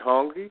 because he's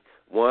hungry.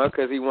 One,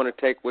 because he want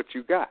to take what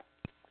you got.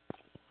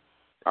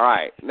 All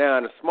right. Now,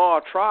 in a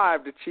small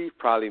tribe, the chief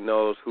probably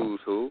knows who's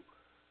who.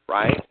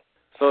 right?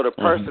 So the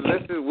person,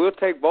 we'll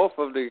take both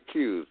of the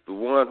accused, the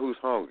one who's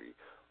hungry.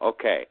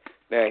 Okay,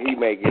 now he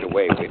may get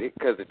away with it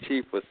because the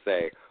chief would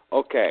say,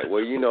 okay,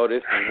 well,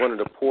 this is one of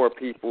the poor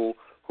people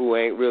who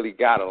ain't really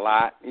got a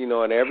lot,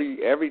 and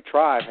every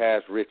tribe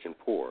has rich and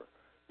poor.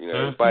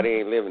 Everybody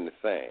ain't living the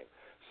same.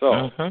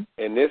 So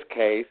in this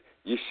case,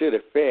 you should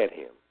have fed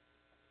him,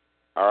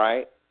 all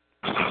right?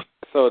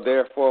 So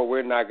therefore,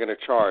 we're not going to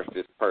charge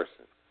this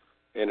person.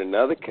 In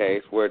another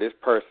case where this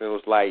person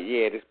was like,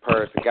 yeah, this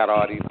person got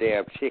all these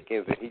damn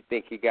chickens and he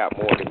think he got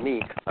more than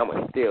me, I'm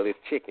going to steal his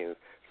chickens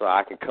so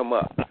I can come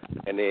up.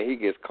 And then he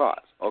gets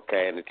caught.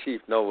 Okay, and the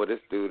chief knows, well, this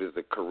dude is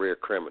a career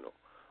criminal.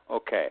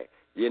 Okay,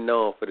 you're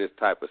known for this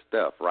type of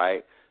stuff,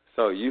 right?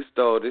 So you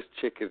stole this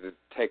chicken to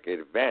take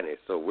advantage,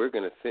 so we're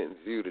going to sentence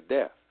you to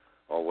death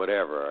or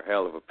whatever, a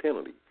hell of a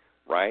penalty,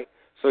 right?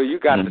 So you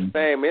got the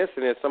same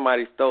incident,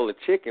 somebody stole a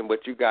chicken,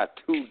 but you got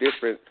two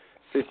different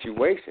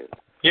situations.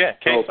 Yeah,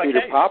 case so by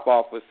Peter case.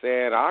 Popoff was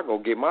saying, I'll go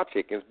get my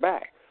chickens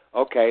back.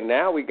 Okay,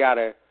 now we got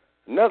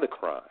another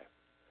crime.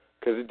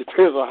 Because it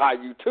depends on how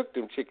you took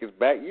them chickens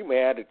back. You may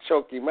have to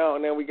choke him out,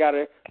 and then we got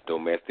a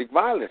domestic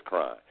violence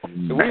crime.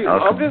 So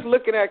I'm just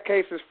looking at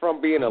cases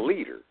from being a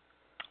leader.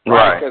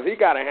 Right. Because he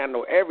got to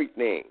handle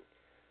everything.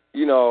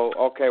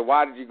 Okay,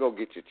 why did you go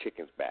get your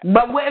chickens back?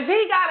 But if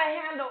he got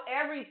to handle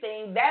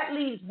everything, that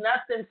leaves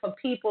nothing for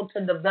people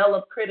to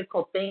develop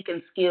critical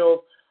thinking skills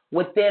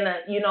within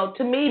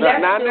to me,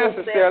 that not still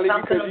necessarily, says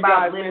something because you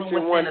about guys living mentioned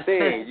within one a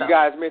thing. system. You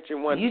guys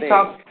mentioned one thing.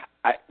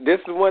 This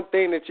is one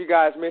thing that you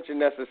guys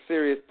mentioned that's a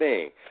serious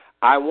thing.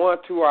 I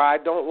want to or I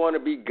don't want to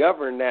be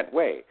governed that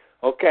way.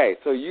 Okay,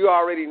 so you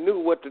already knew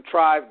what the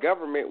tribe's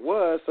government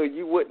was, so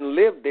you wouldn't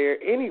live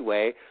there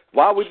anyway.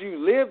 Why would you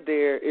live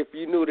there if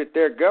you knew that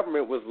their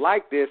government was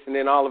like this, and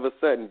then all of a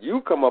sudden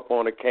you come up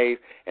on a case,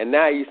 and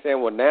now you're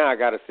saying, well, now I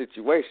got a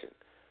situation,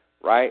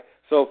 right?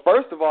 So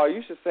first of all,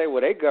 you should say,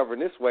 well, they govern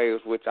this way,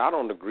 which I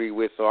don't agree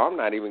with, so I'm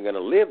not even going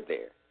to live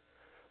there.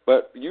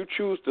 But you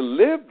choose to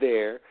live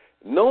there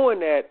knowing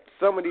that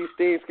some of these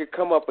things could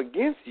come up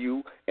against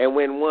you, and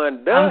when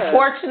one does...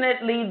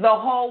 Unfortunately, the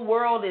whole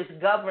world is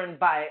governed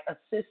by a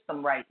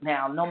system right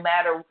now. No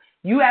matter...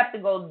 You have to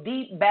go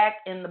deep back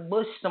in the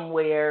bush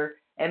somewhere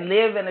and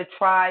live in a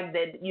tribe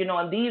that,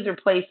 and these are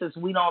places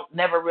we don't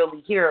never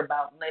really hear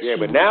about. Unless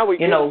but now we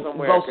get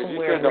somewhere, go because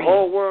somewhere. You said the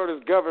whole world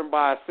is governed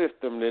by a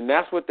system, and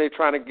that's what they're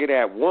trying to get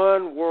at.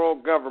 One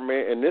world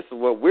government, and this is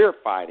what we're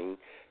fighting,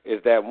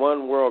 is that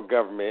one world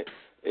government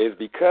is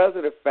because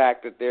of the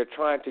fact that they're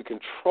trying to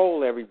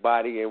control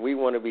everybody, and we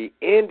want to be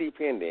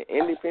independent.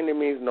 Independent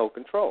means no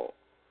control.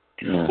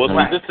 Well,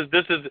 this is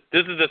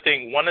the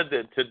thing.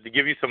 To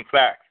give you some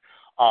facts.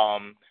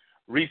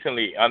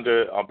 Recently,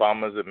 under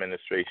Obama's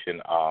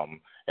administration,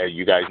 as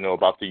you guys know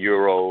about the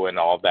euro and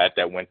all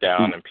that went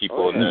down, and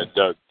people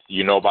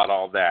about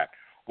all that.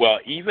 Well,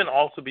 even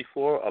also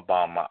before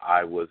Obama,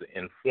 I was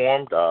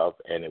informed of,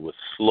 and it was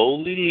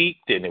slowly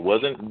leaked, and it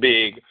wasn't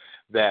big,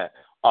 that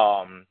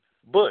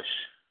Bush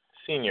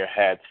Sr.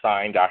 had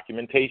signed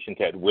documentation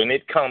that when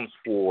it comes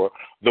for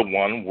the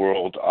one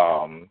world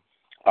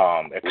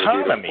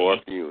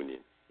economy, Union.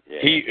 Yeah,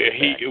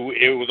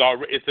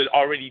 it's an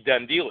already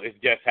done deal. It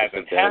just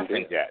hasn't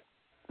happened yet.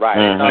 Right.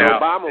 Mm-hmm. Now,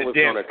 Obama was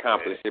going to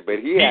accomplish it, but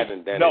he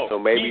hasn't done it. So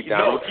maybe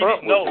Donald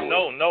Trump will do it.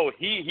 No.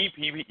 He.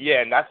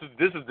 And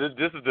this is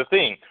the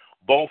thing.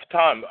 Both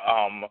times,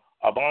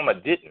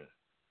 Obama didn't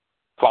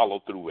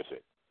follow through with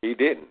it. He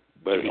didn't,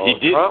 but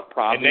Trump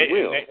probably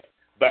will.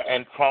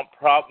 And Trump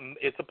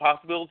it's a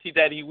possibility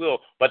that he will.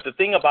 But the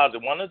thing about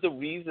it, one of the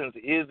reasons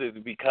is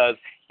because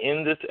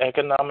in this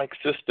economic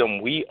system,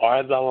 we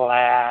are the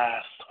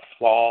last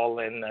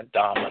fallen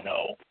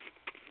domino.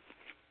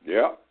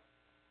 Yeah.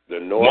 The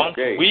North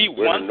Gate.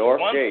 We're the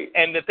North Gate.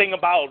 And the thing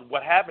about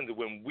what happens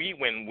when we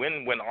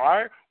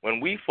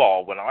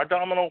fall, when our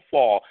domino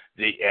fall,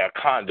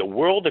 the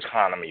world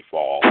economy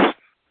falls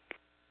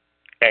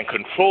and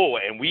control.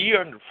 And we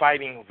are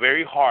fighting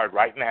very hard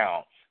right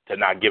now to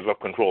not give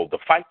up control. The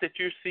fight that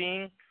you're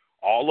seeing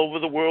all over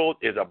the world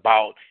is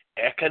about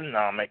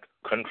economic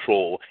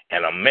control,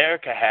 and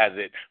America has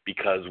it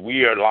because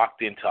we are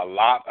locked into a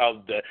lot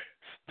of the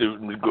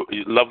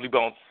lovely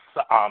bones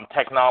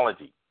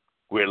technology.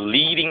 We're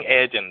leading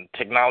edge in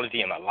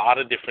technology in a lot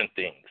of different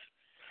things.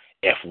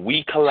 If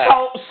we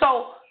collapse...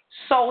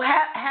 So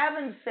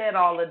having said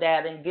all of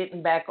that and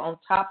getting back on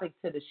topic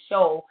to the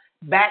show,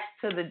 back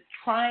to the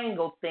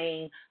triangle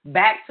thing,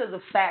 back to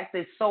the fact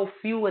that so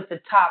few at the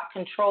top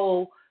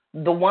control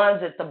the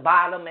ones at the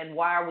bottom, and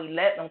why are we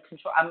letting them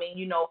control? I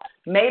mean,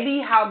 maybe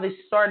how this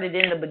started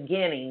in the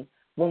beginning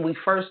when we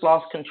first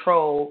lost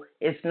control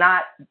it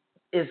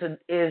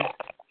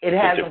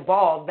has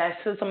evolved. That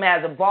system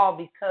has evolved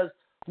because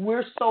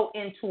we're so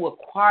into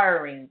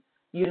acquiring,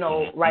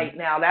 right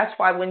now. That's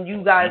why when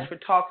you guys were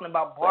talking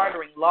about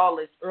bartering,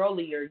 lawless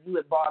earlier, you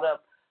had brought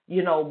up,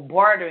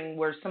 bartering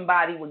where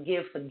somebody would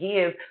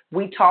forgive.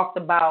 We talked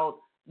about,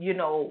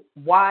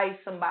 why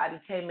somebody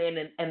came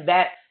in and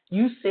that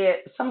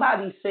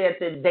somebody said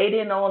that they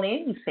didn't own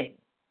anything.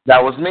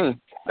 That was me.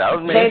 That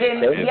was me. They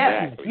didn't. Exactly.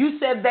 Yes, you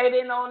said they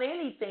didn't own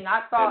anything.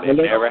 I thought. And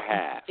they never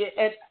have.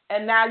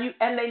 And now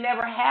they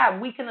never have.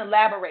 We can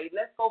elaborate.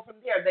 Let's go from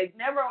there. They've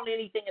never owned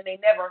anything, and they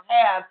never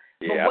have.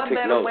 Yeah, but what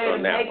better way to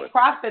make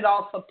profit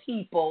off of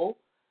people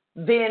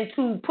than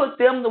to put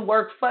them to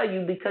work for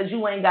you because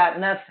you ain't got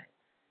nothing.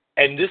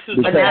 And this is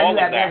but now all you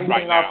have of that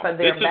everything right off now. of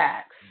their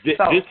backs.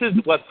 This is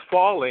what's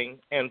falling,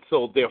 and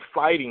so they're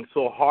fighting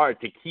so hard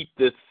to keep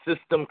this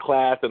system,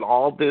 class, and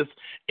all this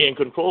in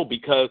control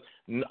because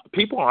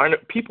people are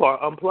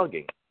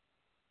unplugging.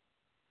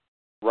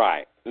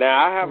 Right.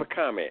 Now I have a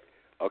comment.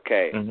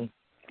 Okay.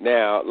 Mm-hmm.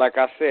 Now, like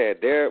I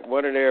said,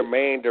 one of their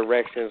main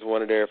directions,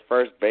 one of their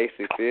first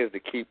basics is to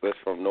keep us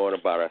from knowing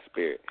about our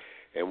spirit.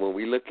 And when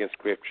we look in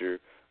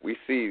Scripture, we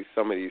see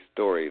some of these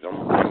stories. I'm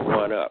going to bring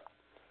one up.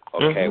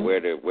 Okay, where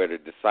the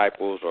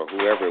disciples or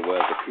whoever it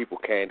was, the people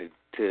came to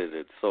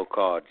the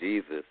so-called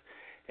Jesus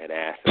and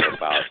asked him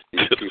about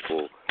these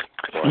people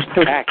on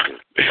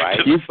taxes, right?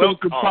 You spoke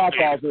to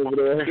Popeyes over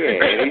there.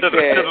 Yeah, and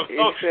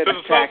he said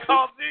the taxes.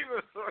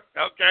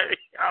 Okay,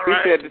 all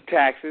right. He said the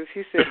taxes.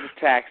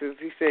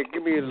 He said,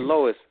 give me the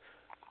lowest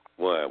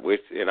one,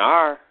 which in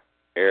our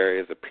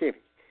area is a penny,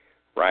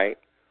 right?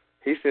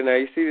 He said, now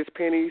you see this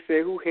penny? He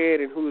said, who head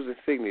and whose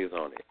insignia is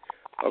on it?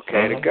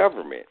 Okay, the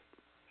government.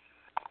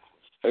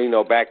 You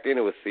know, back then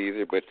it was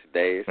Caesar, but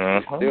today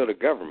it's still the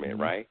government,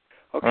 right?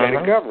 Okay,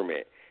 the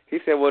government. He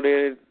said, well,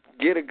 then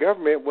give the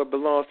government what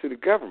belongs to the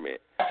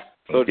government.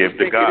 So give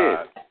to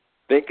God.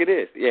 Think of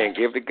this. Yeah, and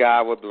give to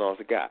God what belongs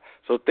to God.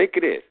 So think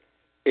of this.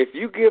 If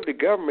you give the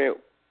government,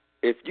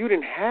 if you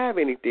didn't have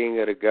anything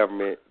of the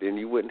government, then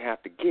you wouldn't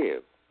have to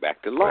give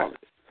back to lawless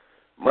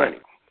money.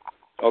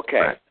 Okay.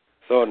 Right.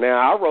 So now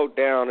I wrote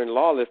down in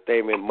lawless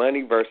statement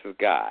money versus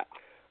God.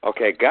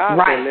 Okay, God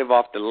said live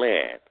off the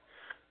land.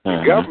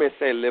 The government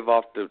say live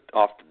off the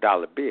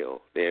dollar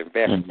bill, the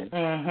investment.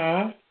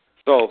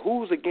 So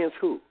who's against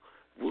who?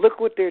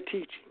 Look what they're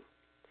teaching.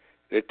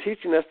 They're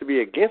teaching us to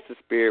be against the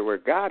spirit, where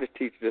God is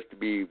teaching us to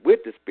be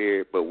with the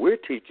spirit, but we're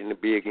teaching to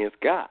be against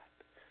God.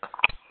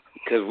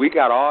 Because we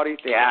got all these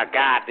things,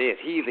 God this,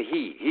 he's a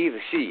he, he's a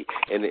she.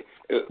 And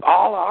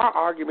all our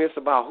arguments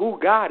about who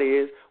God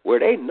is, where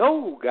they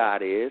know who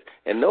God is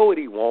and know what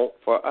he wants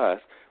for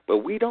us, but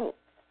we don't.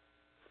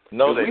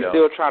 No, they don't. We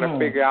still trying to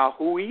figure out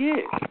who he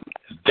is.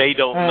 They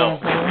don't know.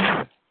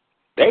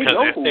 They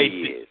know who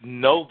he is.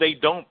 No, they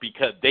don't,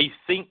 because they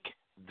think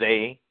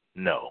they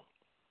know.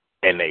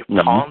 And they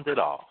pawned it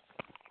off.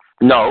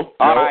 No.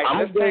 All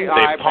right, they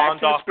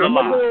pawned off the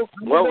lie.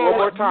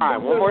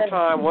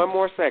 One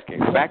more second.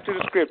 Back to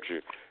the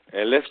scripture.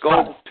 And let's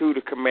go to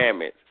the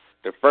commandments.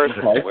 The first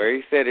one, where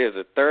he said there's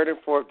a third and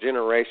fourth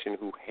generation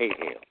who hate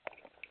him.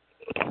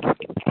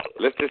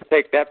 Let's just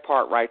take that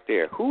part right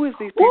there. Who is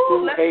these people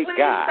who hate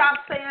God?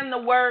 Stop saying the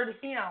word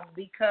him,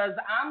 because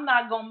I'm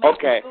not going to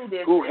make you do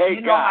this. Who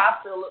hate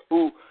God?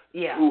 Who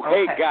hate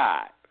okay.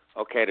 God.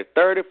 Okay, the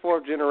third and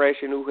fourth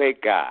generation who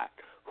hate God.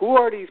 Who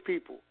are these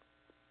people?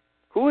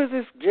 Who is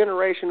this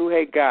generation who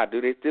hate God? Do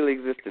they still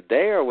exist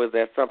today, or was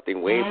that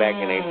something way back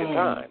in ancient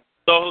times?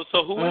 So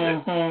who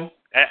is it?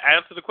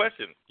 Answer the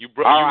question. You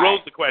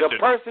rose the question. The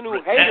person who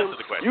hates him.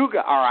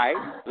 All right.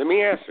 Let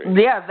me answer it.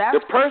 Yeah, that's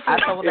the person. I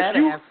told that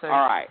answer.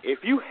 All right.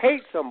 If you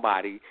hate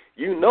somebody,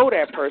 you know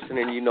that person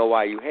and you know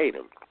why you hate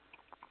him.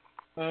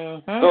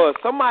 So if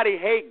somebody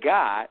hate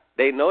God,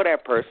 they know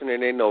that person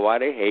and they know why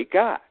they hate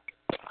God.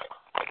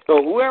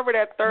 So whoever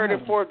that third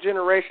and fourth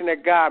generation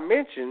that God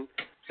mentioned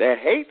that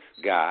hates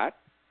God,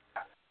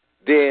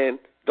 then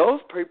those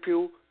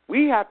people,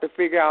 we have to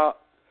figure out,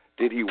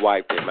 did he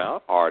wipe them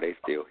out, or are they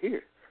still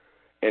here?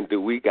 And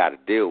do we got to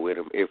deal with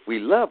them if we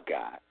love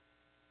God?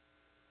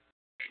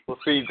 Well,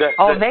 see, they're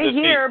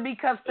here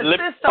because the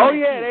system. Oh,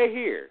 yeah, they're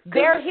here.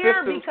 They're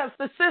here because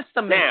the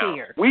system is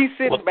here. We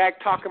sitting back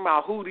talking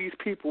about who these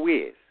people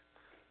is.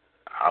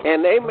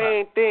 And their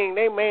main thing,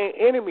 their main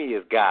enemy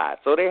is God.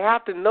 So they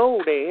have to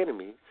know their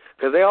enemy,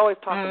 because they always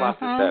talk about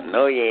this stuff.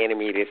 Know your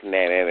enemy, this and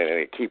that,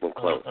 and keep them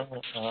close.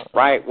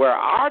 Right? Where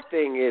our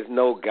thing is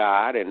know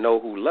God and know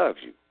who loves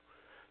you.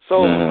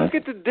 So look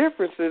at the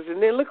differences,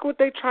 and then look what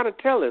they're trying to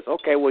tell us.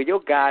 Okay, well, your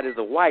God is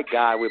a white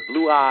guy with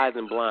blue eyes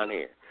and blonde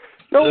hair.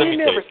 No, we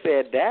never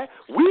said that.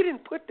 We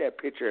didn't put that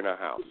picture in our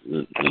house.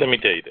 Let me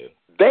tell you this.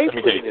 They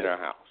put it in our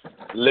house.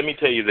 Let me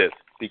tell you this,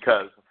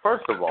 because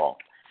first of all,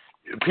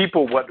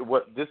 people, they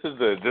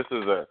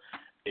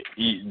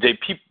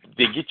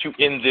get you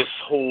in this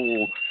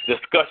whole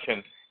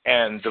discussion,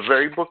 and the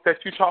very book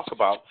that you talk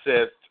about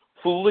says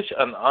foolish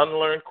and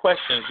unlearned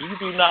questions you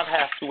do not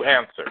have to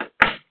answer.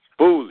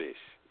 Foolish.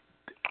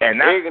 And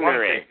that's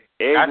ignorant.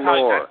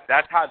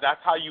 That's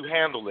how you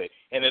handle it.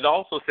 And it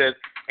also says,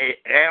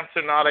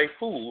 answer not a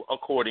fool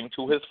according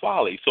to his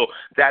folly. So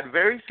that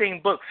very same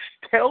book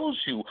tells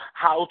you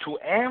how to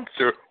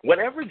answer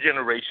whatever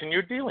generation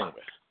you're dealing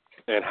with.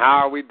 And how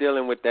are we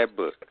dealing with that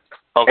book?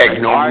 Okay.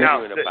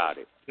 Arguing about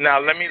it. Now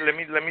let me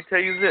tell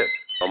you this.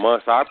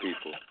 Amongst our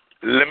people.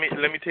 Let me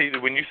tell you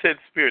that when you said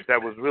spirit,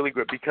 that was really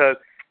good, because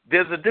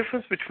there's a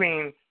difference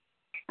between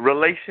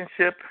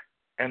relationship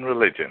and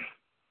religion.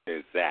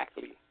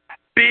 Exactly.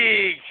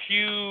 big,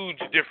 huge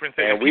difference.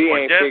 And we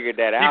ain't figured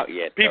that out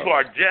yet. People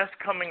are just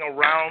coming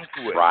around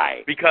to it.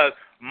 Right. Because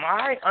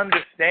my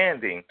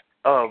understanding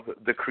of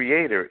the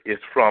Creator is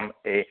from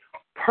a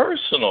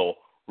personal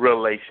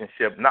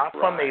relationship, not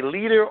from a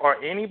leader or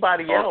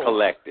anybody else.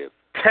 Collective.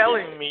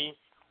 Telling me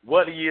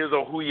what he is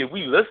or who he is.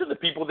 We listen to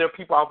people. There are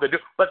people out there do,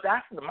 but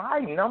that's my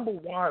number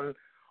one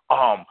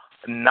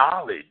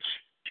knowledge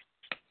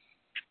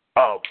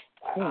of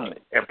who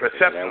and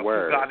perception of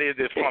who God is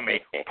from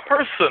a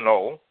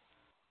personal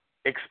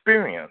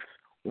experience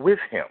with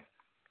him.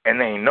 And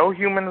there ain't no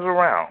humans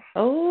around.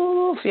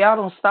 Oh, if y'all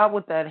don't stop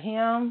with that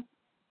him.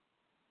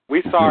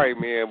 We sorry,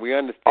 man. We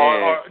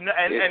understand.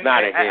 It's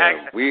not a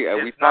him. We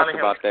talked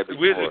about that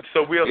before.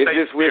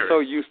 We're so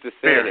used to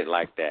saying it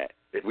like that.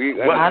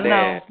 We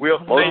understand.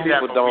 Most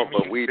people don't,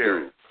 but we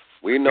do.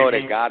 We know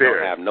that God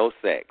don't have no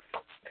sex.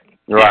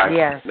 Right.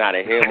 Yes. Not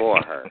a him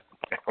or her.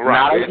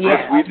 Right.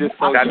 We just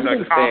so used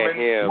to saying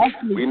him.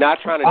 We're not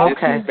trying to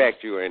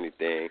disrespect you or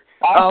anything.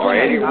 Or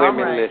any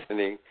women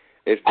listening.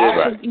 It's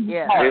just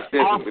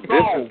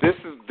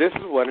this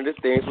is one of the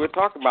things we're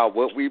talking about.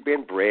 What we've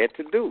been bred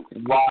to do.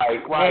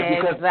 Right. Exactly.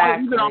 Because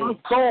even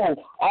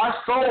our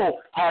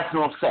soul has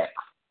no sex.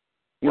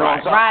 You know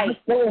what I'm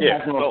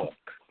saying?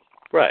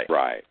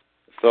 Right.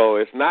 So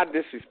it's not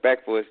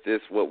disrespectful. It's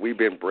just what we've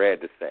been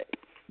bred to say.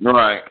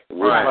 Right.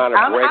 We're trying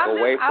to break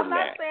away from that. I'm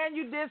not saying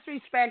you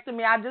disrespecting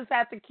me. I just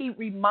have to keep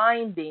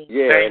reminding.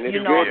 Yeah, and it's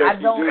good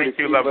that you do to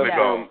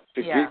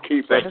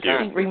keep us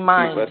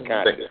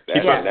conscious. That's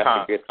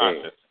a good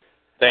thing.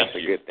 That's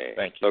a good thing.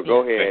 Thank you. So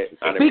go ahead.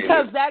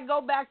 Because that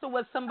go back to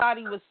what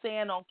somebody was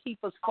saying on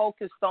keep us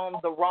focused on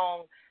the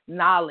wrong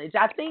knowledge.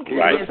 I think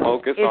it's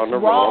focused on the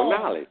wrong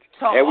knowledge.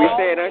 And we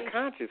say it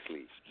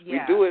unconsciously. We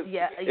do it.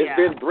 It's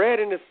been bred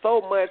into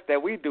so much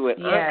that we do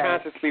it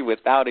unconsciously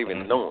without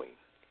even knowing.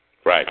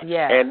 Right.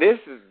 Yeah. And this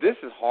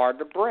is hard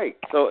to break.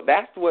 So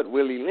that's what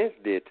Willie Lynch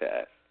did to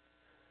us.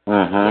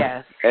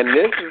 Yes. And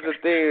this is the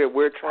thing that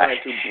we're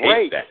trying to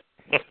break,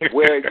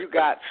 where you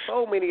got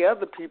so many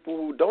other people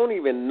who don't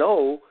even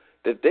know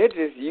that they're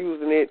just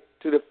using it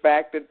to the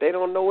fact that they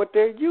don't know what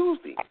they're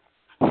using.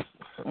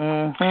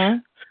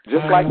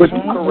 Just like you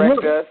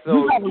correct us,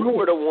 so you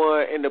were the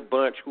one in the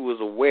bunch who was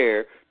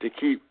aware to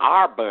keep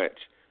our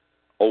bunch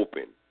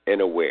open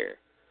and aware.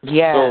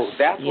 Yes. So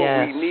that's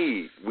what we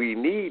need. We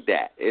need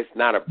that. It's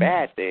not a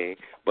bad thing,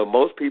 but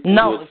most people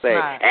will say,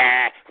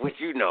 what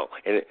you know.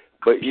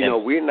 But,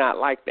 we're not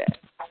like that.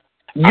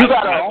 You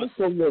gotta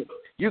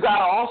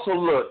also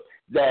look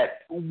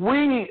that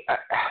we,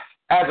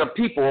 as a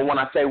people, when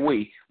I say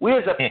we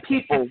as a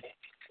people,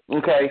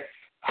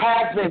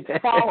 have been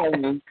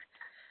following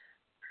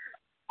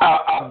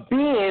a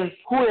being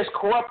who has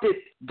corrupted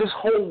this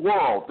whole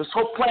world, this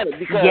whole planet.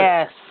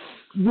 Because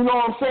you know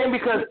what I'm saying?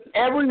 Because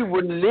every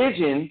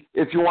religion,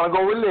 if you want to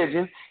go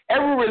religion,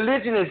 every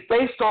religion is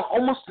based on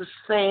almost the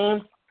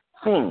same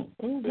thing.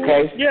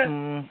 Okay? Yeah.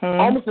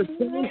 Almost the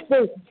same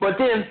thing. But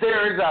then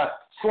there's a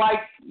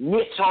slight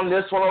niche on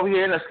this one over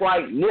here and a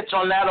slight niche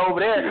on that over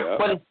there. Yeah.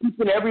 But it's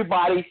keeping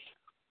everybody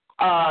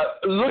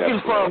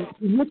looking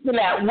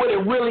at what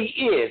it really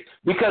is.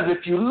 Because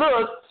if you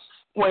look,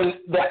 when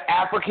the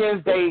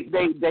Africans,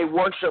 they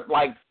worship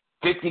like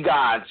 50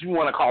 gods. You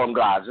want to call them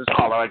gods. Just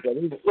call it like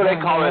that. What they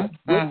call it.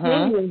 The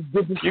Indians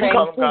did the same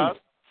call them gods.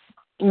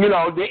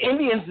 The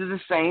Indians did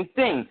the same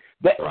thing.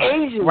 The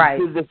Asians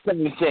did the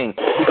same thing.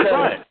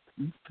 Because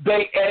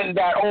and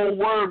that old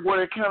word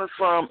where it comes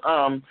from,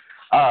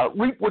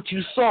 reap what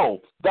you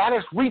sow. That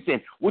is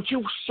reaping. What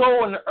you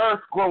sow in the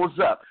earth grows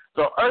up.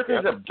 So earth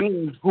is a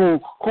being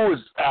who is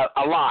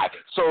alive.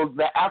 So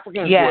the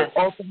Africans were,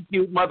 thank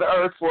you, Mother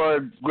Earth, for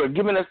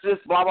giving us this,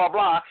 blah, blah,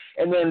 blah.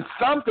 And then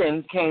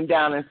something came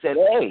down and said,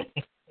 hey.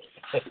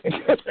 Big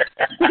Bang.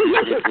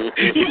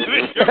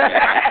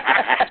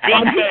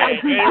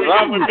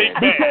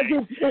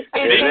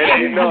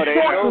 They know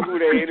who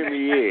their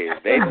enemy is.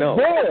 They know.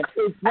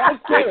 It's right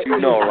there. You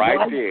know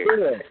right there.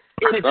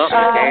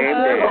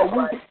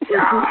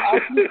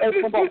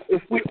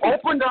 If we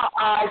opened our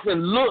eyes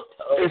and looked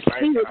and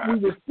see it, we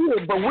would see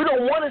it. But we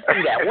don't want to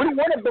see that. We don't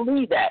want to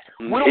believe that.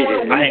 We don't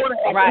want to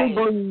actually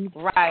believe.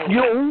 Right. We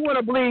want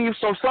to believe.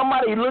 So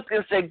somebody looked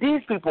and said,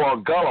 "These people are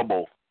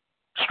gullible."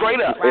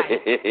 Straight up. Right.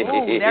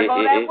 Ooh, there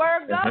go that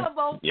word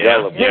gullible.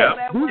 Gullible. You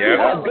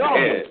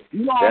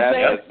know what I'm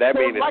saying? That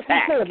means like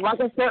I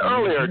said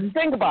earlier,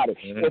 think about it.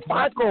 If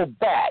I go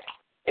back,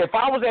 if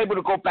I was able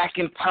to go back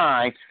in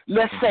time,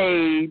 let's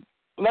say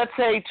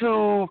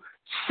to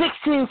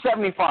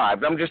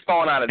 1675. I'm just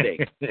throwing out a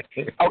date.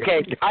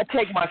 Okay, I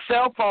take my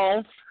cell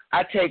phone.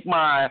 I take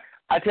my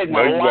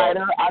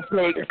lighter. I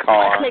take an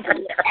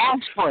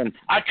aspirin.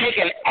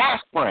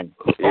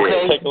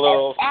 Okay, take a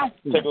little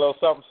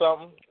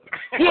something.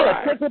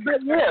 Yeah, take a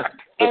bit. Yes,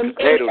 and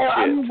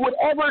I mean,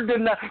 whatever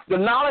the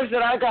knowledge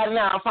that I got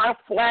now, if I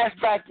flash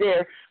back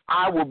there,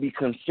 I will be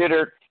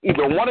considered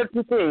either one of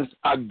two things: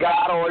 a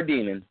god or a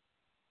demon.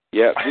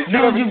 Yeah. Did you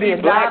ever see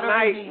Black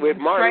Knight with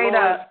Martin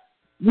Lawrence?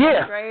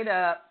 Yeah. Straight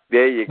up.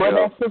 There you but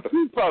go. that's the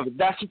truth of it.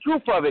 That's the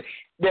truth of it.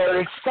 There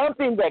is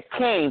something that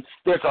came.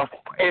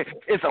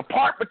 It's a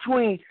part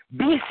between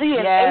BC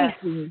and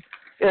AC.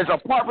 There's a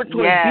part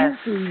between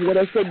BC, what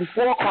I said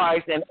before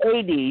Christ, and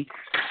AD.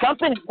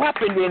 Something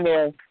happened in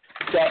there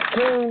that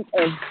came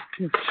and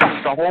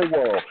shocked the whole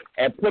world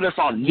and put us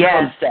on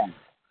non-stop.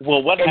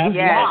 Well, what happened?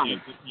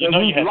 You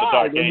know, you had the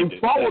Dark Ages. We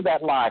follow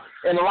that lie,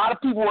 and a lot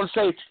of people will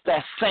say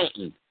that's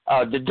Satan,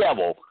 the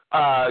devil.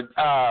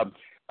 And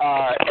he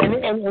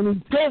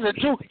says it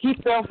too. He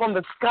fell from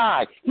the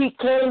sky. He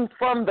came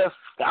from the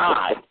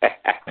sky.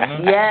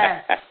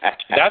 Yes.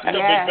 That's the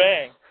Big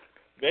Bang.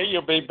 There's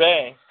your Big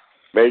Bang.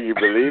 May you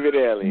believe it,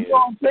 alien. You know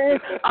what I'm saying?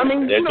 I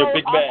mean, That's your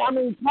Big Bang. I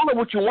mean, call it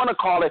what you want to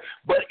call it,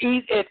 but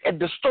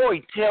the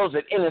story tells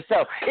it in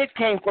itself. It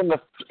came from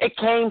the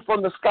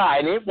sky,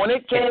 and when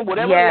it came,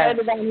 whatever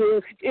landed down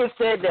here, it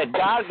said that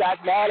God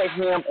got mad at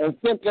him and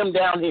sent him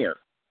down here.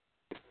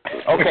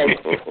 Okay.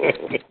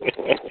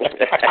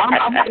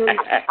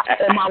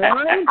 Am I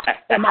lying?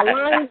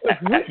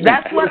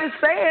 That's what it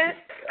said.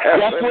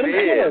 That's what it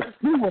is.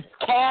 He was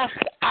cast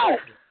out.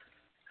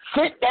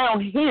 Sit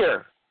down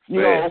here.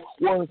 You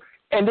know,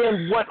 and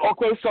then what?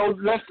 Okay, so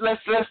let's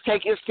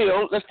take it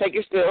still. Let's take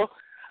it still.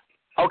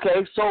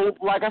 Okay, so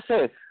like I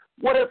said,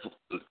 what if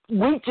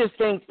we just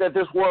think that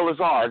this world is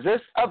ours?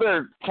 There's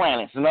other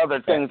planets and other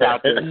things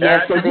out there.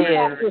 Yes, it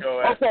is.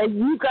 Okay,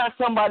 you got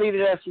somebody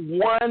that's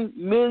 1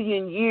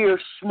 million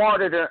years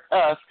smarter than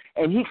us,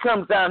 and he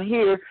comes down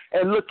here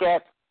and look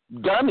at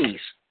dummies.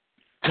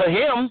 To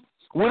him,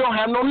 we don't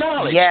have no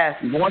knowledge. Yes.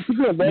 Once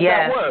again, there's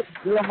that word.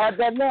 We don't have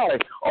that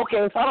knowledge.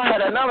 Okay, if I don't have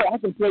that knowledge, I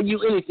can tell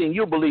you anything.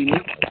 You'll believe me.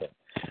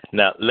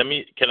 Now,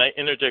 can I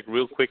interject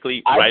real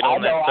quickly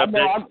on that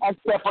subject? I'm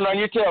stepping on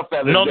your tail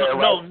feathers. No.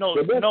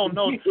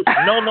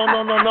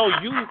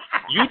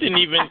 You didn't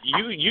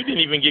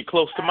even get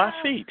close to my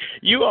feet.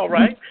 You all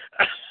right?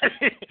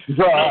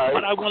 No,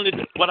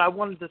 what I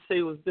wanted to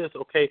say was this.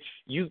 Okay,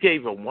 you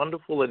gave a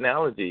wonderful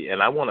analogy,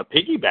 and I want to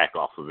piggyback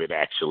off of it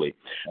actually,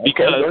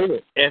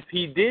 because if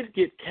he did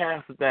get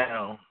cast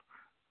down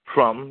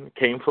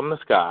came from the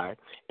sky,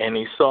 and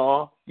he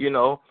saw,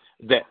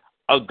 that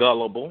a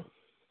gullible.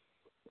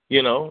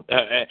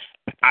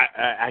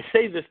 I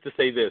say this to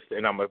say this,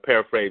 and I'm going to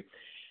paraphrase.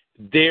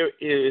 There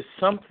is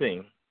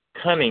something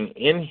cunning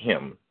in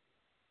him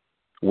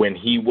when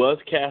he was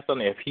cast on.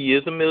 If he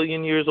is 1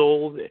 million years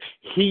old,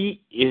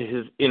 he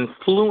is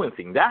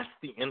influencing. That's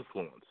the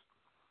influence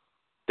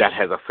that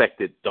has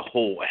affected the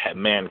whole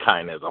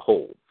mankind as a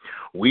whole.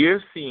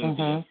 We're seeing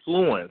the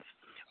influence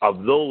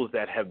of those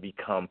that have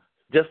become,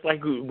 just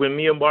like when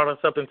Mia brought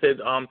us up and said,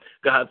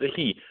 God's a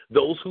he,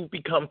 those who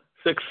become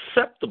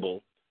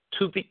susceptible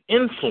to the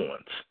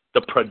influence,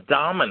 the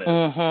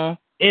predominant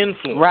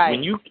influence. Right.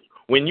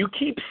 When you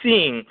keep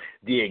seeing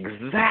the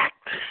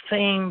exact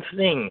same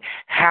thing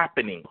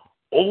happening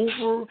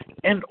over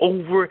and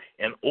over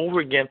and over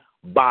again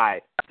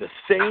by the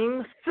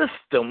same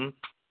system,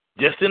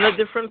 just in a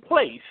different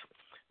place,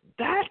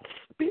 that's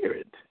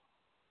spirit.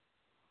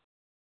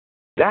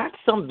 That's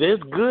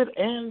there's good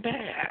and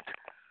bad.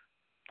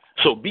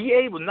 So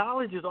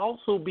knowledge is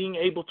also being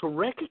able to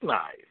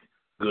recognize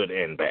good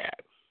and bad.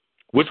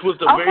 Which was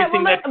the very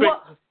thing that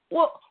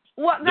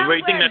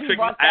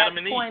tricked Adam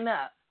and Eve.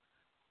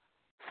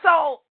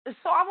 So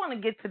I want to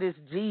get to this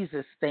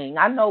Jesus thing.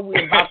 I know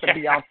we're about to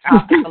be off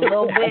topic a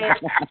little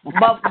bit,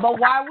 but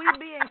while we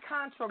being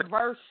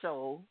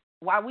controversial,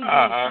 I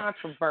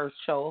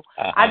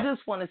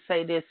just want to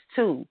say this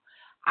too.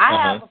 I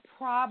have a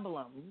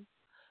problem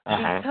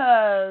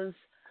because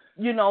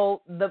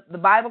the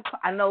Bible.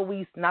 I know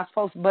we're not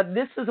supposed, but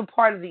this is a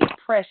part of the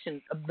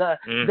oppression of the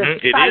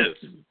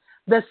psyche.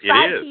 The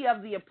psyche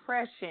of the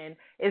oppression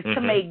is to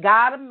make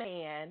God a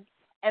man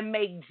and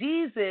make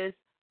Jesus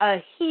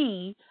a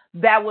he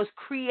that was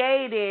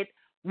created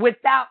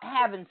without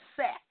having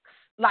sex.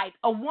 Like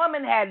a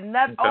woman had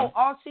nothing.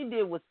 All she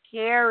did was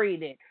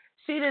carried it.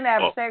 She didn't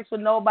have sex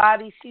with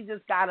nobody. She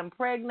just got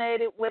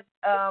impregnated with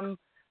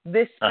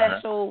this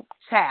special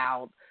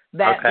child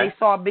that they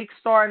saw a big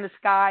star in the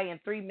sky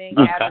and 3 men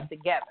gathered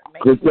together.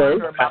 Makes me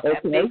wonder about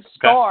that big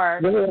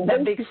star,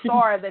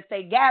 that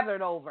they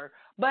gathered over.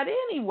 But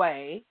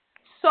anyway,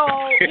 so,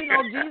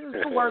 Jesus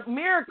could work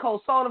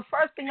miracles. So the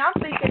first thing I'm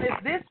thinking is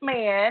this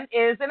man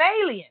is an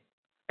alien.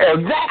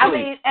 Exactly. I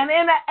mean, and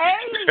in an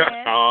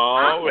alien,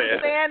 I'm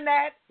saying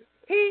that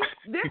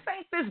this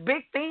ain't this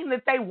big thing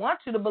that they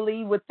want you to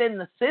believe within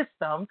the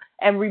system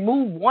and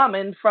remove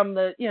woman from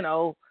the,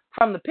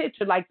 from the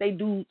picture like they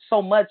do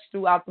so much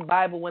throughout the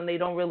Bible when they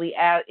don't really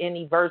add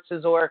any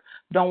verses or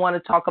don't want to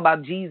talk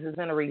about Jesus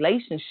in a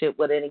relationship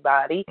with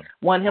anybody.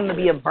 Want him to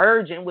be a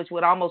virgin, which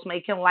would almost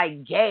make him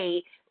like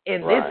gay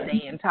in this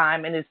day and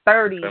time in his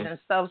 30s and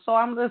stuff. So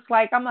I'm just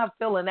like, I'm not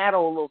feeling that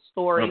old little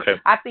story.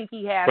 I think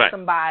he has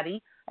somebody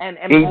and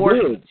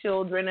abortion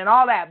children and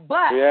all that.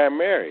 But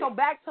Mary. So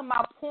back to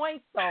my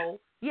point though.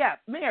 Yeah,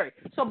 Mary.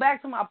 So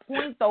back to my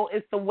point, though,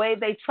 is the way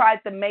they tried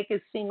to make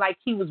it seem like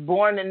he was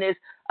born in this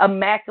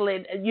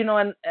immaculate, a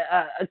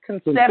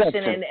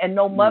conception, and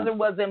no mother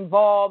was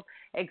involved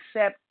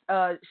except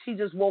she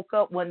just woke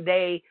up one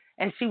day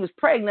and she was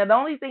pregnant. The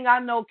only thing I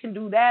know can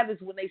do that is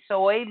when they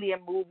show alien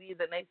movies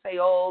and they say,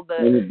 oh, the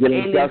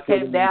aliens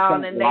came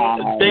down and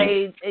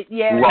she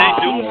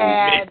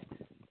had,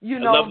 you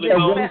know, the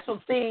special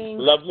thing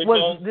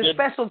the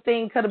special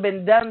thing could have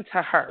been done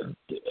to her.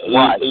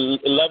 Right.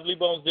 Lovely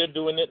Bones, they're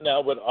doing it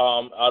now with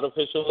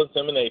artificial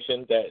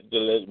insemination.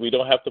 That we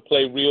don't have to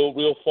play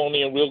real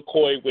phony and real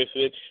coy with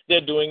it.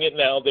 They're doing it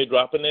now. They're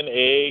dropping an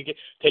egg,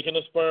 taking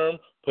a sperm,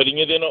 putting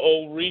it in an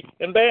ovary,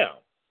 and bam.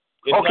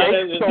 So once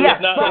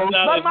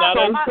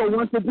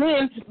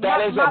again,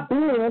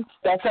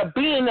 that's a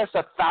being that's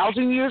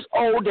 1,000 years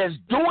old that's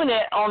doing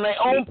it on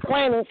their own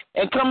planet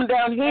and coming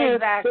down here.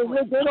 Exactly.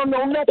 They don't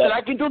know nothing.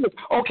 I can do this.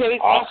 Okay,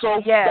 also,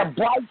 the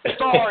bright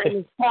star in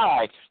the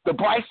sky. The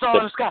bright star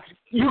in the sky.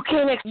 You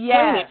can't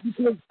explain it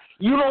because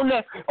you don't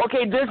know.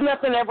 Okay, there's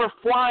nothing ever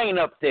flying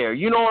up there.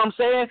 You know what I'm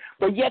saying?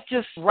 But yet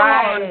your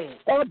star is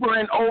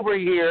hovering over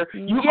here.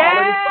 You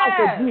already thought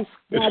that you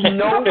have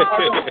no and ain't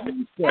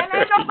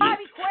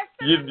nobody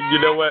questioning that. You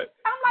know what?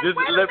 I'm like,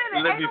 wait a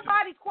minute. Ain't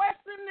nobody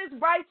questioning this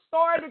bright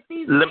star that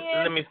these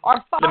men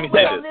are following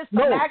on this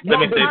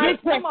vernacular?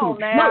 Come on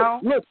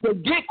now. Look,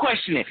 forget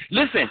questioning.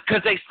 Listen,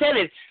 because they said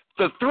it.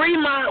 The 3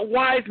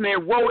 wise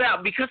men wrote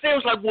out because they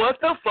was like, what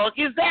the fuck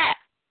is that?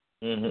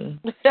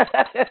 Mm-hmm.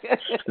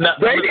 Now,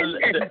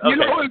 you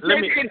know what I'm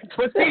saying?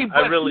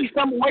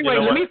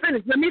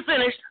 Let me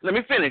finish.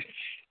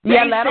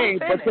 Yeah, let him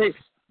finish.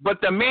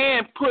 But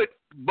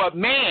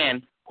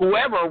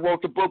whoever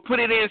wrote the book, put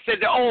it in and said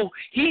that, oh,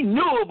 he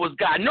knew it was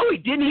God. No, he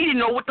didn't. He didn't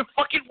know what the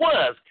fuck it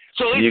was.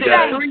 So he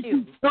said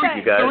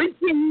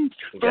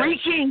three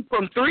kings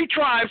from 3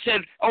 tribes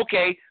said,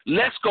 okay,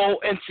 let's go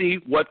and see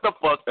what the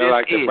fuck this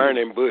like is. The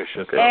burning bush.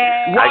 Okay.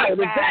 Right,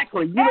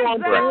 exactly. You know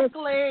what I'm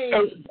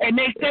saying? And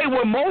they say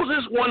when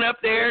Moses went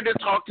up there to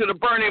talk to the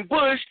burning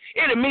bush,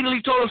 it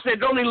immediately told him, said,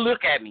 don't even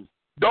look at me.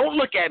 Don't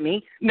look at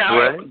me.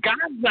 Now,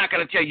 God's not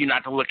going to tell you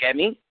not to look at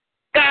me.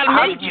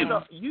 God made you.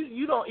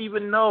 You don't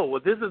even know.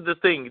 This is the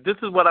thing. This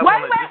is what I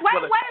want to...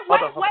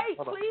 Wait.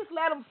 Please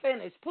let him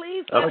finish.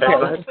 Please let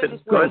him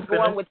finish where he's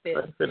going with this.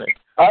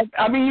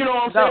 I mean, you know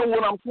what I'm saying?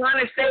 What I'm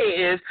trying to say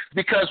is,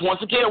 because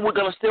once again, we're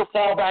going to still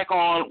fall back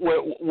on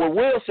what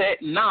Will said,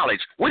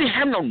 knowledge. We didn't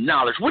have no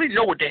knowledge. We didn't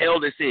know what the hell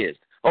this is.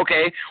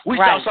 Okay? We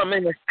saw something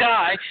in the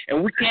sky,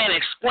 and we can't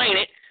explain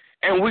it.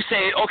 And we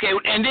say, okay,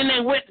 and then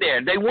they went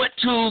there. They went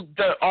to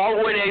all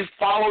the way, they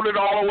followed it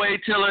all the way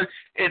till it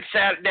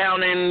sat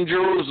down in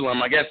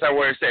Jerusalem. I guess that's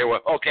where it said, well,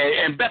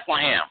 okay, in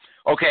Bethlehem,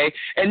 okay.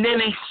 And then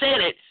they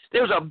said it,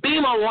 there was a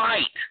beam of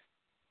light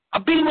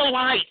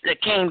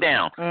that came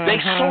down. They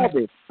saw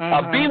this,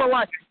 a beam of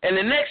light. And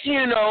the next thing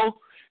you know,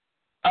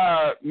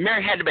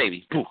 Mary had the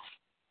baby. Poof.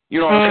 You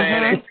know what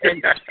I'm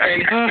saying?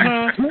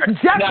 And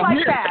just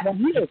like that.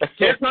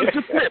 Here comes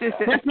the flip.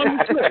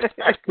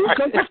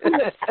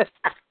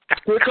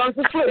 Here comes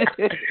the flip.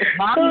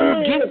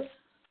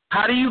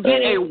 How do you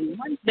get a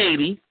white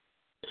baby?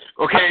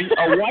 Okay,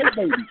 a white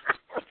baby.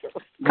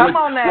 Come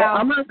on now.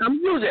 I'm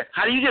using it.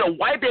 How do you get a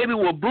white baby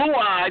with blue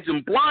eyes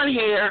and blonde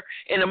hair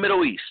in the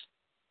Middle East?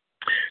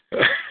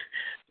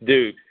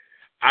 Dude,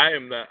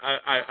 I'm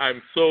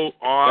so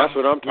on. That's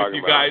what I'm talking with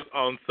you guys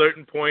on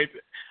certain points.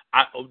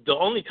 The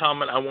only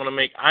comment I want to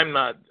make, I'm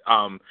not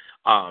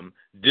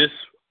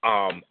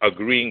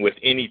disagreeing with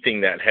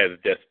anything that has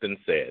just been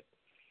said.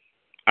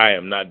 I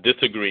am not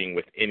disagreeing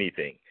with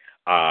anything.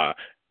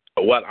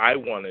 What I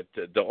wanted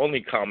to, the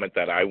only comment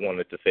that I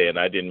wanted to say, and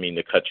I didn't mean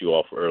to cut you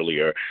off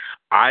earlier,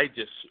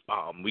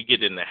 we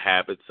get in the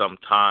habit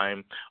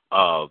sometime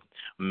of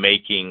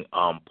making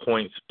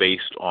points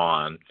based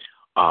on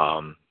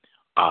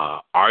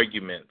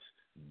arguments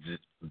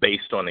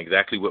based on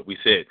exactly what we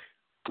said.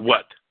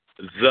 What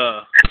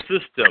the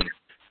system,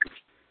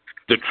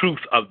 the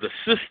truth of the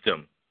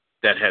system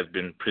that has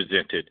been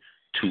presented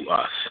to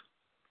us.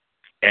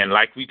 And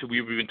like we've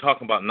been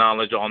talking about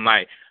knowledge all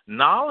night.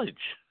 Knowledge.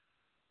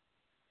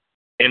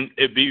 And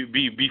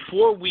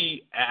before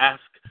we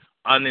ask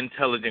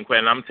unintelligent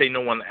questions, I'm saying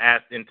no one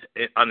asked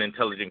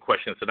unintelligent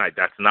questions tonight.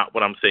 That's not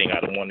what I'm saying. I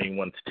don't want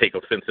anyone to take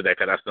offense to that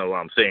because that's not what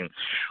I'm saying.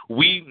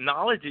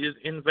 Knowledge is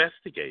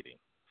investigating.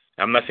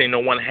 I'm not saying no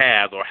one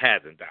has or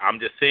hasn't. I'm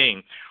just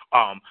saying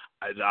a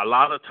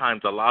lot of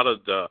times, a lot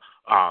of the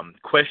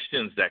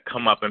questions that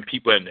come up and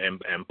people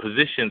and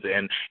positions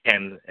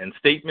and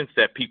statements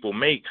that people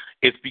make,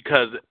 it's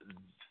because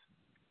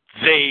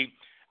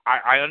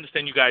I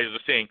understand you guys are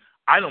saying,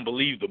 I don't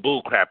believe the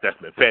bull crap that's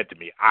been fed to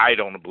me. I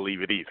don't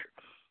believe it either.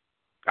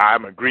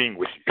 I'm agreeing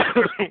with you.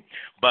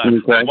 But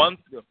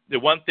the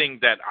one thing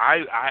that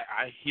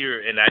I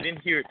hear, and I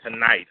didn't hear it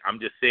tonight, I'm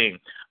just saying,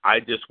 I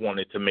just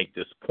wanted to make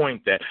this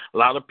point that a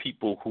lot of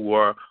people who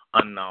are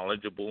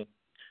unknowledgeable,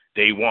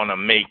 they want to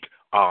make,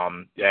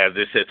 as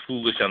it says,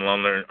 foolish and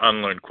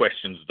unlearned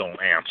questions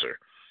don't answer.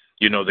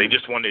 You know, they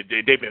just want to,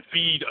 they've been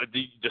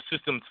the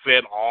system's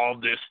fed all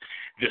this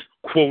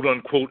quote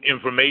unquote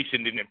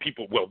information, and then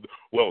people,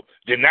 well,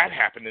 didn't that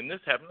happen and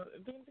this happened?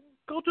 Then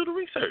go do the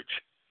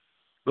research.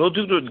 Go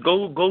do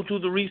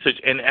the research,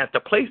 and at the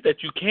place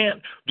that you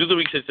can't do the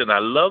research. And I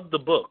love the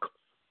book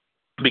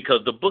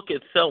because the book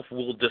itself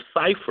will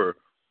decipher.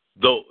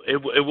 Though it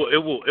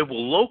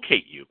will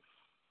locate you,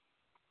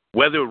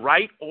 whether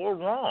right or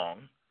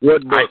wrong.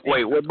 What book?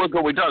 Wait, what book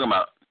are we talking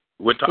about?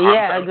 Exactly.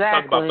 I'm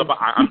talking about the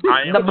Bible. I'm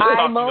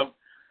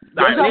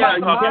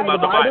talking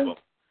about the Bible.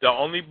 The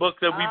only book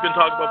that we've been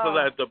talking about for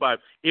that is the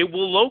Bible. It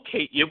will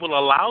locate. It will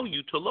allow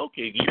you to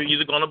locate. You're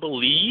either going to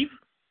believe,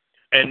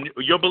 and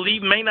your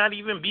belief may not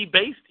even be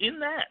based in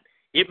that.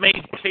 It may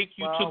take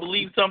you to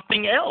believe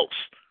something else.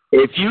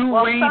 If you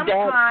read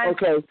that,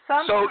 okay.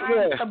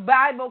 Sometimes the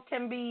Bible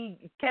can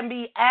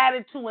be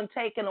added to and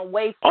taken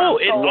away from. Oh,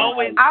 it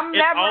always has.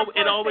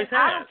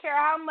 I don't care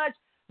how much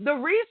the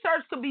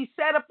research could be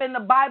set up in the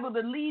Bible to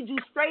lead you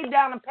straight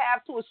down the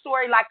path to a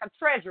story like a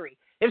treasury.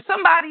 If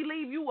somebody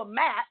leave you a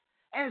map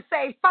and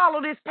say,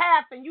 follow this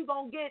path and you're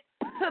going to get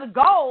to the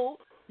goal,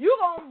 you're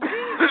going to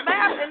read the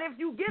map, and if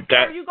you get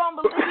there, you're going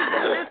to believe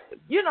that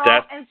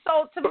this, and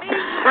so to me,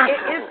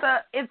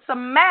 it's a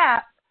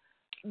map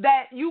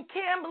that you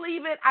can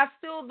believe it. I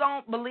still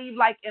don't believe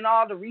like in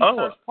all the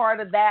research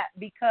part of that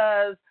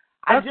because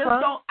I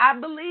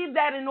believe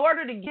that in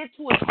order to get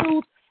to a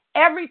truth,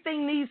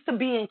 everything needs to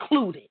be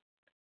included.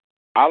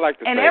 I like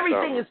to and say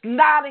everything something. is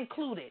not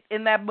included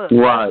in that book.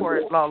 Right.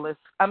 Before Lawless.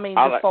 Everything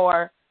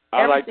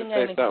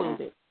ain't included.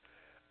 Something.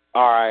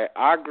 All right,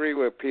 I agree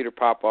with Peter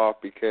Popoff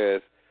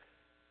because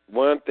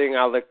one thing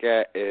I look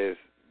at is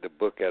the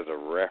book as a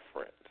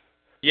reference.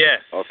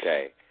 Yes.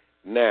 Okay.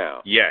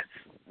 Now. Yes.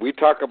 We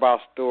talk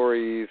about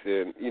stories,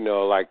 and,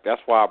 like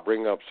that's why I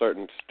bring up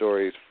certain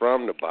stories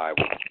from the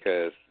Bible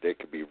because they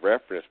could be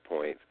reference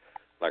points,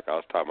 like I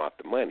was talking about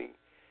the money,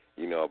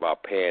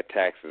 about paying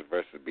taxes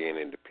versus being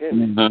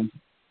independent. Mm-hmm.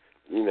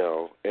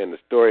 And the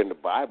story in the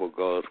Bible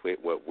goes with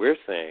what we're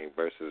saying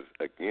versus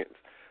against.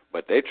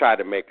 But they try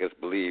to make us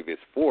believe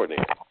it's for them.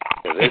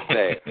 So they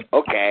say,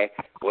 okay,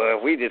 well,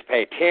 if we just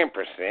pay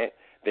 10%,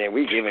 then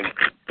we giving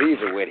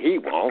Caesar what he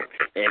wants,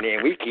 and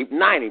then we keep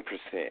 90%.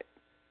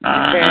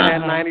 You're paying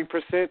that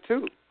 90%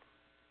 too.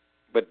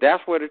 But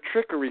that's where the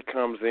trickery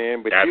comes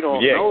in, but you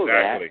don't know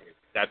exactly. that.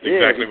 That's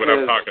exactly what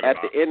I'm talking about.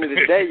 At the end of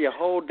the day, your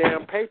whole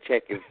damn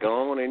paycheck is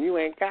gone, and you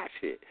ain't got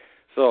shit.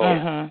 So,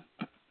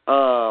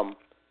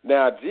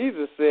 now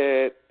Jesus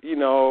said,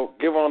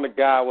 give on to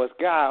God what's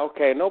God.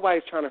 Okay,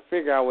 nobody's trying to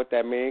figure out what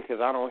that means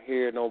because I don't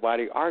hear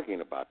nobody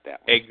arguing about that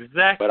one.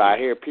 Exactly. But I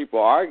hear people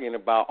arguing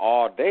about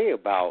all day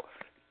about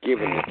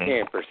giving the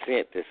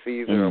 10% to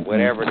Caesar or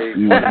whatever they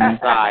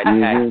decide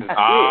taxes is.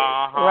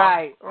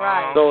 Right.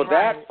 So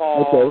that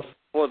falls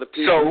for the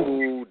people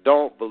who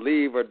don't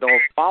believe or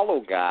don't follow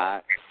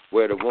God,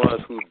 where the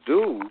ones who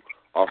do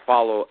or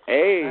follow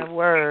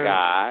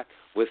God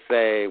would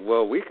say,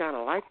 well, we kind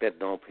of like that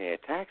don't pay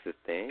taxes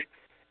thing.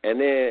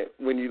 And then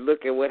when you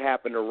look at what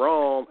happened to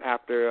Rome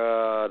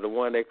after the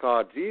one they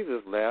called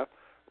Jesus left,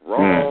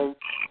 Rome,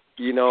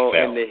 in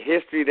the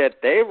history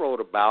that they wrote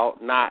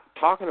about, not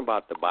talking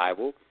about the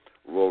Bible,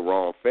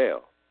 Rome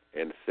fell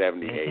in the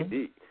 70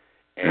 A.D.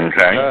 And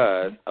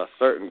because a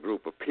certain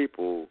group of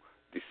people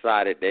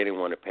decided they didn't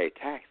want to pay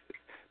taxes.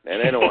 Now,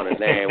 they don't want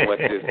to name what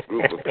this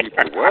group of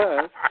people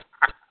was.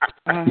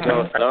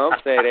 Some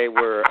say they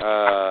were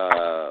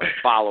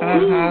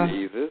followers of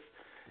Jesus,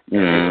 and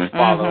they were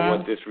following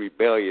what this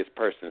rebellious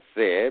person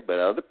said, but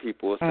other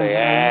people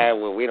say,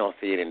 well, we don't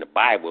see it in the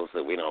Bible,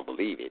 so we don't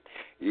believe it.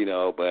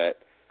 But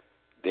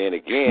then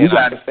again,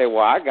 I can say,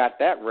 well, I got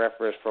that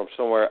reference from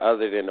somewhere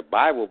other than the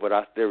Bible, but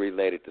I still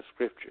relate it to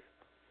Scripture.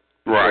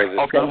 Right.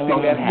 Okay.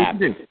 Something that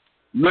happened.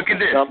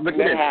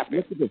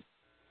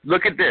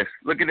 Look at this.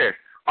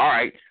 All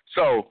right.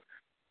 So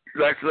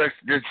let's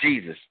just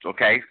Jesus.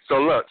 Okay. So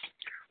look.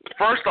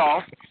 First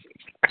off,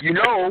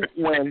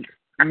 when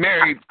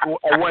Mary,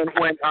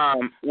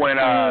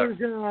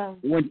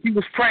 when she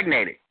was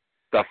pregnant,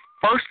 the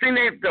first thing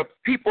that the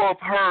people of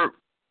her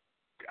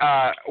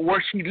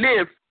where she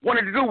lived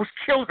wanted to do was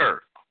kill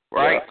her,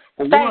 right?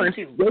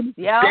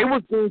 Yeah. They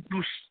was going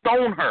to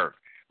stone her.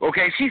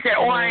 Okay, she said,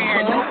 I ain't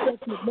had no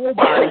sex with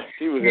nobody.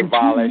 She was in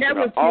violation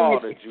of all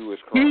the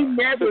Jewish crimes. She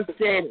never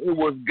said it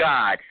was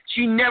God.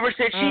 She never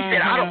said, she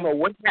said, I don't know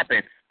what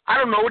happened. I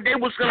don't know, they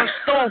was going to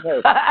stone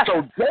her.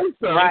 So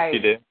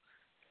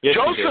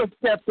Joseph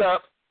stepped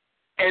up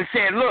and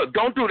said, look,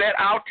 don't do that.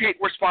 I'll take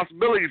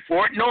responsibility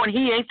for it, knowing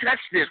he ain't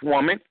touched this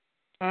woman,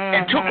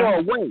 and took her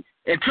away.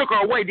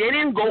 They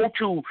didn't go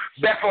to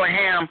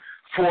Bethlehem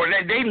for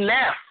that. They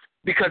left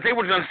because they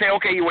were going to say,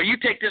 okay, well, you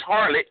take this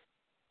harlot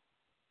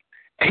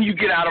and you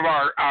get out of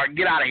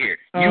get out of here.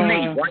 You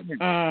leave.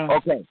 Right?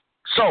 Okay.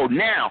 So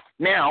now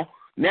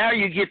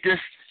you get this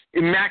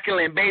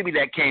immaculate baby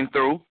that came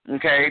through,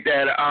 okay,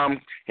 that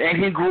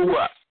and he grew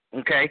up.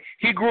 Okay?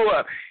 He grew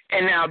up.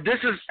 And now this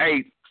is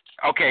a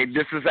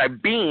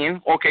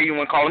being, okay, you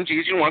want to call him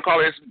Jesus, you want to call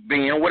this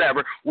being,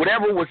 whatever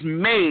was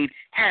made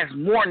has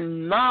more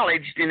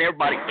knowledge than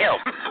everybody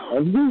else.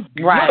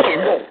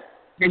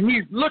 And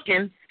he's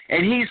looking,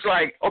 and he's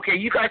like, okay,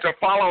 you guys are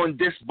following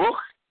this book,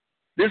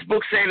 This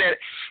book say that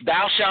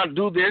thou shalt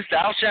do this,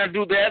 thou shalt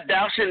do that,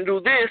 thou shouldn't do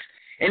this.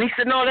 And he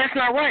said, no, that's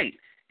not right.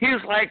 He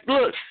was like,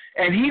 look,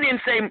 and he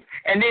didn't say,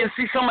 and then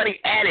see somebody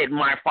added,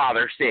 my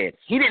father said.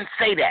 He didn't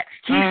say that.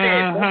 He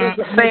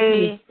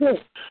said,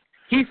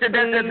 he said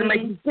that doesn't make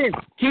any sense.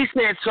 He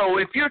said, so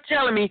if you're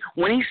telling me,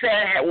 when he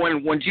said,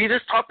 when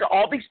Jesus talked to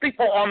all these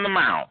people on the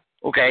mount,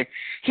 okay,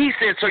 he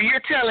said, so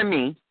you're telling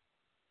me,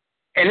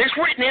 and it's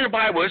written in the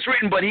Bible, it's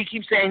written, but he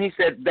keeps saying, he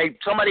said,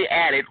 somebody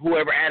added,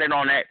 whoever added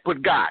on that,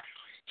 put God.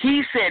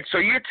 He said, so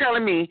you're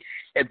telling me,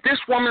 if this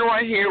woman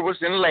right here was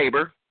in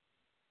labor,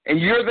 and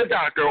you're the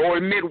doctor or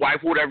a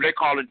midwife, whatever they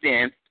call it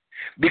then,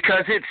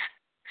 because it's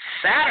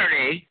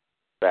Saturday.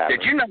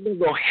 That you're not going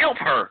to go help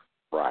her.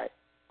 Right.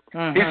 He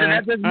said,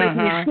 that doesn't make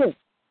any sense.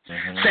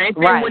 Same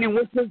thing when he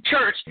went to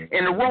church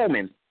in the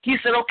Roman. He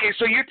said, okay,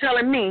 so you're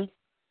telling me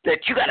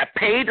that you got to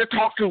pay to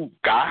talk to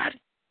God?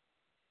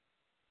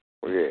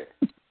 Yeah.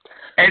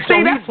 And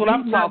see, that's what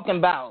I'm talking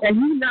about. And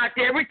he knocked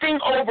everything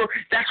over.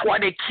 That's why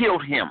they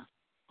killed him.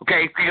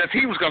 Okay, because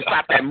he was going to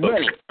stop that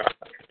money.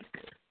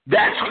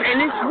 That's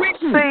and it's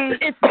written.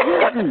 See, it's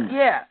written.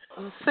 Yeah.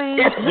 See,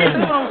 it's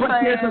written.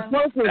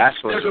 That's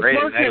what's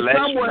written. They let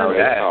you know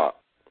that.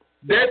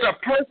 There's a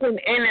person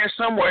in there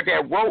somewhere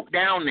that wrote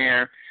down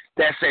there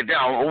that said,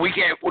 "No, we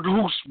can't."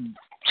 Who's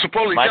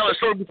supposedly tell us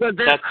story because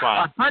there's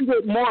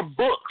 100 more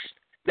books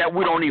that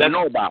we don't even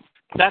know about.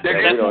 That's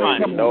fine.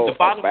 The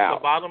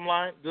bottom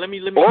line. Let me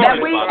tell you the bottom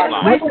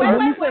line.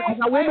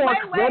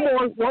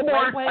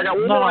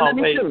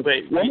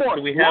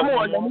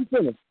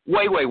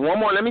 Wait. One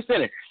more. Let me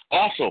finish.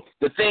 Also,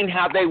 the thing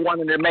how they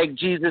wanted to make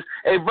Jesus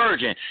a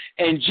virgin,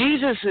 and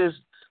Jesus's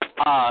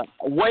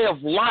way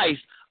of life,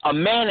 a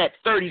man at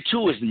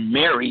 32 is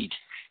married.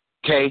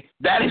 Okay,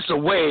 that is the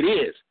way it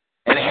is,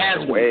 and it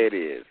has the way it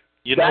is.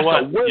 You know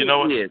what?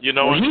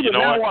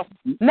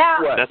 Now,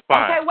 that's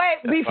fine. Okay, wait.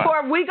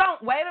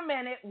 Wait a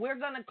minute. We're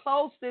gonna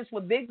close this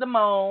with Big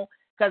Damone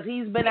because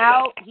he's been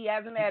out. He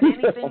hasn't had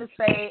anything to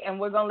say, and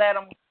we're gonna let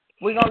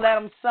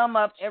him sum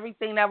up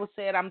everything that was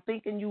said. I'm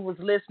thinking you was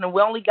listening.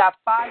 We only got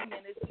 5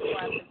 minutes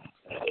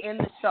to end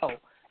the show.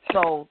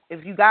 So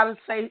if you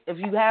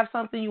have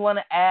something you want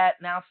to add,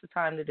 now's the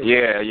time to do it.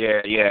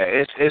 Yeah.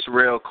 It's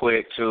real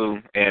quick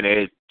too, and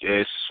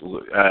it's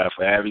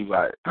for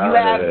everybody. You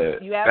have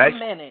a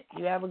minute.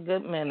 You have a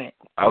good minute.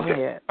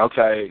 Okay.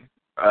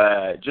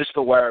 Just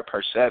the word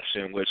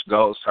perception, which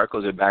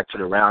circles it back to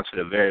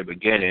the very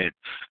beginning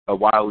of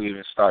why we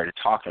even started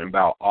talking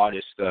about all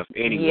this stuff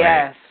anyway.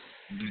 Yes.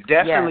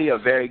 Definitely a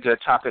very good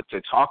topic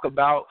to talk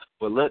about,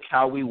 but look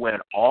how we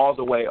went all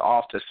the way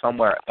off to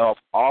somewhere else,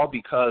 all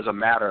because a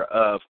matter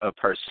of a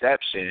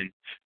perception,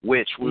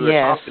 which we were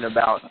talking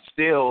about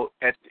still,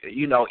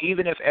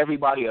 even if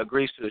everybody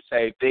agrees to the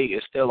same thing,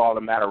 it's still all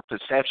a matter of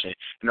perception.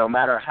 No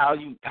matter how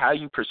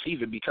you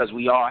perceive it, because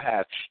we all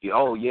have,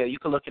 you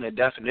can look in a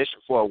definition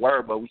for a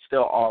word, but we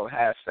still all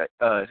have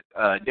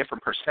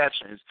different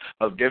perceptions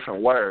of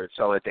different words.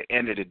 So at the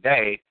end of the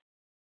day,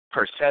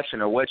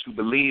 perception of what you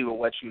believe or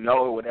what you know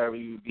or whatever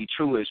you be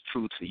true is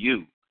true to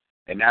you.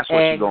 And that's what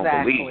you're going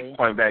to believe.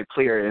 Point very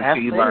clear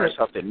until you learn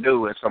something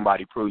new and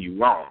somebody prove you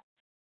wrong.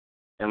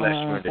 Unless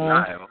you're in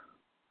denial.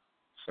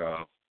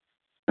 So.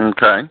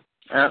 Okay.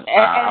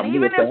 And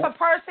even if a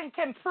person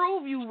can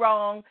prove you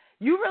wrong,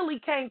 you really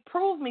can't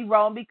prove me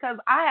wrong because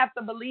I have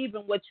to believe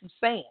in what you're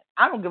saying.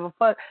 I don't give a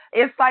fuck.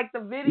 It's like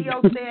the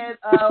video said,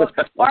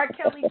 R.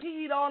 Kelly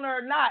cheated on her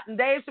or not. And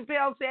Dave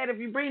Chappelle said, if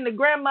you bring the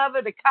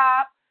grandmother, the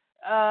cop,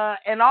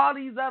 and all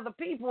these other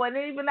people, and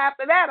even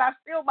after that, I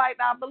still might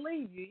not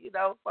believe you,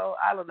 so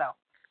I don't know.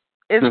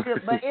 It's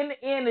good, but in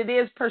the end, it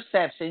is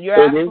perception.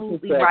 You're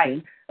absolutely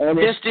right. And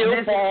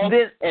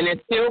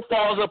it still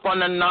falls up on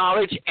the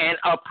knowledge and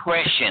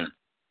oppression.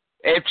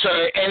 It's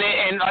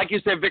and like you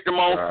said, Victor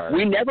Mo,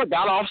 we never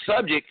got off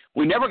subject.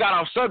 We never got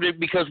off subject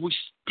because we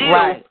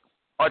still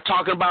are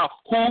talking about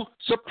who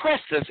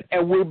suppressed us,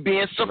 and we're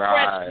being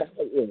suppressed.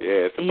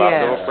 Yeah, it's about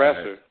the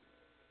oppressor.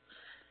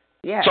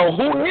 Yeah. So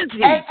who is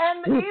he?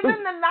 And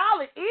even the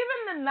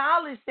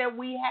knowledge that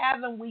we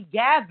have and we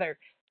gather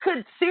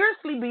could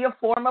seriously be a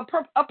form of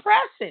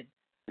oppression.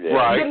 Yeah.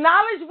 Right. The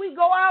knowledge we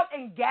go out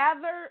and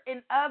gather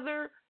in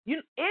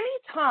any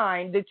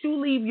time that you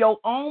leave your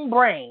own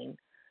brain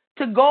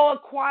to go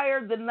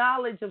acquire the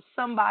knowledge of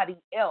somebody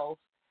else,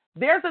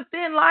 there's a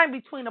thin line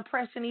between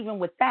oppression even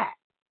with that.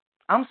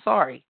 I'm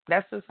sorry.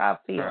 That's just how I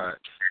feel. Right.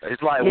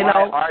 It's like,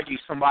 why argue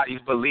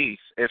somebody's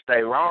beliefs? If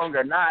they wrong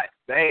or not,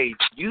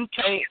 you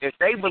can't, if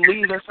they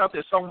believe in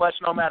something so much,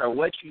 no matter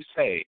what you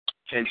say,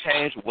 can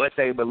change what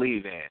they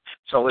believe in.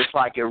 So it's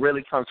like it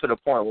really comes to the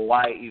point where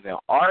why even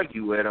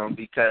argue with them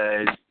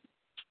because,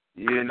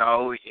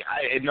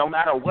 no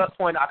matter what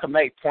point I can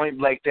make point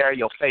blank there in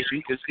your face,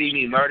 you can see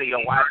me murder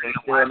your wife and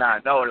still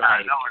not know,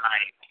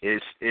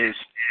 it's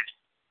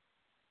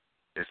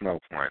no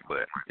point,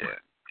 but yeah.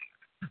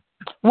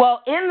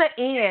 Well, in the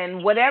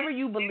end, whatever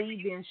you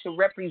believe in should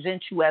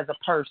represent you as a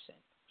person.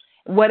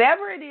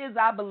 Whatever it is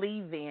I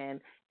believe in,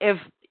 if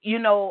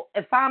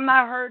I'm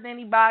not hurting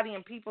anybody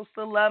and people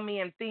still love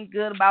me and think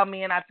good about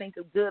me and I think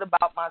good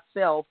about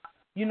myself,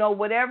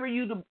 whatever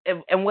you do,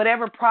 and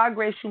whatever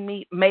progress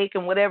you make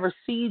and whatever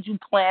seeds you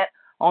plant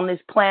on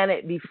this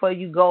planet before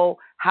you go,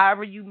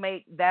 however you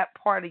make that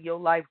part of your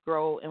life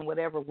grow in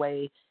whatever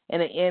way. In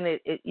the end,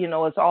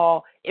 it's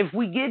all, if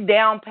we get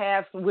down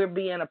past we're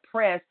being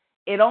oppressed,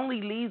 it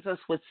only leaves us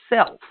with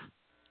self.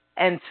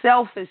 And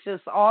self is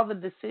just all the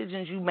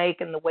decisions you make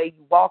and the way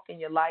you walk in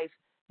your life,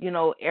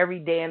 every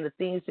day, and the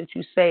things that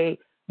you say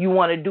you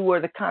want to do or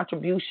the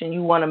contribution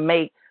you want to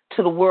make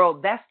to the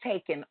world. That's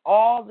taking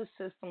all the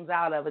systems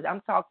out of it.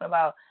 I'm talking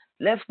about,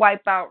 let's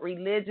wipe out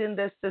religion.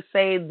 That's to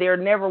say there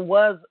never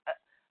was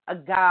a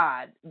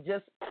God,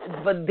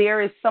 but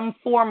there is some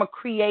form of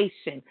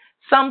creation.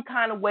 Some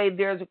kind of way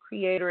there's a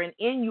creator, and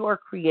in your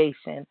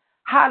creation,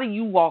 how do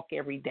you walk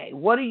every day?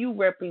 What do you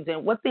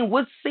represent? What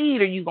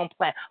seed are you going to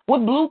plant?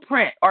 What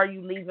blueprint are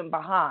you leaving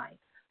behind?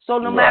 So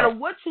no matter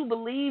what you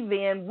believe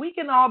in, we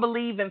can all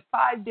believe in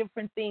 5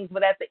 different things,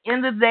 but at the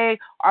end of the day,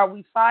 are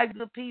we 5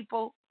 good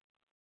people,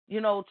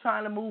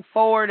 trying to move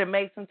forward and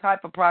make some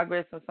type of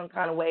progress in some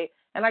kind of way?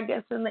 And I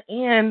guess in the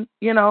end,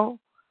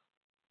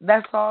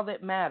 that's all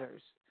that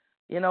matters.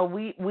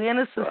 We in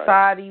a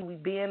society, we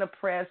being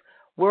oppressed.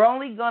 We're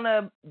only going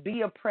to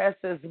be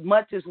oppressed as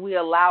much as we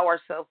allow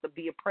ourselves to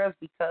be oppressed,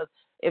 because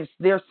if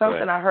there's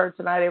something I heard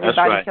tonight,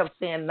 everybody kept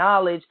saying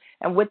knowledge.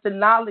 And with the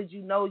knowledge,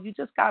 you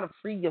just got to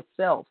free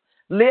yourself.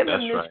 Live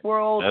in this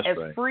world as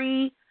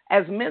free,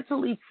 as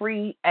mentally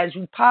free as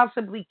you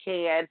possibly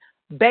can,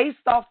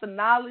 based off the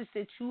knowledge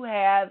that you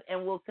have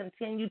and will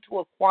continue to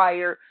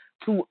acquire,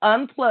 to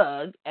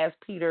unplug, as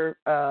Peter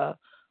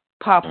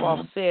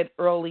Popoff said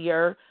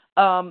earlier.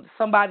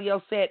 Somebody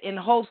else said, in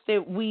hopes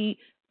that we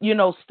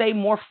stay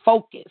more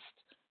focused,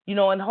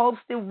 in hopes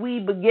that we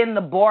begin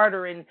to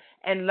barter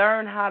and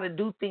learn how to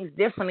do things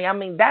differently. I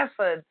mean, that's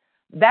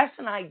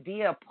an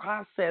idea, a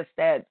process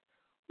that,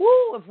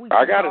 if we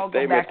I got a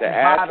statement to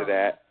add to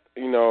that,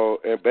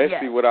 and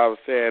basically what I was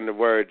saying, the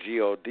word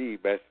G-O-D,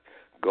 best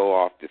go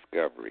off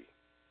discovery.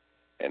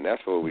 And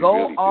that's what we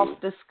really do. Go off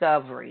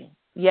discovery.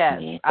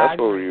 Yes, that's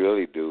what we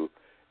really do.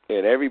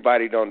 And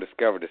everybody don't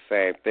discover the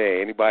same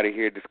thing. Anybody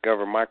here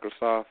discover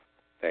Microsoft?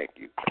 Thank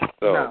you.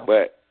 So, no.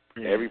 But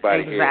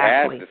everybody here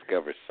has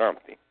discovered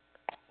something.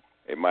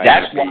 It might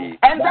be.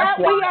 And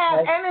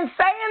in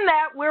saying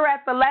that, we're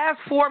at the last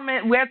 4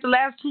 minutes. We're at the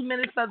last 2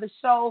 minutes of the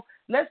show.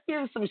 Let's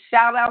give some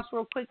shout outs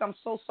real quick. I'm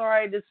so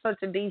sorry this is such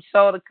a deep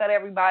show to cut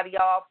everybody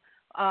off.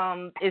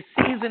 It's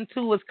season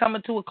 2 is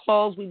coming to a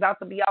close. We're about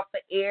to be off the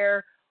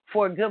air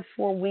for a good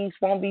 4 weeks.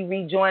 Won't be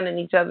rejoining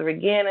each other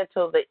again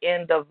until the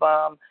end of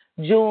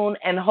June,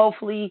 and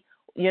hopefully,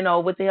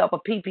 with the help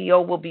of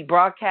PPO, we'll be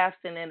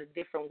broadcasting in a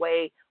different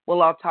way.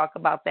 We'll all talk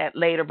about that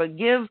later, but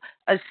give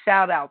a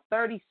shout out,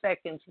 30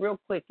 seconds, real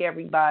quick,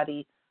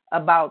 everybody,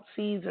 about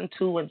season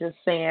 2, and just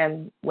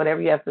saying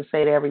whatever you have to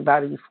say to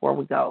everybody before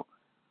we go.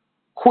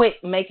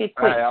 Quick, make it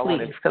quick,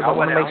 please, because I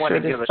want to make sure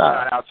this give a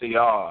shout out to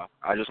y'all.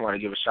 I just want to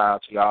give a shout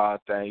out to y'all.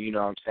 You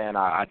know what I'm saying?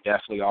 I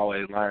definitely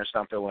always learn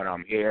something when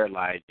I'm here,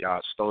 like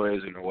y'all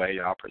stories and the way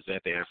y'all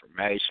present the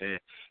information.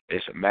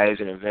 It's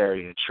amazing and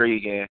very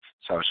intriguing.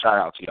 So shout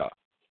out to y'all.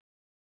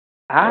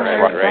 I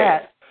heard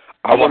that.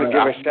 I want to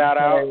give a shout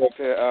out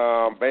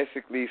to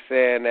basically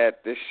saying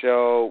that this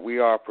show, we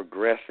are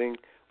progressing,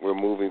 we're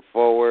moving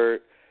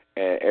forward,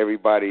 and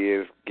everybody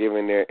is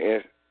giving their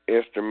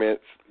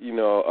instruments,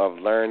 of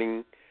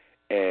learning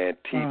and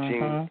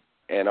teaching,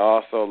 and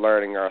also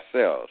learning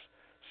ourselves.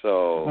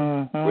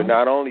 So we're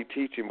not only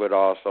teaching but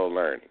also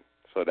learning.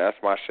 So that's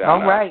my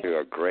shout out to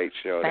a great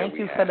show. Thank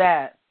you for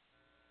that.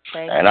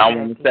 And I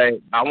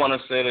want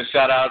to say the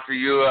shout out to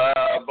you,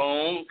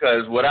 Boone,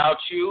 because without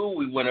you,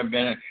 we wouldn't have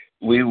been.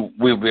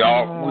 We'd be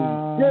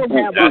all.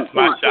 That's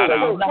my shout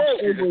out.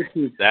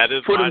 That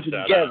is my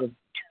shout out.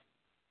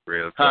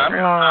 Real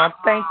talk.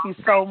 Thank you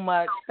so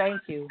much.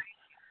 Thank you.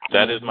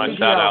 That is my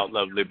shout out,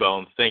 Lovely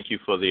Bones. Thank you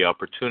for the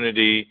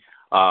opportunity,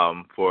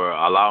 for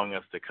allowing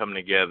us to come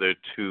together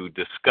to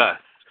discuss,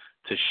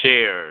 to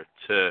share,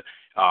 to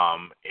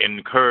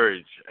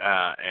encourage,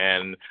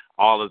 and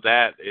all of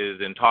that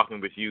is in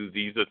talking with you.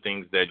 These are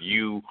things that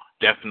you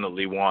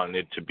definitely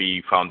wanted to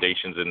be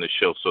foundations in the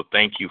show. So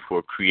thank you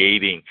for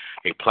creating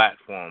a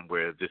platform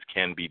where this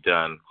can be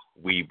done.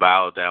 We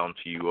bow down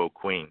to you, O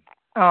Queen.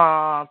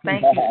 Oh,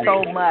 thank you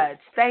so much.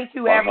 Thank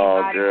you,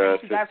 everybody.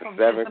 Thank you guys for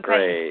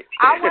participating.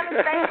 I want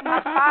to thank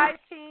my 5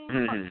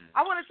 teams.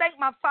 I want to thank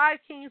my 5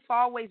 teams for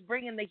always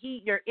bringing the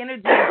heat. Your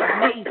energy is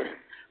amazing.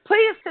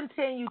 Please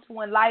continue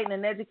to enlighten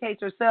and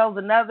educate yourselves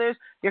and others.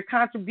 Your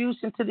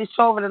contribution to this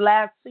show over the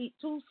last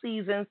 2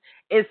 seasons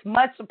is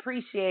much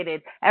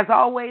appreciated. As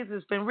always,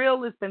 it's been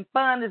real, it's been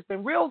fun, it's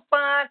been real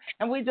fun,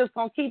 and we're just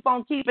going to keep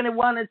on keeping it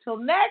one until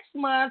next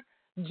month,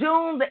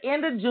 June, the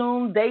end of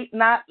June, date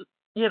not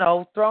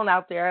thrown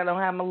out there. I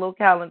don't have my little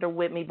calendar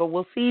with me, but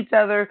we'll see each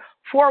other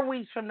 4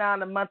 weeks from now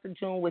in the month of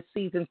June with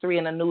season 3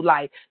 in a new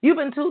light. You've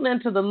been tuned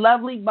into the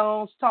Lovely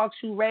Bones Talk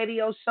Show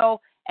radio show,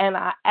 and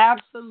I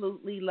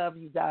absolutely love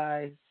you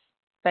guys.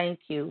 Thank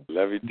you.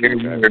 Love you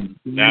too.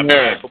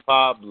 Michael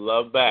Pop,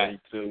 love back.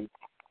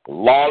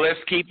 Lawless,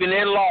 keeping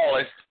it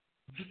lawless.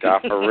 Y'all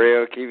for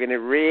real, keeping it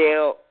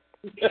real.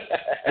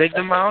 Big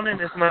the mound in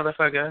this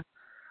motherfucker.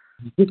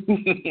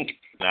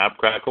 Snap,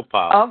 crackle,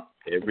 pop.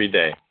 Every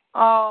day.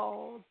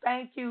 Oh,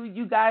 thank you.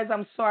 You guys,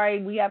 I'm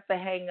sorry. We have to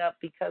hang up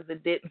because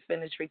it didn't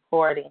finish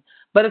recording.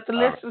 But if the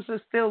listeners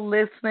are still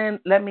listening,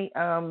 let me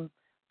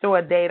throw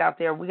a date out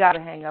there. We got to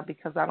hang up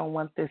because I don't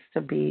want this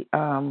to be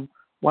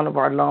one of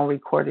our long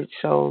recorded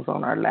shows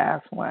on our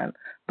last one.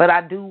 But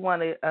I do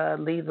want to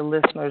leave the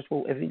listeners,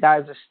 if you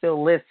guys are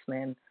still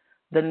listening,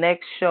 the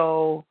next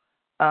show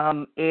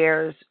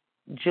airs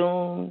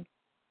June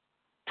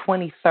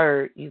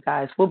 23rd, you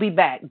guys. We'll be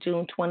back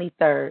June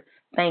 23rd.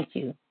 Thank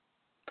you.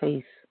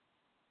 Peace.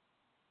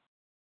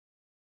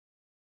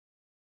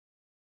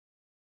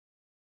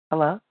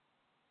 Hello?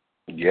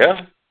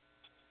 Yeah.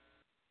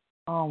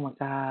 Oh, my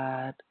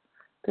God.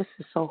 This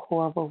is so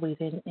horrible we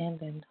didn't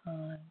end in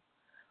time.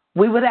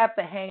 We would have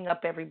to hang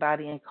up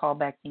everybody and call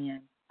back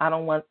in. I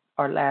don't want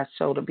our last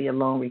show to be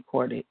alone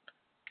recorded.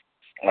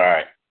 All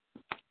right.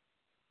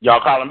 Y'all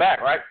calling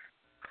back, right?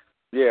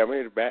 Yeah, I'm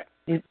here back.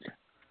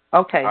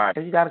 Okay, right.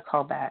 so you got to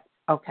call back.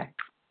 Okay.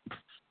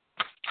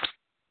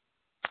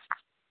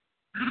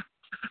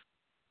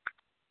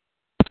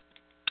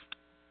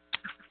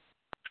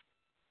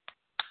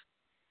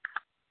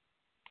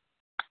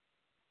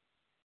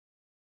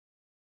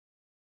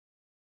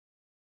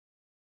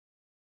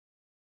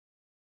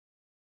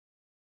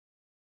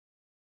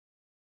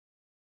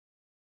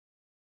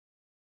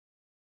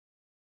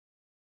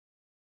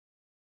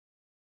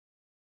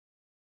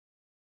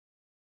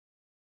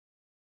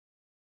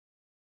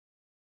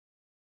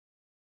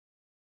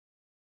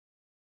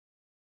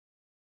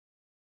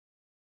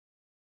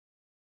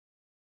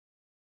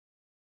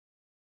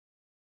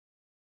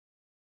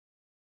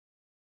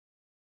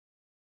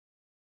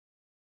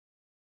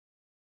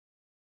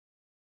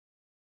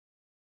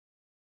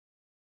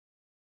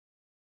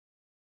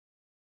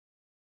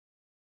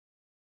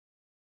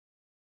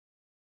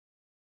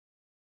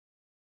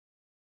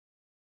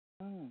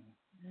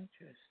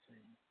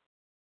 Interesting.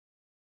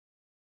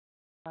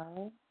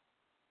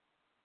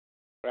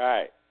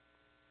 Right.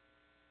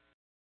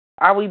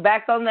 Are we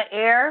back on the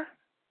air?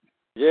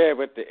 Yeah,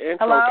 but the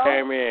intro Hello?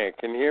 came in.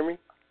 Can you hear me?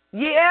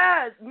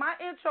 Yeah, my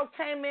intro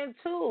came in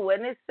too,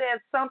 and it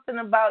said something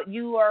about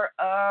you are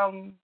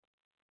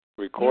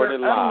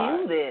Recorded you're live.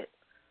 unmuted.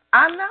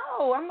 I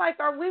know. I'm like,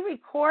 are we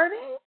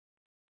recording?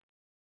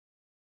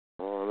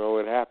 I don't know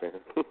what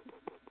happened.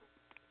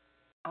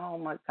 Oh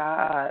my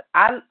God!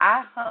 I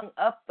hung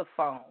up the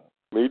phone.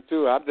 Me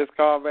too. I just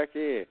called back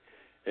in.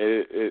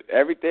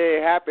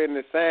 Everything happened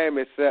the same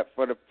except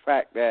for the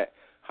fact that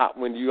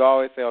when you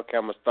always say, okay,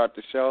 I'm going to start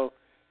the show,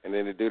 and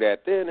then to do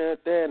that,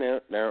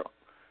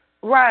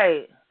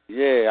 right.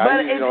 Yeah,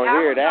 I usually don't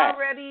hear that.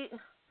 Already,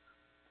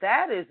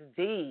 that is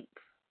deep.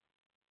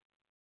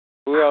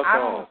 Who else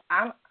on?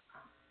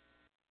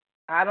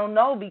 I don't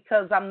know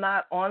because I'm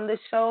not on the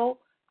show.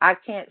 I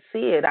can't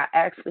see it. I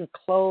actually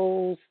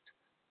closed.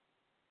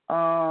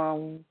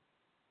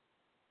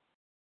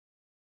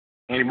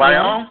 Anybody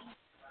on?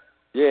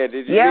 Yeah,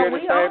 did you hear the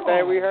same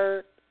thing we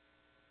heard?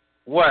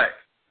 What?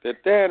 The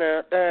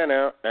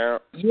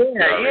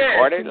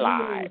recorded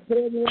live.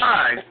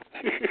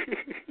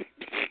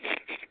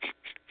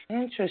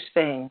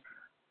 Interesting.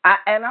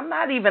 And I'm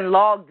not even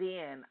logged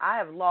in. I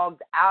have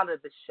logged out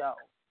of the show.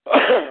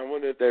 I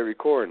wonder if they're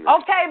recording it.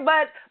 Okay,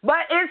 but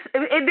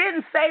it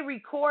didn't say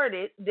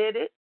recorded, did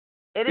it?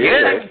 It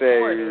didn't say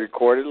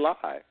recorded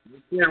live.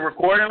 Yeah,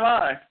 recorded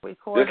live.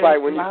 Just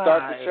like when you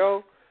start the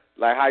show,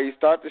 like how you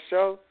start the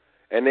show,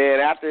 and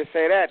then after you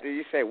say that, then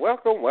you say,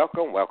 welcome,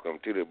 welcome, welcome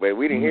to the... But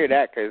we didn't hear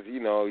that because,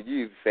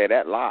 you say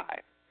that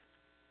live.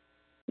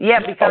 Yeah,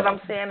 because I'm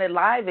saying it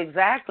live,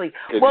 exactly.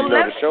 Well,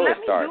 let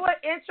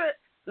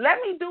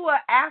me do an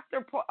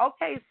after party.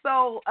 Okay,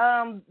 so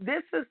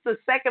this is the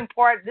second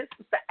part. This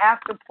is the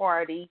after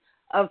party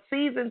of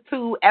season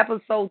 2,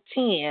 episode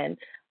 10.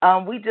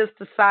 We just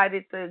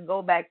decided to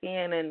go back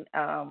in and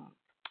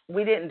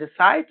we didn't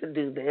decide to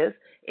do this.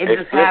 It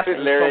just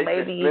happened. Lyrics, so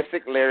maybe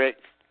explicit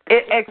lyrics.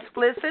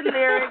 Explicit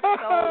lyrics. So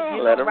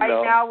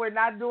know. now we're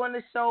not doing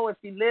the show. If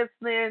you're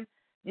listening,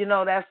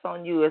 that's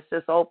on you. It's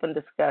just open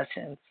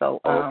discussion. So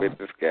open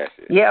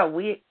discussion. Yeah,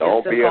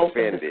 don't be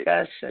offended.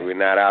 We're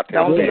not out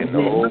there offending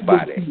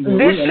nobody.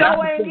 This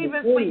show ain't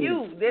even for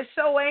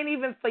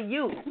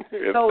you.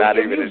 It's so not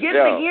if even you a get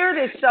show. to hear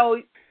this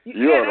show,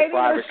 you're on a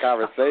private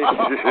conversation.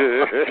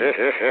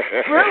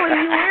 Really,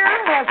 you ear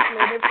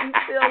hustling if you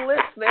still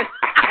listening.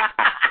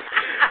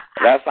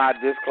 That's our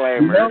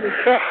disclaimer.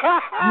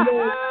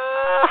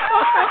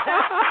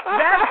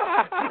 That's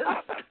a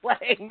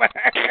disclaimer.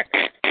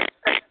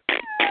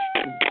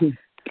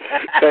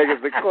 Take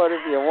us to court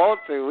if you want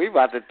to. We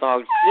about to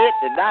talk shit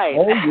tonight.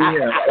 Oh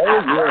yeah.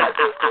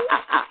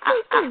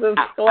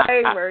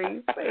 Disclaimer,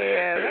 you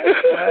said.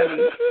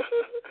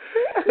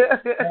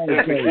 That's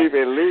funny. Keep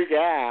it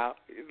legal.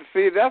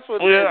 See, that's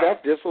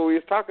just what we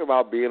was talking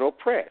about, being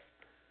oppressed.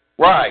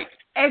 Right.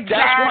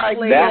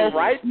 Exactly. That's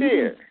right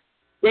there.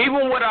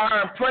 Even with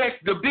our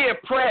oppressed, to be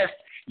oppressed,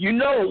 we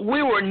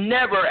were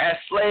never as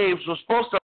slaves. We're supposed to